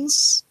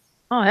ones.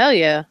 Oh, hell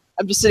yeah.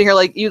 I'm just sitting here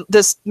like,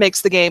 this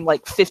makes the game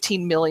like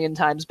 15 million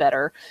times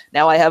better.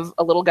 Now I have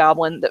a little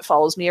goblin that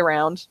follows me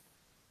around.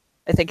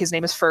 I think his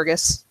name is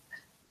Fergus.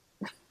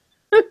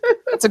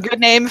 That's a good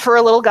name for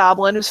a little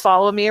goblin who's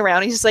following me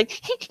around. He's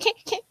like,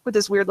 with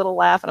this weird little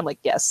laugh. And I'm like,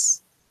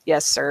 yes,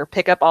 sir.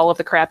 Pick up all of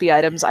the crappy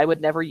items I would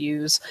never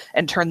use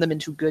and turn them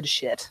into good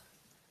shit.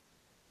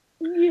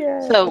 Yeah.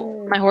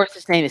 So my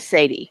horse's name is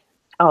Sadie.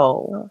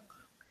 Oh,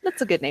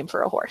 that's a good name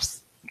for a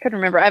horse. I couldn't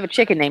remember. I have a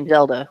chicken named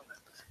Zelda.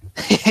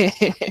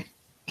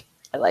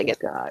 I like it.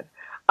 God.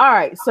 All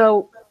right,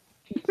 so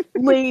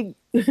Lee,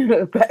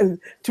 to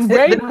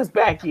rein us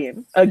back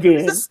in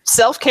again. This is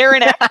self-care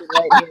in action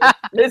right here.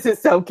 This is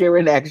self-care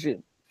in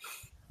action.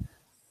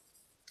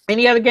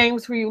 Any other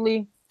games for you,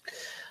 Lee?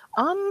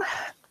 I'm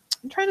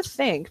trying to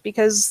think,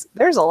 because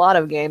there's a lot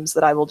of games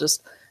that I will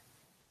just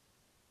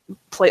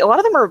play. A lot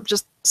of them are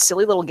just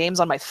silly little games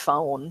on my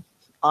phone,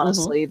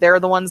 honestly. They're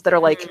the ones that are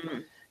like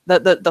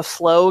the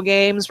flow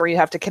games where you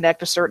have to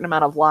connect a certain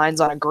amount of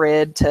lines on a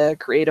grid to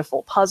create a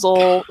full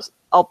puzzle.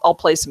 I'll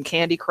play some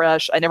Candy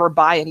Crush. I never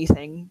buy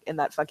anything in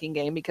that fucking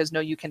game because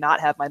no, you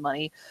cannot have my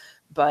money.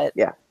 But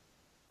yeah,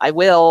 I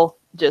will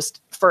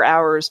just for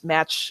hours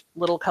match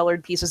little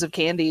colored pieces of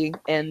candy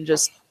and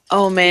just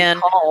calm.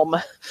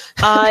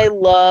 I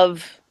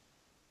love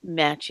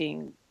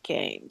matching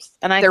games,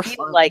 and I feel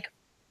fun. Like,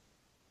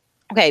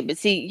 okay, but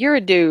see, you're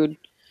a dude,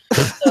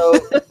 so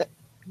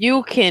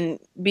you can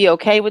be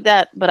okay with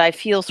that, but I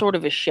feel sort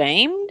of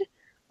ashamed,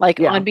 like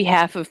on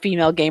behalf of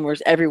female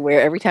gamers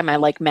everywhere, every time I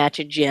like match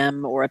a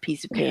gem or a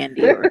piece of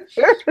candy or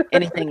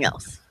anything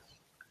else.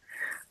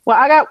 Well,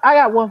 I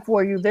got one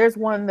for you. There's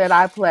one that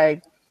I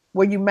play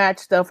where you match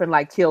stuff and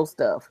like kill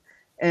stuff,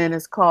 and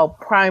it's called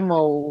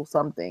Primal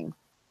something.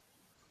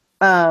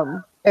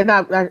 And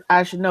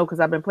I should know because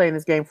I've been playing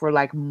this game for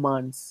like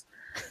months.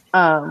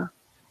 But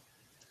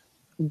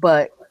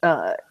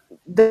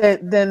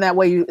then that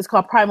way it's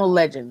called Primal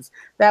Legends.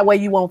 That way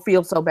you won't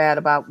feel so bad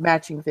about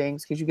matching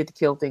things because you get to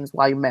kill things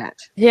while you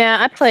match. Yeah,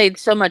 I played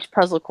so much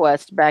Puzzle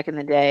Quest back in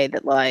the day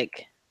that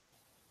like,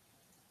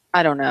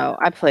 I don't know.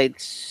 I played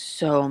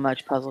so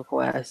much Puzzle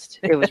Quest.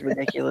 It was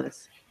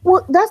ridiculous.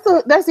 Well, that's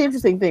the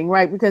interesting thing,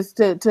 right? Because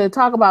to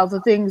talk about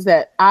the things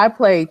that I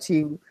play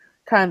to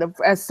kind of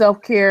as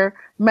self-care,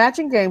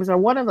 matching games are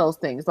one of those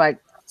things. Like,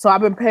 so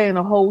I've been playing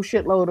a whole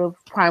shitload of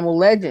Primal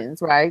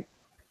Legends, right?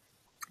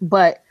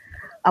 But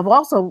I've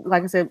also,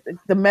 like I said,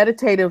 the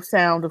meditative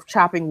sound of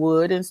chopping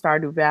wood in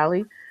Stardew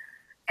Valley.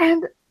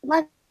 And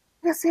like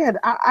I said,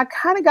 I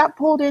kind of got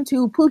pulled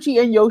into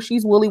Poochie and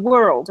Yoshi's Woolly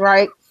World,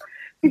 right?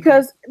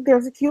 Because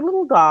there's a cute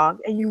little dog,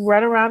 and you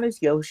run around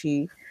as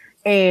Yoshi,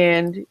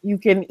 and you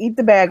can eat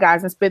the bad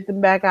guys and spit them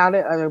back out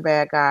at other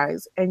bad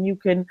guys, and you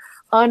can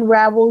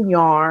unravel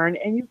yarn,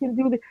 and you can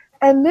do the.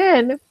 And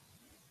then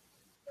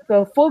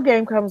the full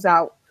game comes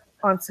out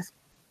on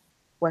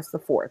what's the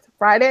 4th?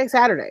 Friday,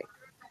 Saturday.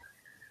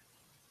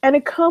 And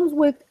it comes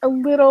with a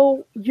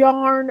little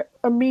yarn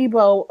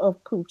amiibo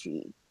of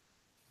Poochie.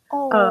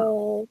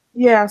 Oh.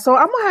 Yeah, so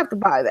I'm going to have to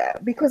buy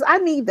that because I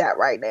need that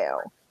right now.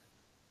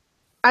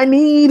 I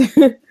mean,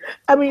 and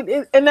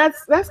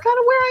that's kind of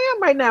where I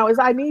am right now is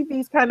I need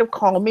these kind of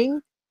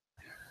calming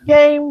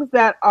games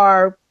that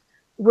are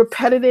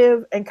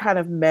repetitive and kind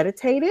of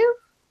meditative.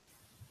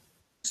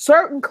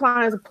 Certain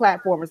kinds of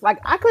platformers, like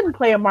I couldn't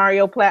play a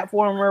Mario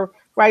platformer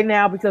right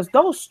now because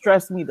those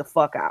stress me the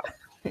fuck out.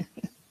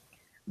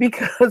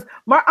 Because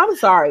I'm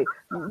sorry,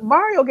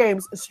 Mario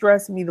games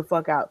stress me the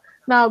fuck out.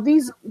 Now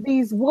these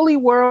Woolly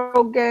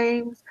World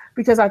games,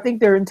 because I think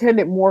they're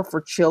intended more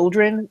for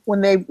children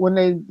since they've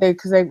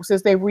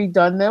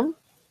redone them,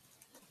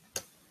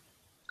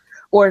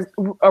 or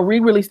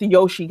re-released the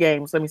Yoshi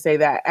games. Let me say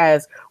that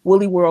as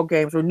Woolly World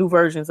games or new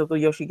versions of the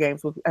Yoshi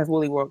games as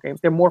Woolly World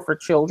games. They're more for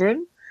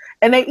children.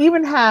 And they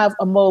even have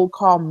a mode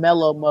called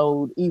Mellow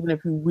Mode, even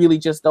if you really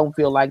just don't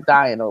feel like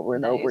dying over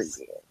and over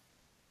again.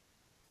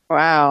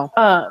 Wow.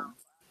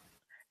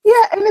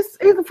 Yeah, and it's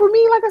for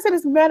me, like I said,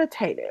 it's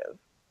meditative.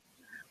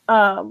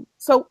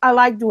 So I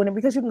like doing it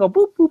because you can go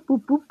boop, boop,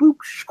 boop, boop, boop,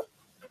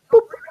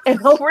 boop, and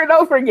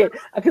over again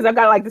because I've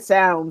got like the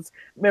sounds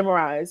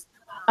memorized.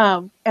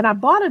 And I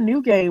bought a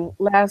new game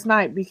last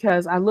night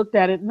because I looked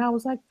at it and I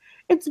was like,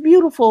 it's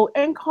beautiful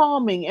and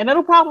calming, and I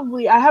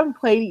haven't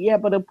played it yet,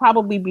 but it'll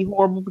probably be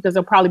horrible because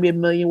there'll probably be a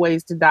million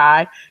ways to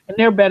die, and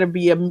there better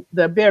be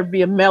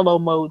a mellow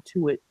mode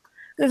to it.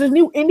 There's a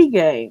new indie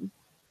game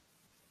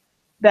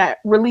that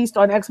released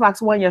on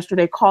Xbox One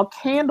yesterday called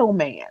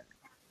Candleman,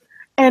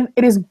 and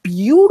it is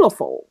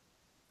beautiful.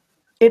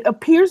 It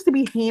appears to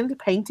be hand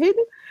painted,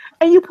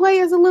 and you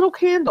play as a little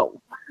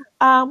candle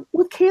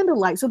with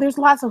candlelight. So there's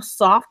lots of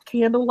soft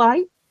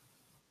candlelight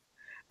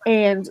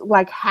and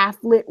like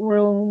half lit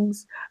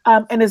rooms.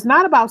 And it's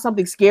not about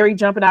something scary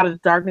jumping out of the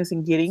darkness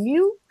and getting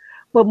you,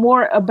 but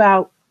more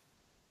about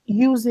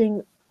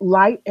using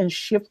light and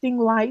shifting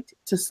light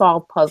to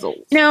solve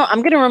puzzles. Now,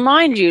 I'm going to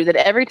remind you that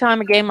every time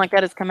a game like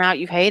that has come out,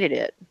 you've hated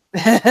it.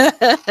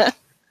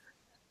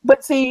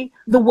 But see,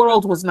 the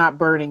world was not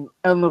burning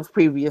in those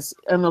previous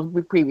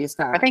times.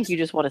 I think you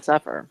just want to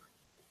suffer.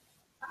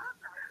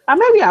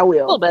 Maybe I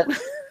will. A little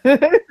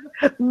bit.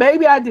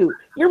 Maybe I do.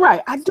 You're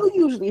right. I do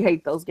usually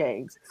hate those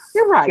games.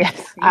 You're right.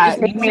 Yes,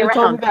 You should have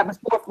told me that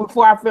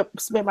before I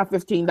spent my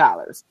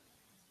 $15.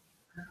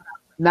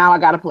 Now I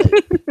got to play.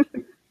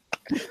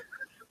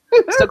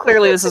 So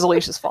clearly this is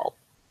Alicia's fault.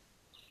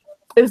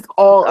 It's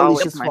all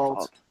Alicia's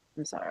fault.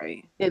 I'm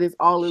sorry. It is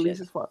all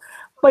Alicia's fault.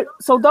 But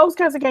so those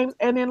kinds of games,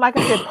 and then like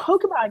I said,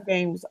 Pokemon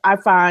games I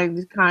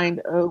find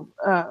kind of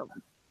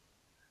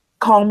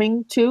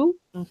calming too.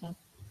 Mm-hmm.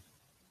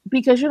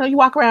 Because, you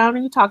walk around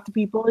and you talk to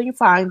people and you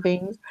find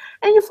things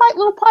and you fight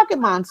little pocket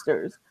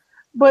monsters.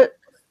 But,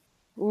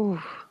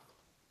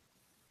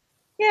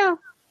 yeah.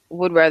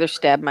 Would rather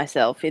stab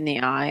myself in the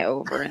eye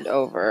over and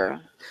over.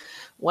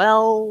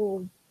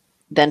 Well,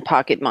 than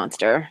pocket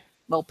monster.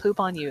 Well, poop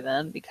on you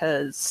then,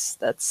 because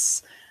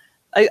that's...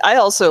 I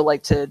also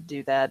like to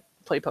do that,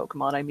 play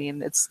Pokemon. I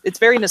mean, it's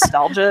very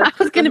nostalgia. I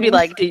was going to be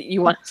like, do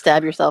you want to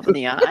stab yourself in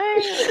the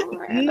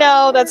eye?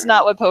 No, that's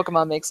not what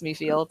Pokemon makes me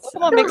feel.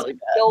 Pokemon makes me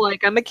feel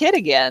like I'm a kid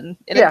again.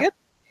 In a good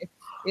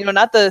way.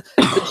 Not the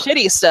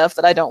shitty stuff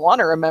that I don't want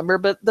to remember,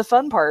 but the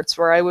fun parts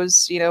where I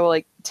was,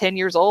 like 10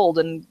 years old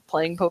and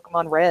playing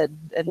Pokemon Red.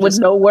 And with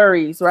no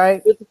worries,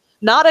 right? With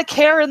not a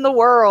care in the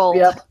world.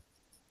 Yep.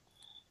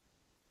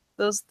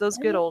 Those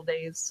good old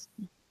days.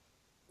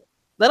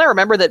 Then I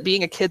remember that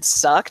being a kid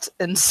sucked,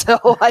 and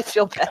so I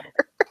feel better.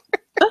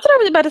 That's what I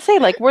was about to say.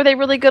 Like, were they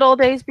really good old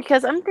days?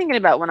 Because I'm thinking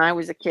about when I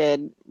was a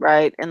kid,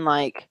 right? And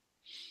like,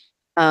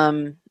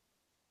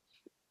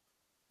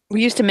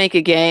 we used to make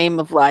a game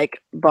of like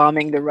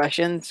bombing the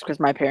Russians because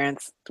my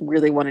parents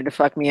really wanted to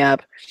fuck me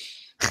up.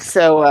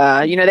 So,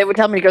 they would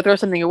tell me to go throw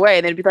something away,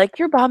 and they'd be like,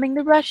 "You're bombing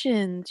the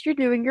Russians. You're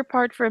doing your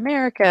part for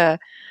America."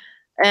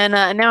 And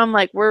now I'm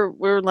like,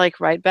 we're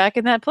like right back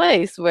in that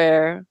place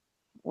where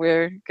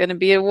we're gonna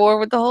be at war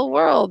with the whole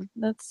world.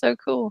 That's so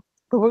cool.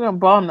 But we're gonna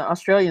bomb the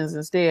Australians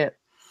instead.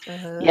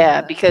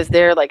 Yeah, because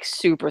they're like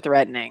super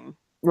threatening.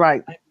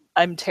 Right.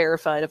 I'm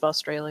terrified of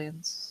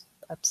Australians.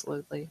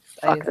 Absolutely.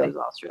 Fuck those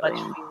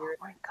Australians. Oh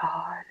my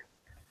God.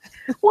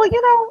 Well, I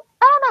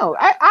don't know.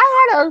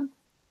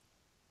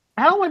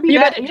 I don't want to be. You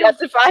got to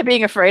justify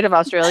being afraid of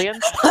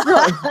Australians.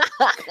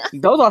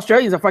 Those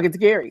Australians are fucking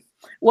scary.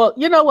 Well,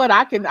 you know what?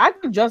 I can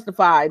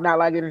justify not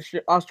liking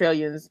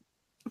Australians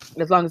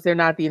as long as they're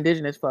not the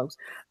indigenous folks.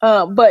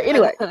 But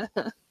anyway,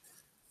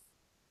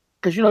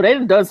 because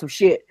they done some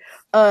shit.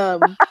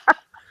 But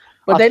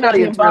they're not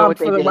being bombed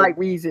for the right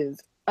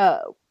reasons.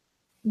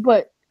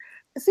 But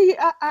see,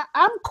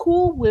 I'm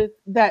cool with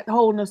that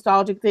whole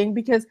nostalgic thing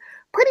because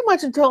pretty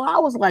much until I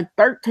was like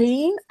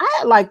 13, I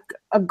had like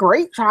a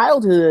great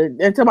childhood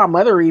until my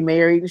mother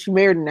remarried and she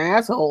married an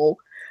asshole.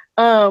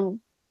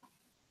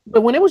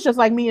 But when it was just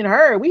like me and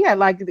her, we had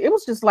like, it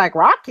was just like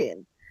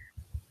rocking.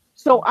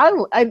 So I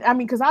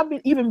mean, because I've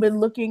been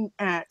looking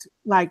at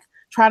like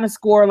trying to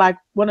score like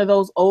one of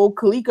those old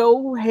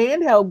Coleco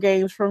handheld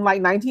games from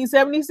like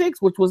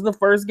 1976, which was the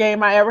first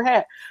game I ever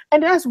had.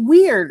 And that's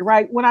weird,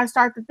 right? When I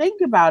start to think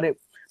about it,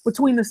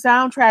 between the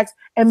soundtracks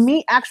and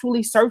me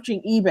actually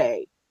searching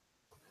eBay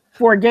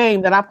for a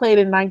game that I played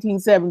in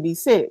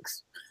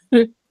 1976,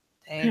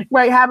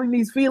 right? Having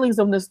these feelings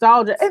of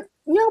nostalgia, and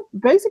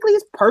basically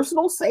it's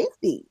personal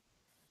safety.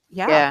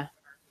 Yeah.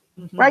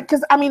 Mm-hmm. Right?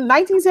 Because I mean,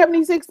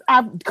 1976,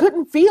 I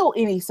couldn't feel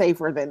any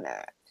safer than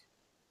that.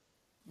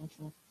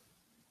 Mm-hmm.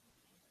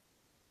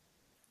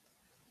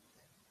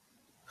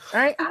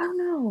 Right? I don't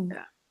know.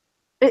 Yeah.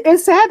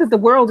 It's sad that the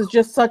world is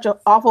just such an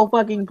awful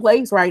fucking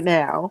place right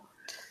now.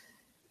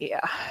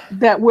 Yeah.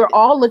 That we're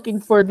all looking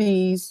for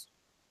these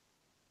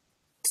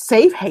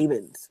safe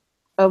havens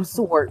of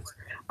sorts.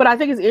 But I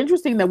think it's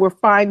interesting that we're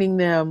finding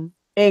them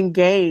in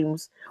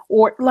games,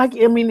 or like,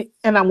 I mean,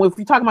 and if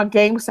you're talking about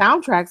game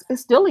soundtracks,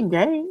 it's still in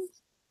games.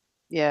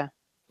 Yeah.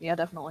 Yeah,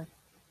 definitely.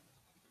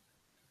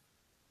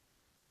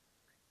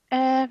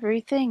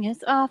 Everything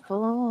is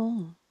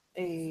awful.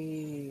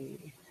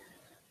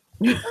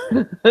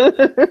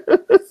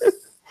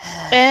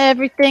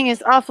 Everything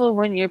is awful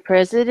when your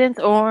president's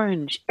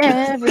orange.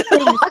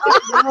 Everything is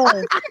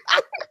awful.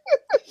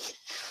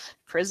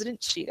 President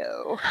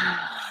Cheeto.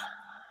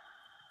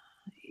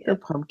 The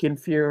pumpkin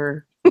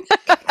Fuhrer.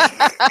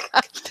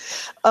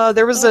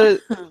 There was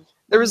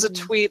a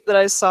tweet that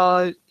I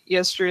saw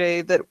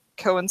yesterday that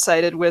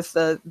coincided with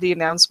the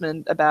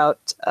announcement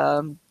about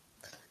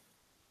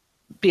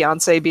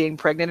Beyonce being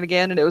pregnant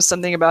again, and it was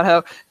something about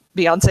how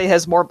Beyonce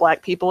has more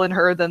black people in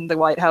her than the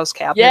White House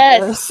cabinet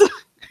does.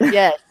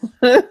 Yes.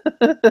 I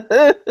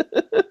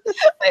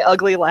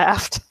ugly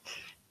laughed.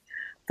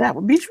 That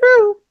would be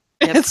true.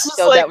 Yep. It's just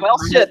like, well,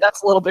 shit,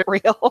 that's a little bit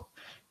real.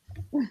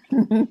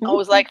 I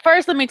was like,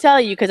 first, let me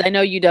tell you, because I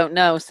know you don't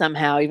know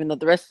somehow, even though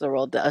the rest of the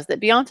world does, that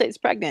Beyonce is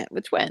pregnant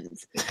with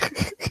twins.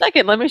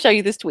 Second, let me show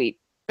you this tweet.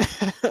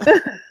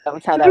 That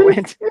was how that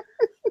went.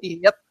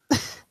 Yep.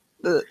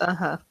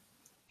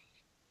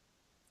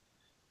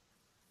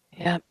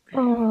 Yep.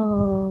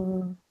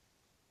 Oh.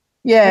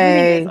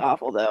 Yay. It's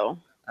awful, though.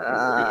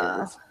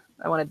 I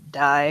want to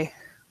die.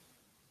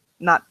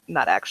 Not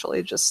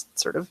actually, just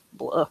sort of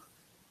blah.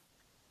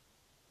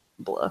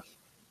 Blah.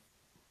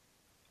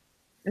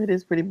 It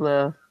is pretty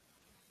blah.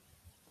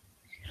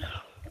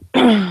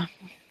 So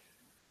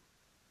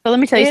let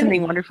me tell you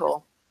something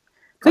wonderful.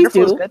 Please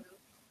do. Good.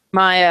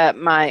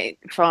 My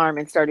farm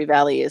in Stardew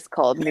Valley is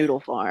called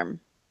Noodle Farm.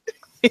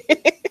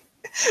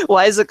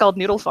 Why is it called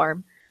Noodle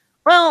Farm?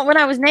 Well, when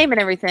I was naming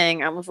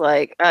everything, I was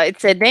like, it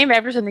said name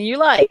after something you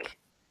like.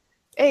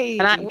 Hey.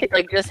 And I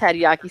just had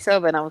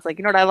yakisoba, and I was like,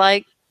 you know what I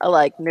like? I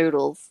like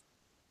noodles.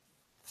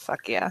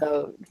 Fuck yeah.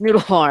 So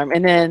Noodle Farm.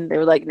 And then they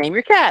were like, name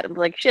your cat. I was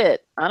like,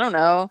 shit, I don't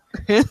know.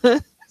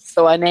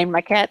 So I named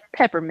my cat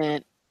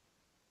Peppermint.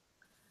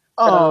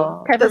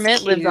 Oh,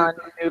 Peppermint lives on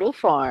Noodle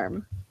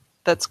Farm.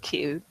 That's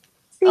cute.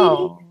 See?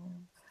 Oh.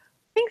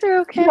 Things are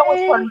okay. You know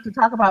what's funny to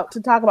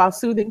talk about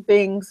soothing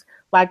things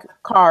like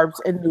carbs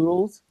and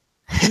noodles.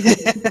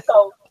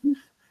 So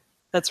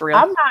that's real.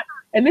 I'm not,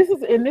 and this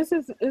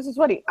is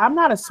funny. I'm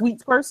not a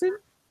sweets person.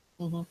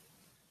 Mm-hmm.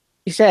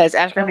 She says,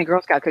 ask her how many Girl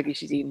Scout cookies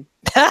she's eaten.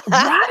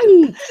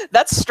 Right.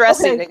 That's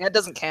stress eating. That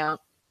doesn't count.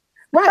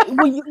 Right.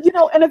 Well, you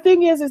know, and the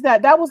thing is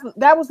that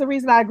was the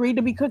reason I agreed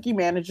to be cookie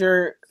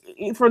manager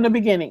from the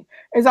beginning.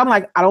 Is I'm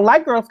like, I don't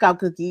like Girl Scout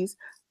cookies.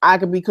 I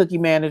can be cookie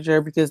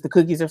manager because the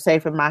cookies are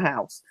safe in my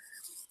house.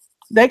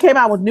 They came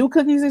out with new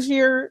cookies this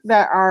year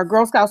that are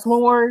Girl Scout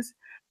s'mores,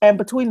 and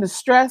between the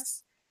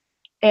stress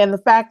and the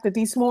fact that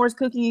these s'mores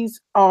cookies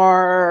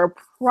are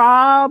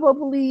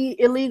probably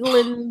illegal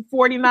in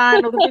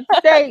 49 of the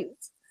 50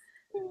 states,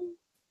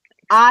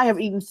 I have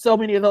eaten so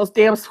many of those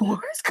damn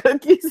s'mores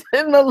cookies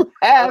in the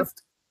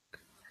last.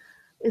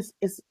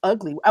 It's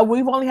ugly.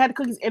 We've only had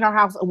cookies in our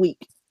house a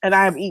week, and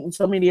I have eaten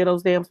so many of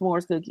those damn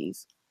s'mores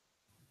cookies.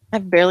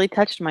 I've barely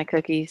touched my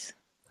cookies.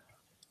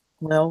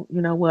 Well,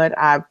 you know what?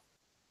 I've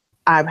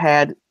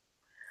had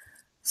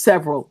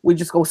several. We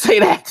just gonna say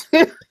that.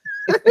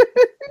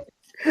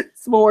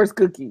 S'mores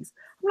cookies.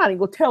 I'm not even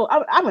gonna tell.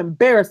 I'm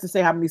embarrassed to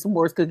say how many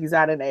s'mores cookies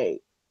I done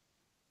ate.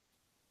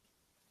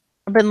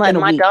 I've been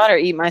letting my daughter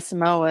eat my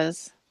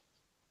Samoas.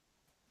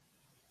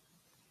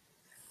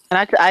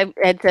 And I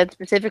had said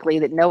specifically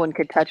that no one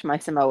could touch my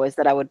Samoas,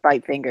 that I would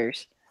bite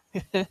fingers.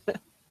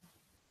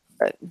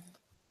 But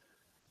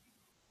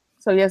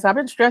so yes, I've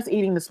been stress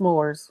eating the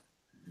s'mores,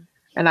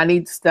 and I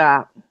need to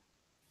stop.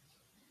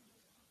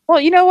 Well,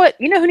 you know what?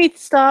 You know who needs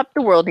to stop?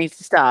 The world needs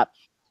to stop.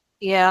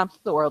 Yeah,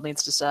 the world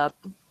needs to stop,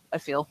 I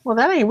feel. Well,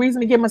 that ain't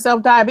reason to give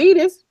myself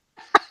diabetes.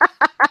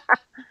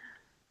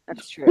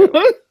 That's true.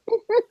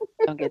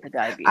 Don't get the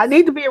diabetes. I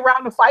need to be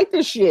around to fight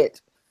this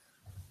shit.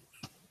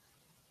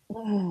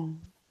 I'm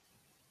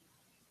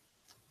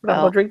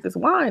gonna drink this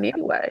wine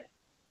anyway.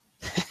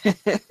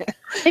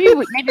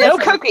 maybe no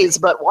cookies,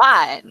 but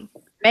wine.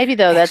 Maybe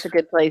though that's a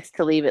good place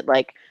to leave it.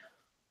 Like,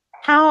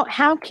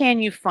 how can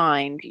you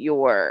find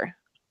your,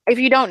 if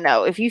you don't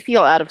know, if you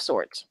feel out of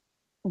sorts,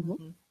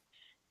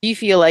 you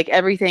feel like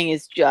everything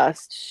is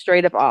just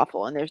straight up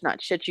awful and there's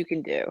not shit you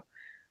can do.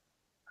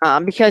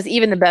 Because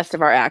even the best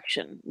of our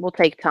action will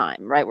take time,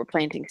 right? We're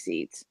planting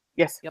seeds.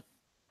 Yes. Yep.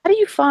 How do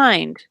you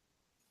find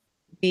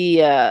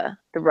the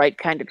right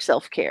kind of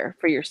self-care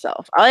for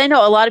yourself? I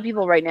know a lot of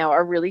people right now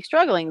are really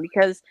struggling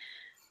because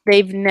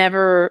they've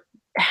never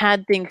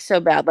had things so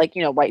bad, like,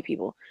 white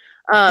people.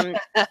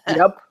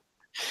 Yep.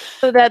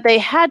 So that they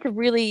had to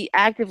really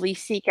actively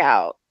seek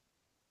out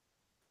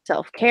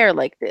self-care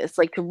like this,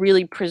 like to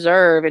really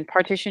preserve and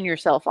partition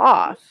yourself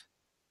off.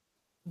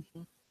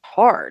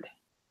 Hard.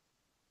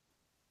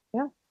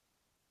 Yeah.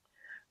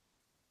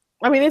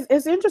 I mean,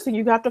 it's interesting.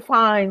 You have to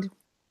find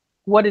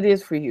what it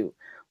is for you.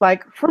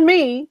 Like for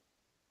me,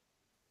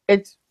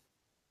 it's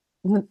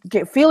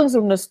get feelings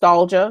of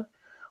nostalgia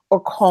or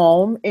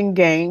calm in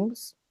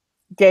games,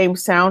 game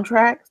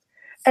soundtracks,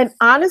 and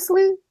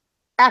honestly,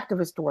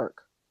 activist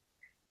work.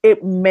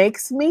 It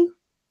makes me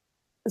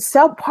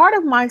part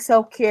of my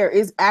self-care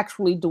is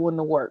actually doing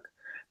the work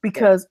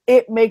because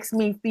it makes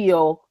me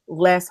feel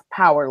less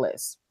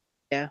powerless.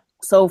 Yeah.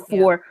 So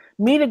for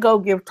me to go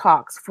give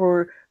talks,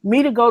 for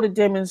me to go to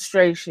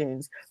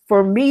demonstrations,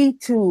 for me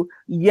to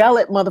yell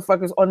at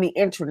motherfuckers on the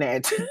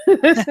internet,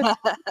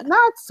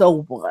 not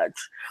so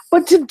much,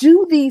 but to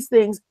do these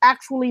things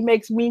actually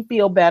makes me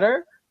feel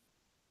better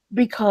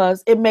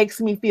because it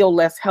makes me feel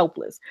less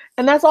helpless.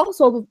 And that's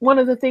also one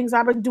of the things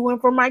I've been doing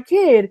for my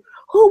kid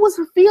who was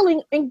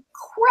feeling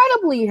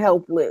incredibly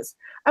helpless.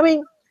 I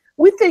mean,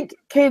 we think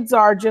kids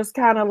are just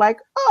kind of like,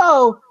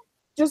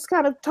 just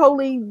kind of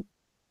totally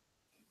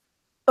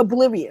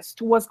oblivious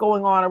to what's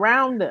going on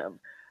around them.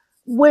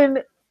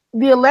 When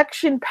the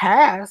election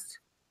passed,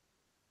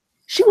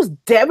 she was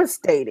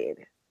devastated.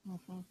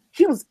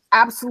 She was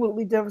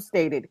absolutely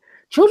devastated.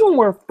 Children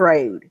were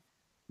afraid.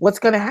 What's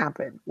going to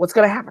happen? What's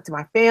going to happen to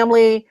my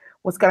family?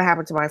 What's going to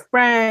happen to my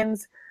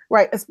friends?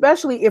 Right?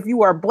 Especially if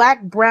you are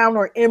Black, brown,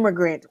 or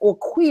immigrant or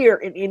queer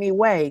in any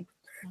way.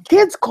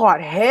 Kids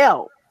caught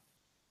hell.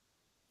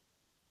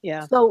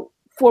 Yeah. So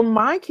for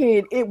my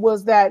kid, it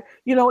was that,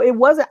 it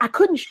wasn't, I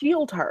couldn't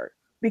shield her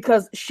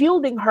because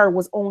shielding her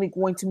was only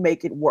going to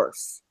make it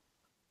worse.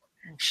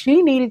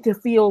 She needed to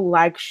feel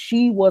like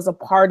she was a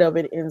part of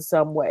it in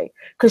some way.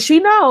 Because she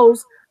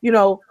knows,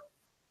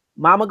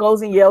 Mama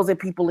goes and yells at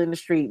people in the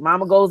street.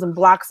 Mama goes and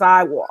blocks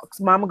sidewalks.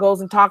 Mama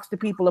goes and talks to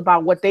people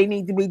about what they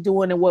need to be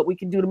doing and what we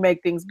can do to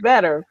make things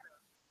better.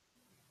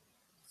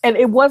 And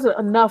it wasn't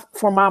enough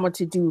for Mama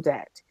to do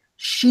that.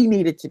 She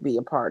needed to be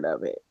a part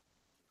of it.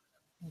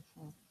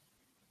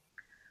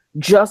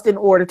 Just in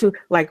order to,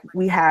 like,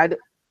 we had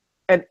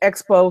an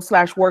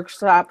expo /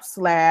 workshop /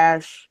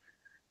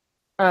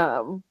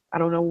 I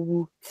don't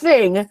know,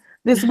 thing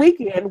this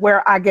weekend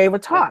where I gave a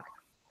talk.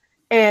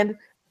 And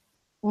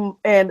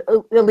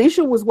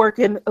Alicia was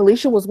working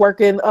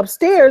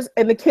upstairs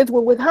and the kids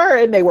were with her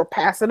and they were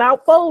passing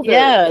out folders.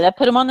 Yeah, that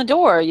put them on the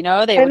door, They were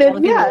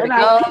telling people where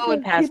to go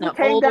and passing out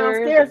came folders.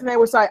 Downstairs and they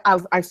were like,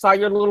 I saw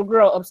your little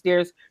girl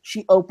upstairs.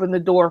 She opened the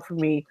door for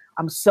me.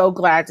 I'm so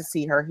glad to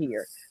see her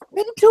here.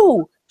 Me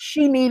too.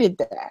 She needed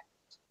that.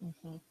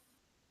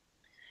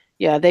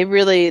 Yeah,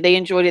 they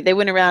enjoyed it. They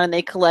went around and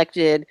they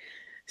collected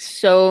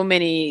so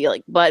many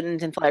like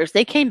buttons and flyers.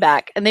 They came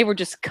back and they were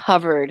just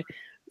covered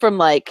from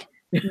like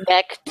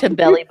neck to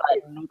belly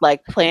button,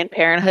 like Planned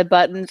Parenthood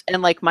buttons.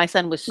 And like my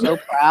son was so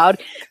proud.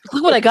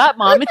 Look what I got,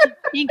 Mom. It's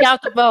pink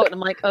out to vote. And I'm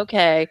like,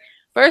 okay,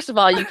 first of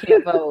all, you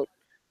can't vote,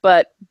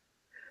 but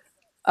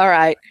all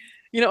right.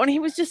 And he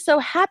was just so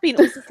happy. And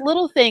it was this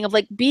little thing of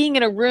like being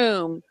in a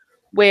room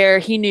where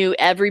he knew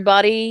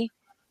everybody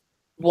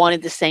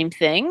wanted the same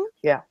thing.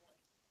 Yeah.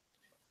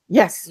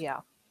 Yes.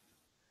 Yeah.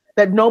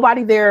 That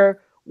nobody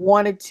there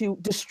wanted to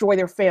destroy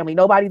their family.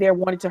 Nobody there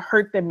wanted to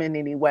hurt them in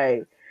any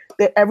way.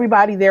 That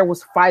everybody there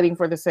was fighting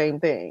for the same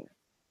thing.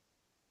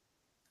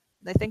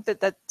 I think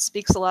that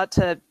speaks a lot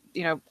to,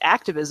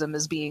 activism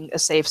as being a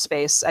safe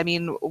space. I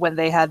mean, when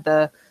they had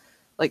the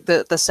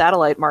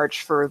satellite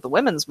march for the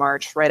Women's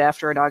March right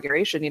after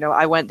inauguration,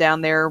 I went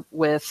down there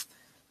with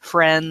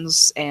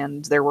friends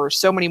and there were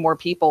so many more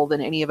people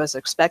than any of us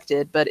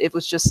expected, but it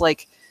was just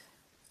like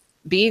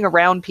being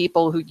around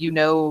people who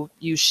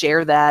you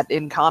share that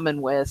in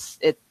common with.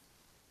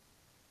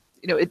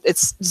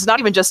 It's not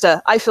even just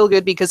I feel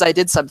good because I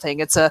did something.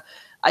 It's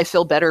I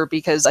feel better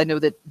because I know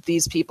that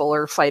these people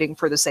are fighting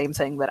for the same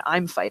thing that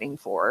I'm fighting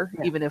for,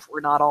 even if we're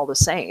not all the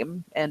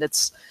same. And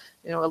it's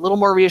a little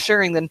more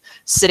reassuring than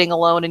sitting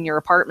alone in your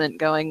apartment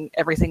going,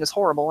 everything is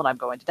horrible and I'm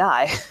going to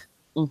die.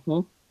 Mm-hmm.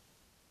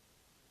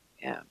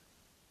 Yeah.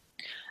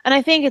 And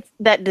I think it's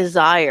that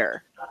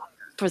desire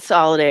for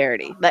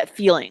solidarity, that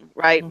feeling,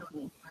 right,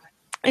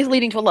 is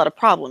leading to a lot of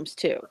problems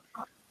too.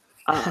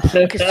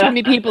 Because too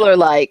many people are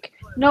like,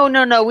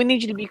 no, we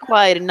need you to be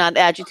quiet and not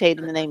agitate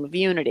in the name of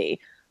unity.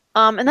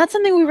 And that's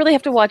something we really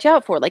have to watch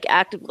out for, like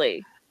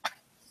actively,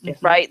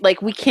 right?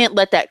 Like we can't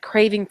let that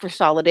craving for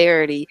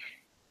solidarity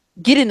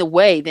get in the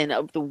way then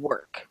of the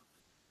work.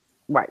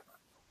 Right.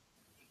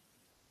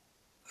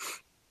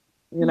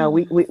 You know,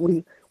 we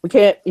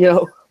can't, you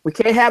know, we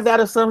can't have that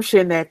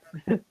assumption that,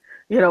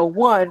 you know,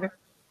 one,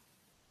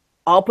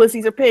 all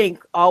pussies are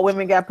pink, all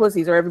women got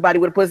pussies, or everybody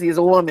with a pussy is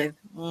a woman.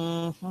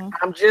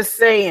 I'm just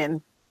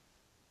saying.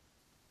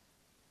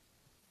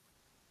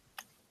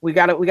 We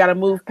gotta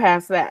move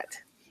past that.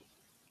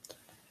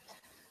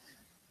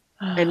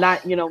 And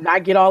not, you know,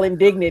 not get all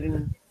indignant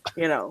and,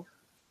 you know,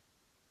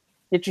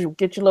 get your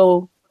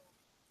little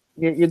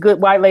your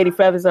good white lady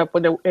feathers up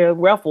when they're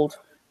ruffled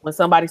when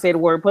somebody say the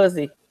word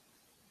pussy.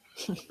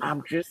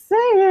 I'm just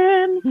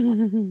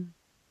saying.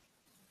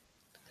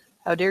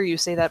 How dare you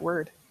say that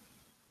word?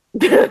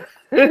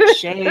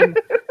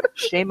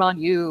 Shame on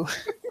you.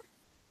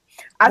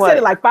 I said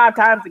it like 5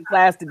 times in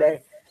class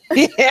today.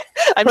 Yeah,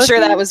 I'm sure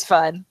that was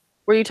fun.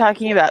 Were you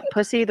talking about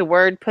pussy? The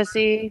word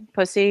pussy?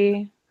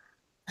 Pussy?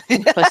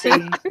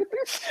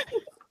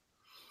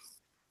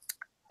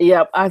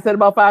 Yep, I said it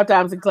about 5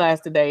 times in class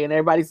today, and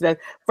everybody said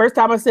first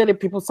time I said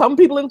it, some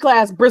people in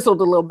class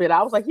bristled a little bit.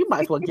 I was like, you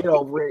might as well get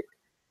over it.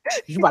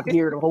 You about to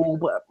hear it a whole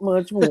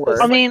much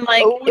more. I mean,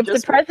 like, if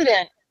the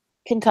president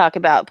can talk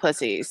about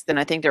pussies, then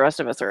I think the rest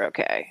of us are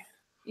okay.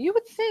 You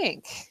would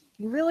think.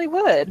 You really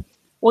would.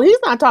 Well, he's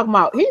talking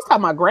about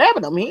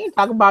grabbing them. He ain't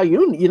talking about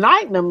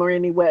uniting them or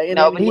anyway.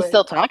 No, but he's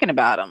still talking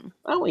about them.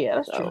 Oh yeah,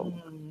 that's true.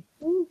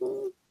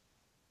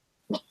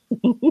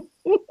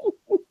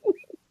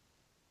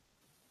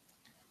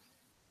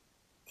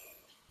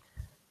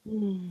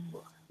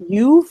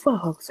 You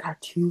folks are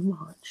too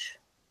much.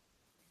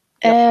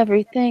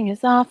 Everything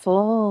is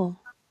awful.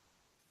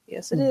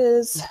 Yes, it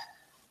is.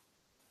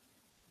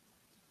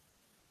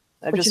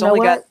 I've just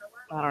only got,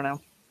 I don't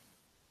know.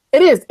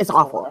 It is. It's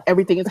awful.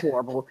 Everything is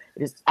horrible.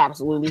 It is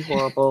absolutely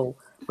horrible.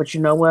 But you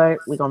know what?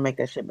 We're going to make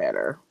that shit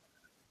better.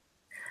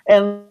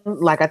 And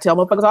like I tell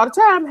motherfuckers all the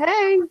time,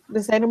 hey,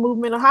 this ain't a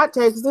movement of hot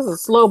takes. This is a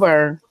slow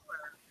burn.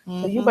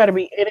 So you better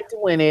be in it to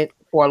win it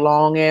for a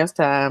long ass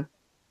time.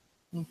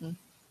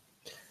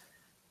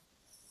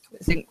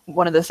 I think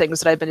one of the things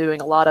that I've been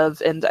doing a lot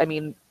of, and I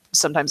mean,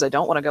 sometimes I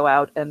don't want to go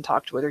out and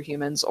talk to other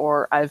humans,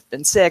 or I've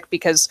been sick,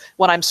 because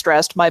when I'm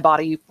stressed, my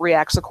body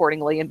reacts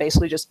accordingly and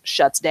basically just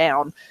shuts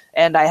down.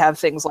 And I have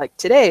things like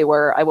today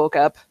where I woke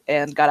up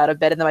and got out of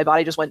bed and then my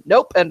body just went,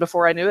 nope. And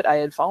before I knew it, I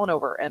had fallen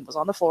over and was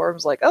on the floor and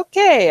was like,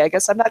 okay, I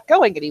guess I'm not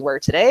going anywhere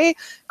today.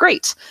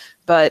 Great.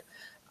 But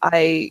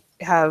I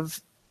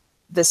have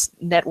this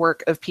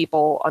network of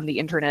people on the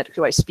internet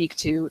who I speak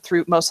to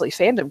through mostly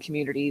fandom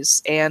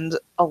communities, and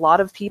a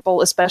lot of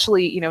people,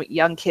 especially, you know,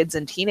 young kids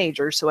and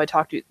teenagers who I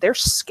talk to, they're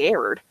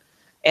scared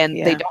and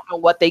they don't know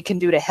what they can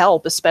do to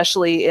help,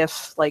 especially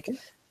if like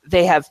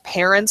they have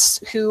parents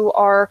who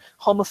are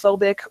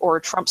homophobic or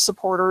Trump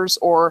supporters,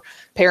 or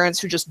parents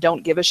who just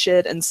don't give a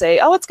shit and say,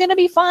 oh, it's going to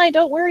be fine,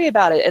 don't worry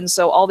about it. And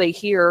so all they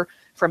hear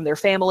from their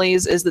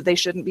families is that they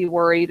shouldn't be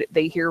worried.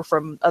 They hear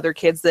from other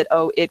kids that,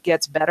 oh, it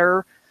gets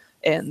better,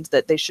 and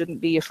that they shouldn't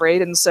be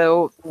afraid. And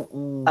so,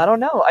 I don't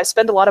know. I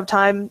spend a lot of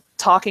time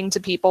talking to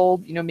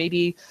people, you know,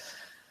 maybe,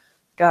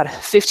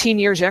 15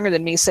 years younger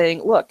than me,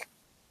 saying, look,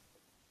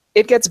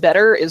 it gets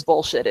better is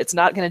bullshit. It's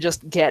not going to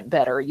just get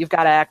better. You've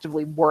got to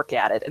actively work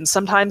at it. And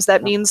sometimes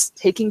that means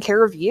taking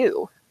care of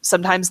you.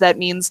 Sometimes that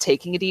means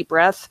taking a deep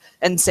breath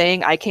and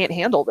saying, I can't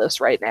handle this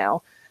right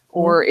now.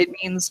 Or it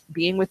means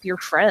being with your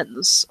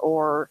friends,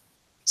 or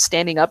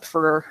standing up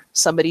for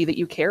somebody that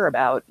you care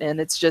about. And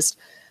it's just,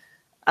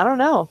 I don't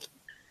know.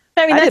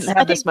 I mean, I didn't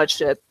have this much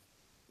shit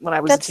when I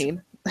was a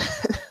teen.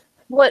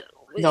 When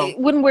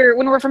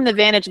we're from the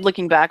vantage of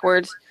looking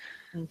backwards,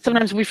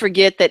 sometimes we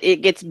forget that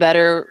it gets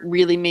better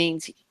really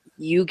means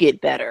you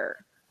get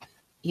better.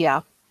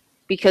 Yeah.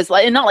 Because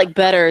and not like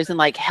better as in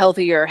like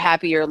healthier,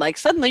 happier, like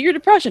suddenly your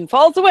depression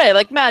falls away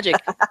like magic.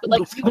 But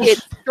like you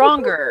get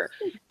stronger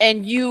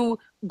and you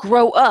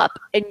grow up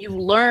and you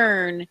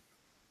learn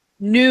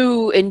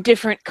new and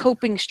different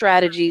coping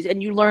strategies,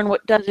 and you learn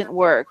what doesn't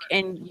work,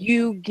 and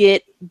you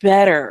get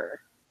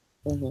better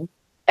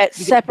at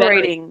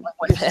separating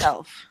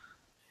yourself.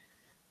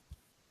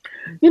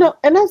 You know,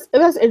 and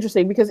that's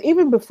interesting, because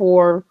even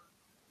before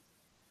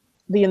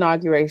the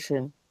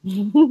inauguration,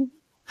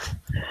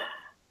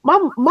 my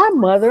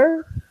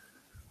mother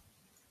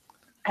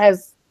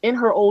has, in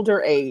her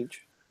older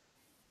age,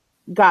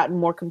 gotten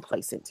more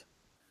complacent.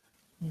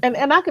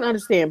 And I can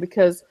understand,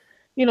 because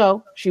you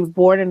know, she was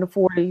born in the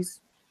 40s.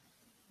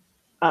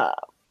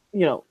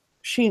 You know,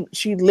 she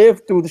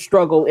lived through the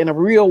struggle in a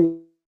real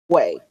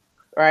way,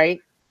 right?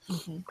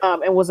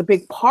 And was a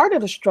big part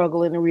of the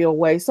struggle in a real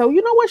way. So,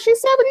 you know what?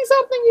 She's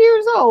 70-something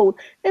years old.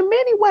 In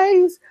many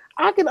ways,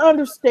 I can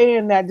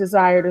understand that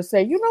desire to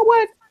say, you know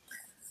what?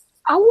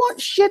 I want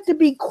shit to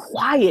be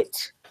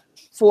quiet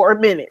for a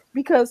minute,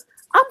 because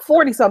I'm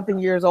 40-something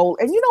years old.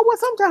 And you know what?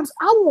 Sometimes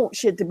I want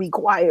shit to be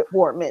quiet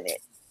for a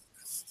minute.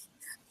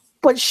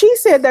 But she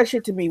said that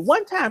shit to me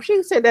one time.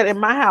 She said that in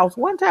my house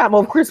one time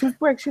over Christmas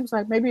break. She was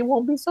like, maybe it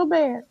won't be so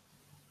bad.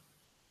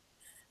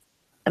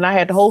 and I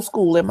had the whole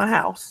school in my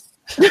house.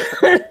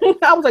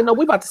 I was like, no,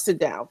 we about to sit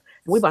down.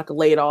 And we about to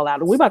lay it all out.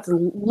 And we about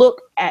to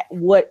look at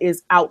what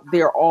is out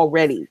there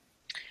already.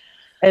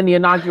 And the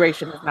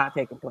inauguration is not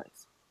taking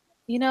place.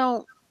 You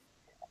know,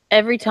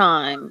 every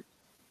time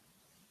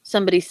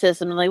somebody says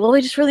something like, well,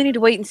 we just really need to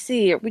wait and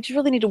see, or we just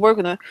really need to work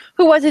with them.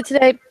 Who was it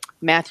today?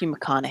 Matthew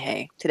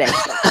McConaughey today.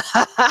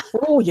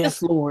 Oh,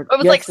 yes, Lord. It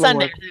was yes, like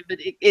Sunday, Lord. but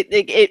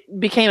it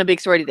became a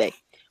big story today.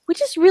 We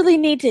just really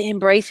need to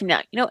embrace him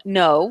now. You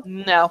know,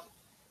 No.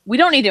 we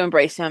don't need to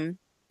embrace him.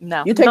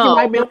 No. You take your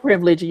white male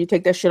privilege and you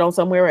take that shit on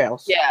somewhere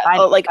else. Yeah, I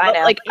know.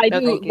 I No,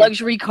 do thank you.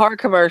 luxury car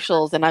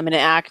commercials, and I'm an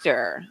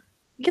actor.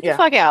 Get the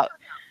fuck out.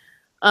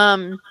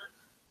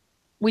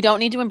 We don't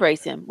need to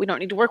embrace him. We don't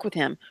need to work with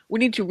him. We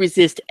need to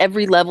resist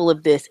every level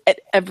of this at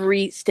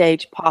every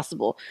stage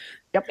possible.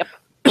 Yep.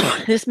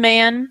 This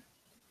man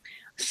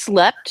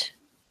slept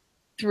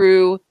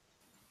through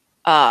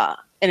an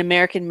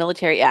American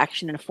military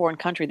action in a foreign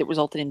country that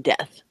resulted in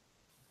death.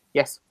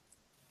 Yes.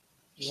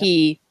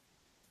 He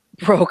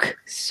broke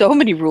so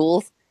many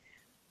rules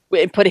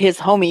and put his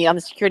homie on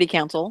the Security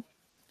Council.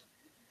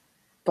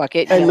 Fuck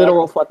it. A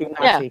literal fucking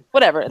Nazi. Yeah,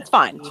 whatever. It's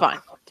fine. It's fine.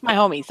 It's my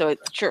homie, so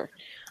it's sure.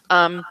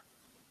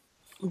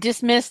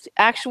 Dismissed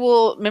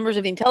actual members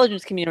of the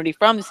intelligence community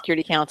from the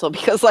Security Council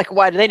because, like,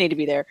 why do they need to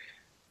be there?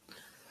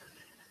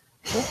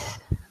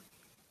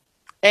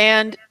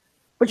 And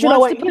but you know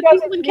what? To put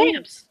people in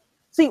camps.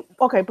 See,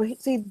 okay, but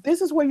see,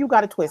 this is where you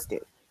got to twist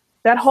it.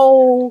 That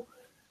whole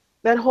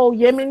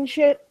Yemen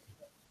shit.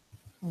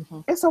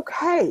 Mm-hmm. It's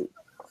okay.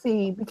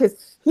 See,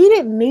 because he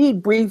didn't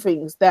need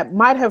briefings that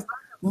might have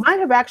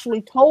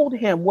actually told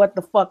him what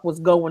the fuck was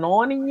going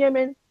on in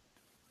Yemen,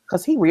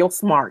 because he real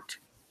smart.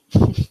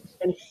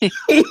 And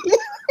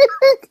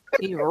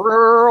he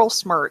real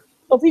smart.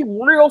 Because he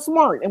real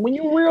smart, and when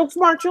you're real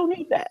smart, you'll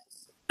need that.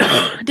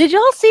 Did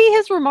y'all see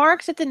his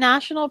remarks at the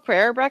National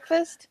Prayer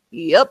Breakfast?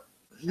 Yep.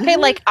 Okay,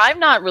 like, I'm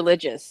not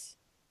religious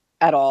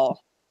at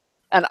all,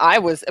 and I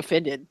was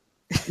offended.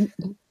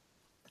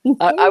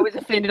 I was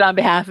offended on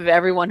behalf of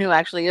everyone who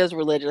actually is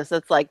religious.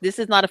 It's like, this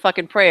is not a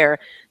fucking prayer.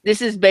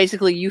 This is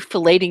basically you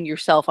filleting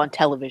yourself on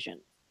television.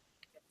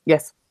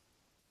 Yes.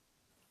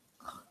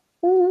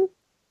 Can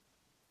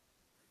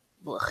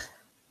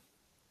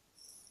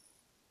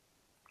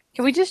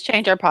we just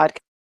change our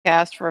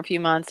podcast for a few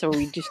months, or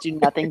we just do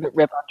nothing but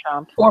rip on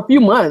Trump? For a few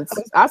months.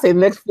 I say the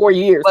next 4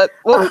 years. But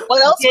what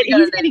else?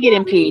 He's going to get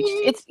impeached.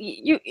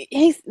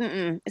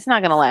 It's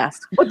not going to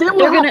last. But then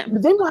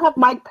we'll have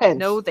Mike Pence.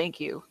 No, thank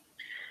you.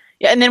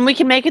 Yeah, and then we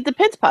can make it the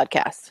Pence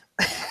podcast.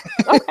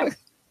 Okay.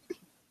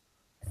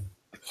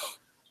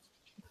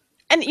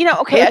 And,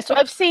 so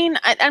I've seen,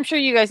 I'm sure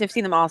you guys have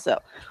seen them also,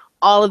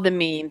 all of the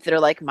memes that are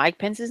like, Mike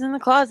Pence is in the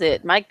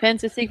closet. Mike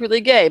Pence is secretly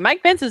gay.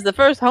 Mike Pence is the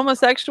first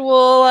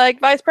homosexual,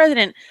 vice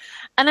president.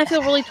 And I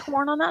feel really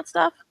torn on that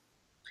stuff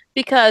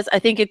because I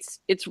think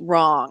it's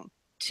wrong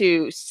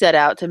to set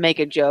out to make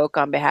a joke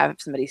on behalf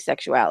of somebody's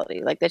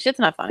sexuality. Like, that shit's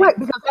not funny. Right,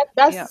 because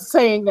that's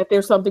saying that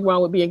there's something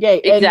wrong with being gay.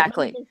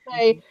 Exactly. And you can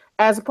say,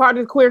 as a part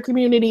of the queer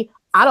community,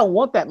 I don't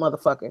want that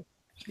motherfucker.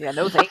 Yeah,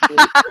 no thank you.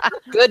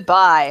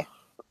 Goodbye.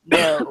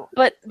 No.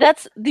 But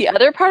that's the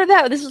other part of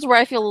that. This is where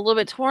I feel a little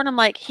bit torn. I'm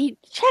like, he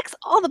checks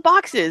all the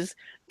boxes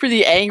for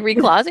the angry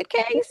closet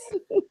case.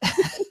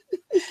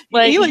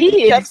 Like,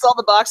 he checks all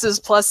the boxes,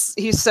 plus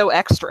he's so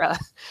extra.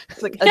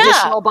 It's like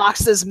additional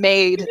boxes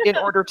made in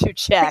order to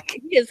check.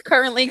 He is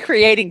currently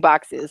creating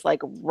boxes,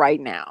 like, right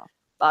now.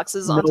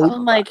 Boxes on top.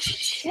 I'm like,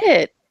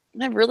 shit.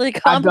 I have really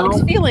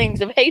complex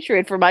feelings of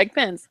hatred for Mike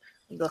Pence.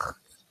 Ugh.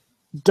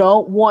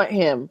 Don't want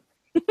him.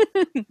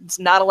 It's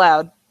not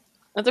allowed.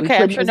 That's okay.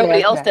 I'm sure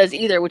nobody else does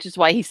either, which is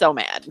why he's so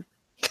mad.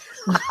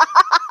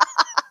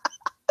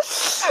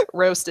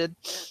 Roasted.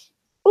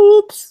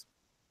 Oops.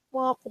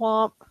 Womp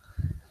womp.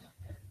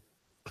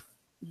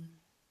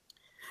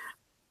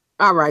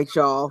 All right,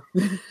 y'all.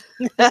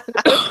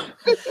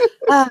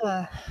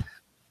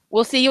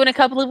 We'll see you in a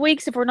couple of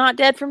weeks if we're not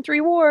dead from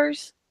 3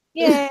 wars.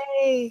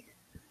 Yay.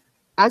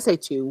 I say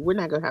 2. We're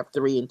not going to have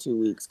 3 in 2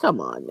 weeks.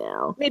 Come on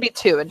now. Maybe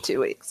 2 in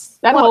 2 weeks.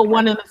 That whole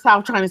one in the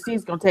South China Sea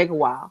is going to take a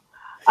while.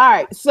 All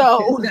right.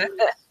 So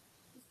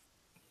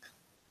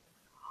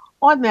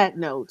on that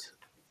note,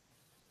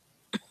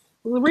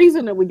 the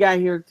reason that we got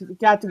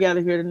together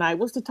here tonight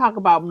was to talk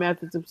about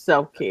methods of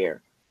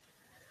self-care.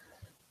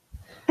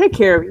 Take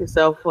care of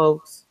yourself,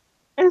 folks.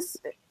 It's,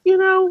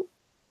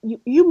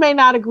 you may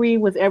not agree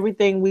with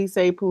everything we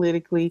say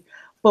politically,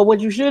 but what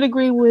you should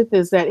agree with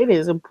is that it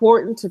is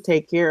important to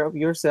take care of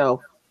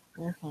yourself,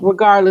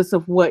 regardless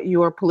of what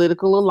your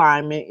political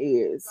alignment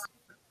is.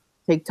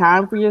 Take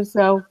time for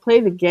yourself.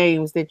 Play the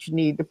games that you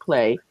need to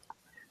play.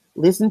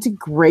 Listen to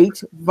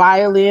great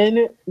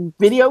violin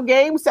video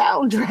game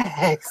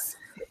soundtracks.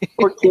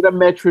 Or get a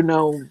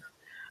metronome.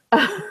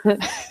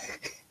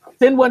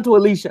 Send one to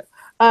Alicia.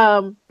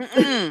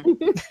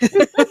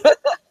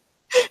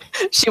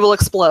 She will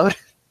explode.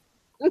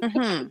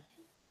 Mm-hmm.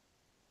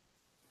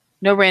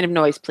 No random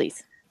noise,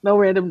 please. No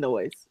random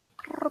noise.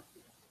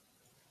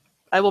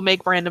 I will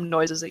make random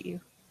noises at you.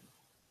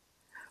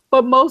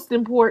 But most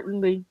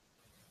importantly,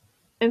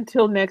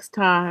 until next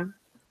time,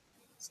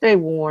 stay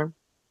warm,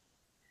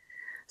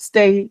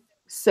 stay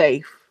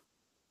safe,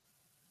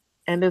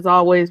 and as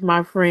always,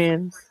 my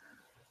friends,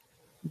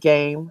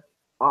 game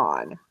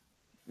on.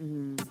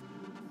 Mm.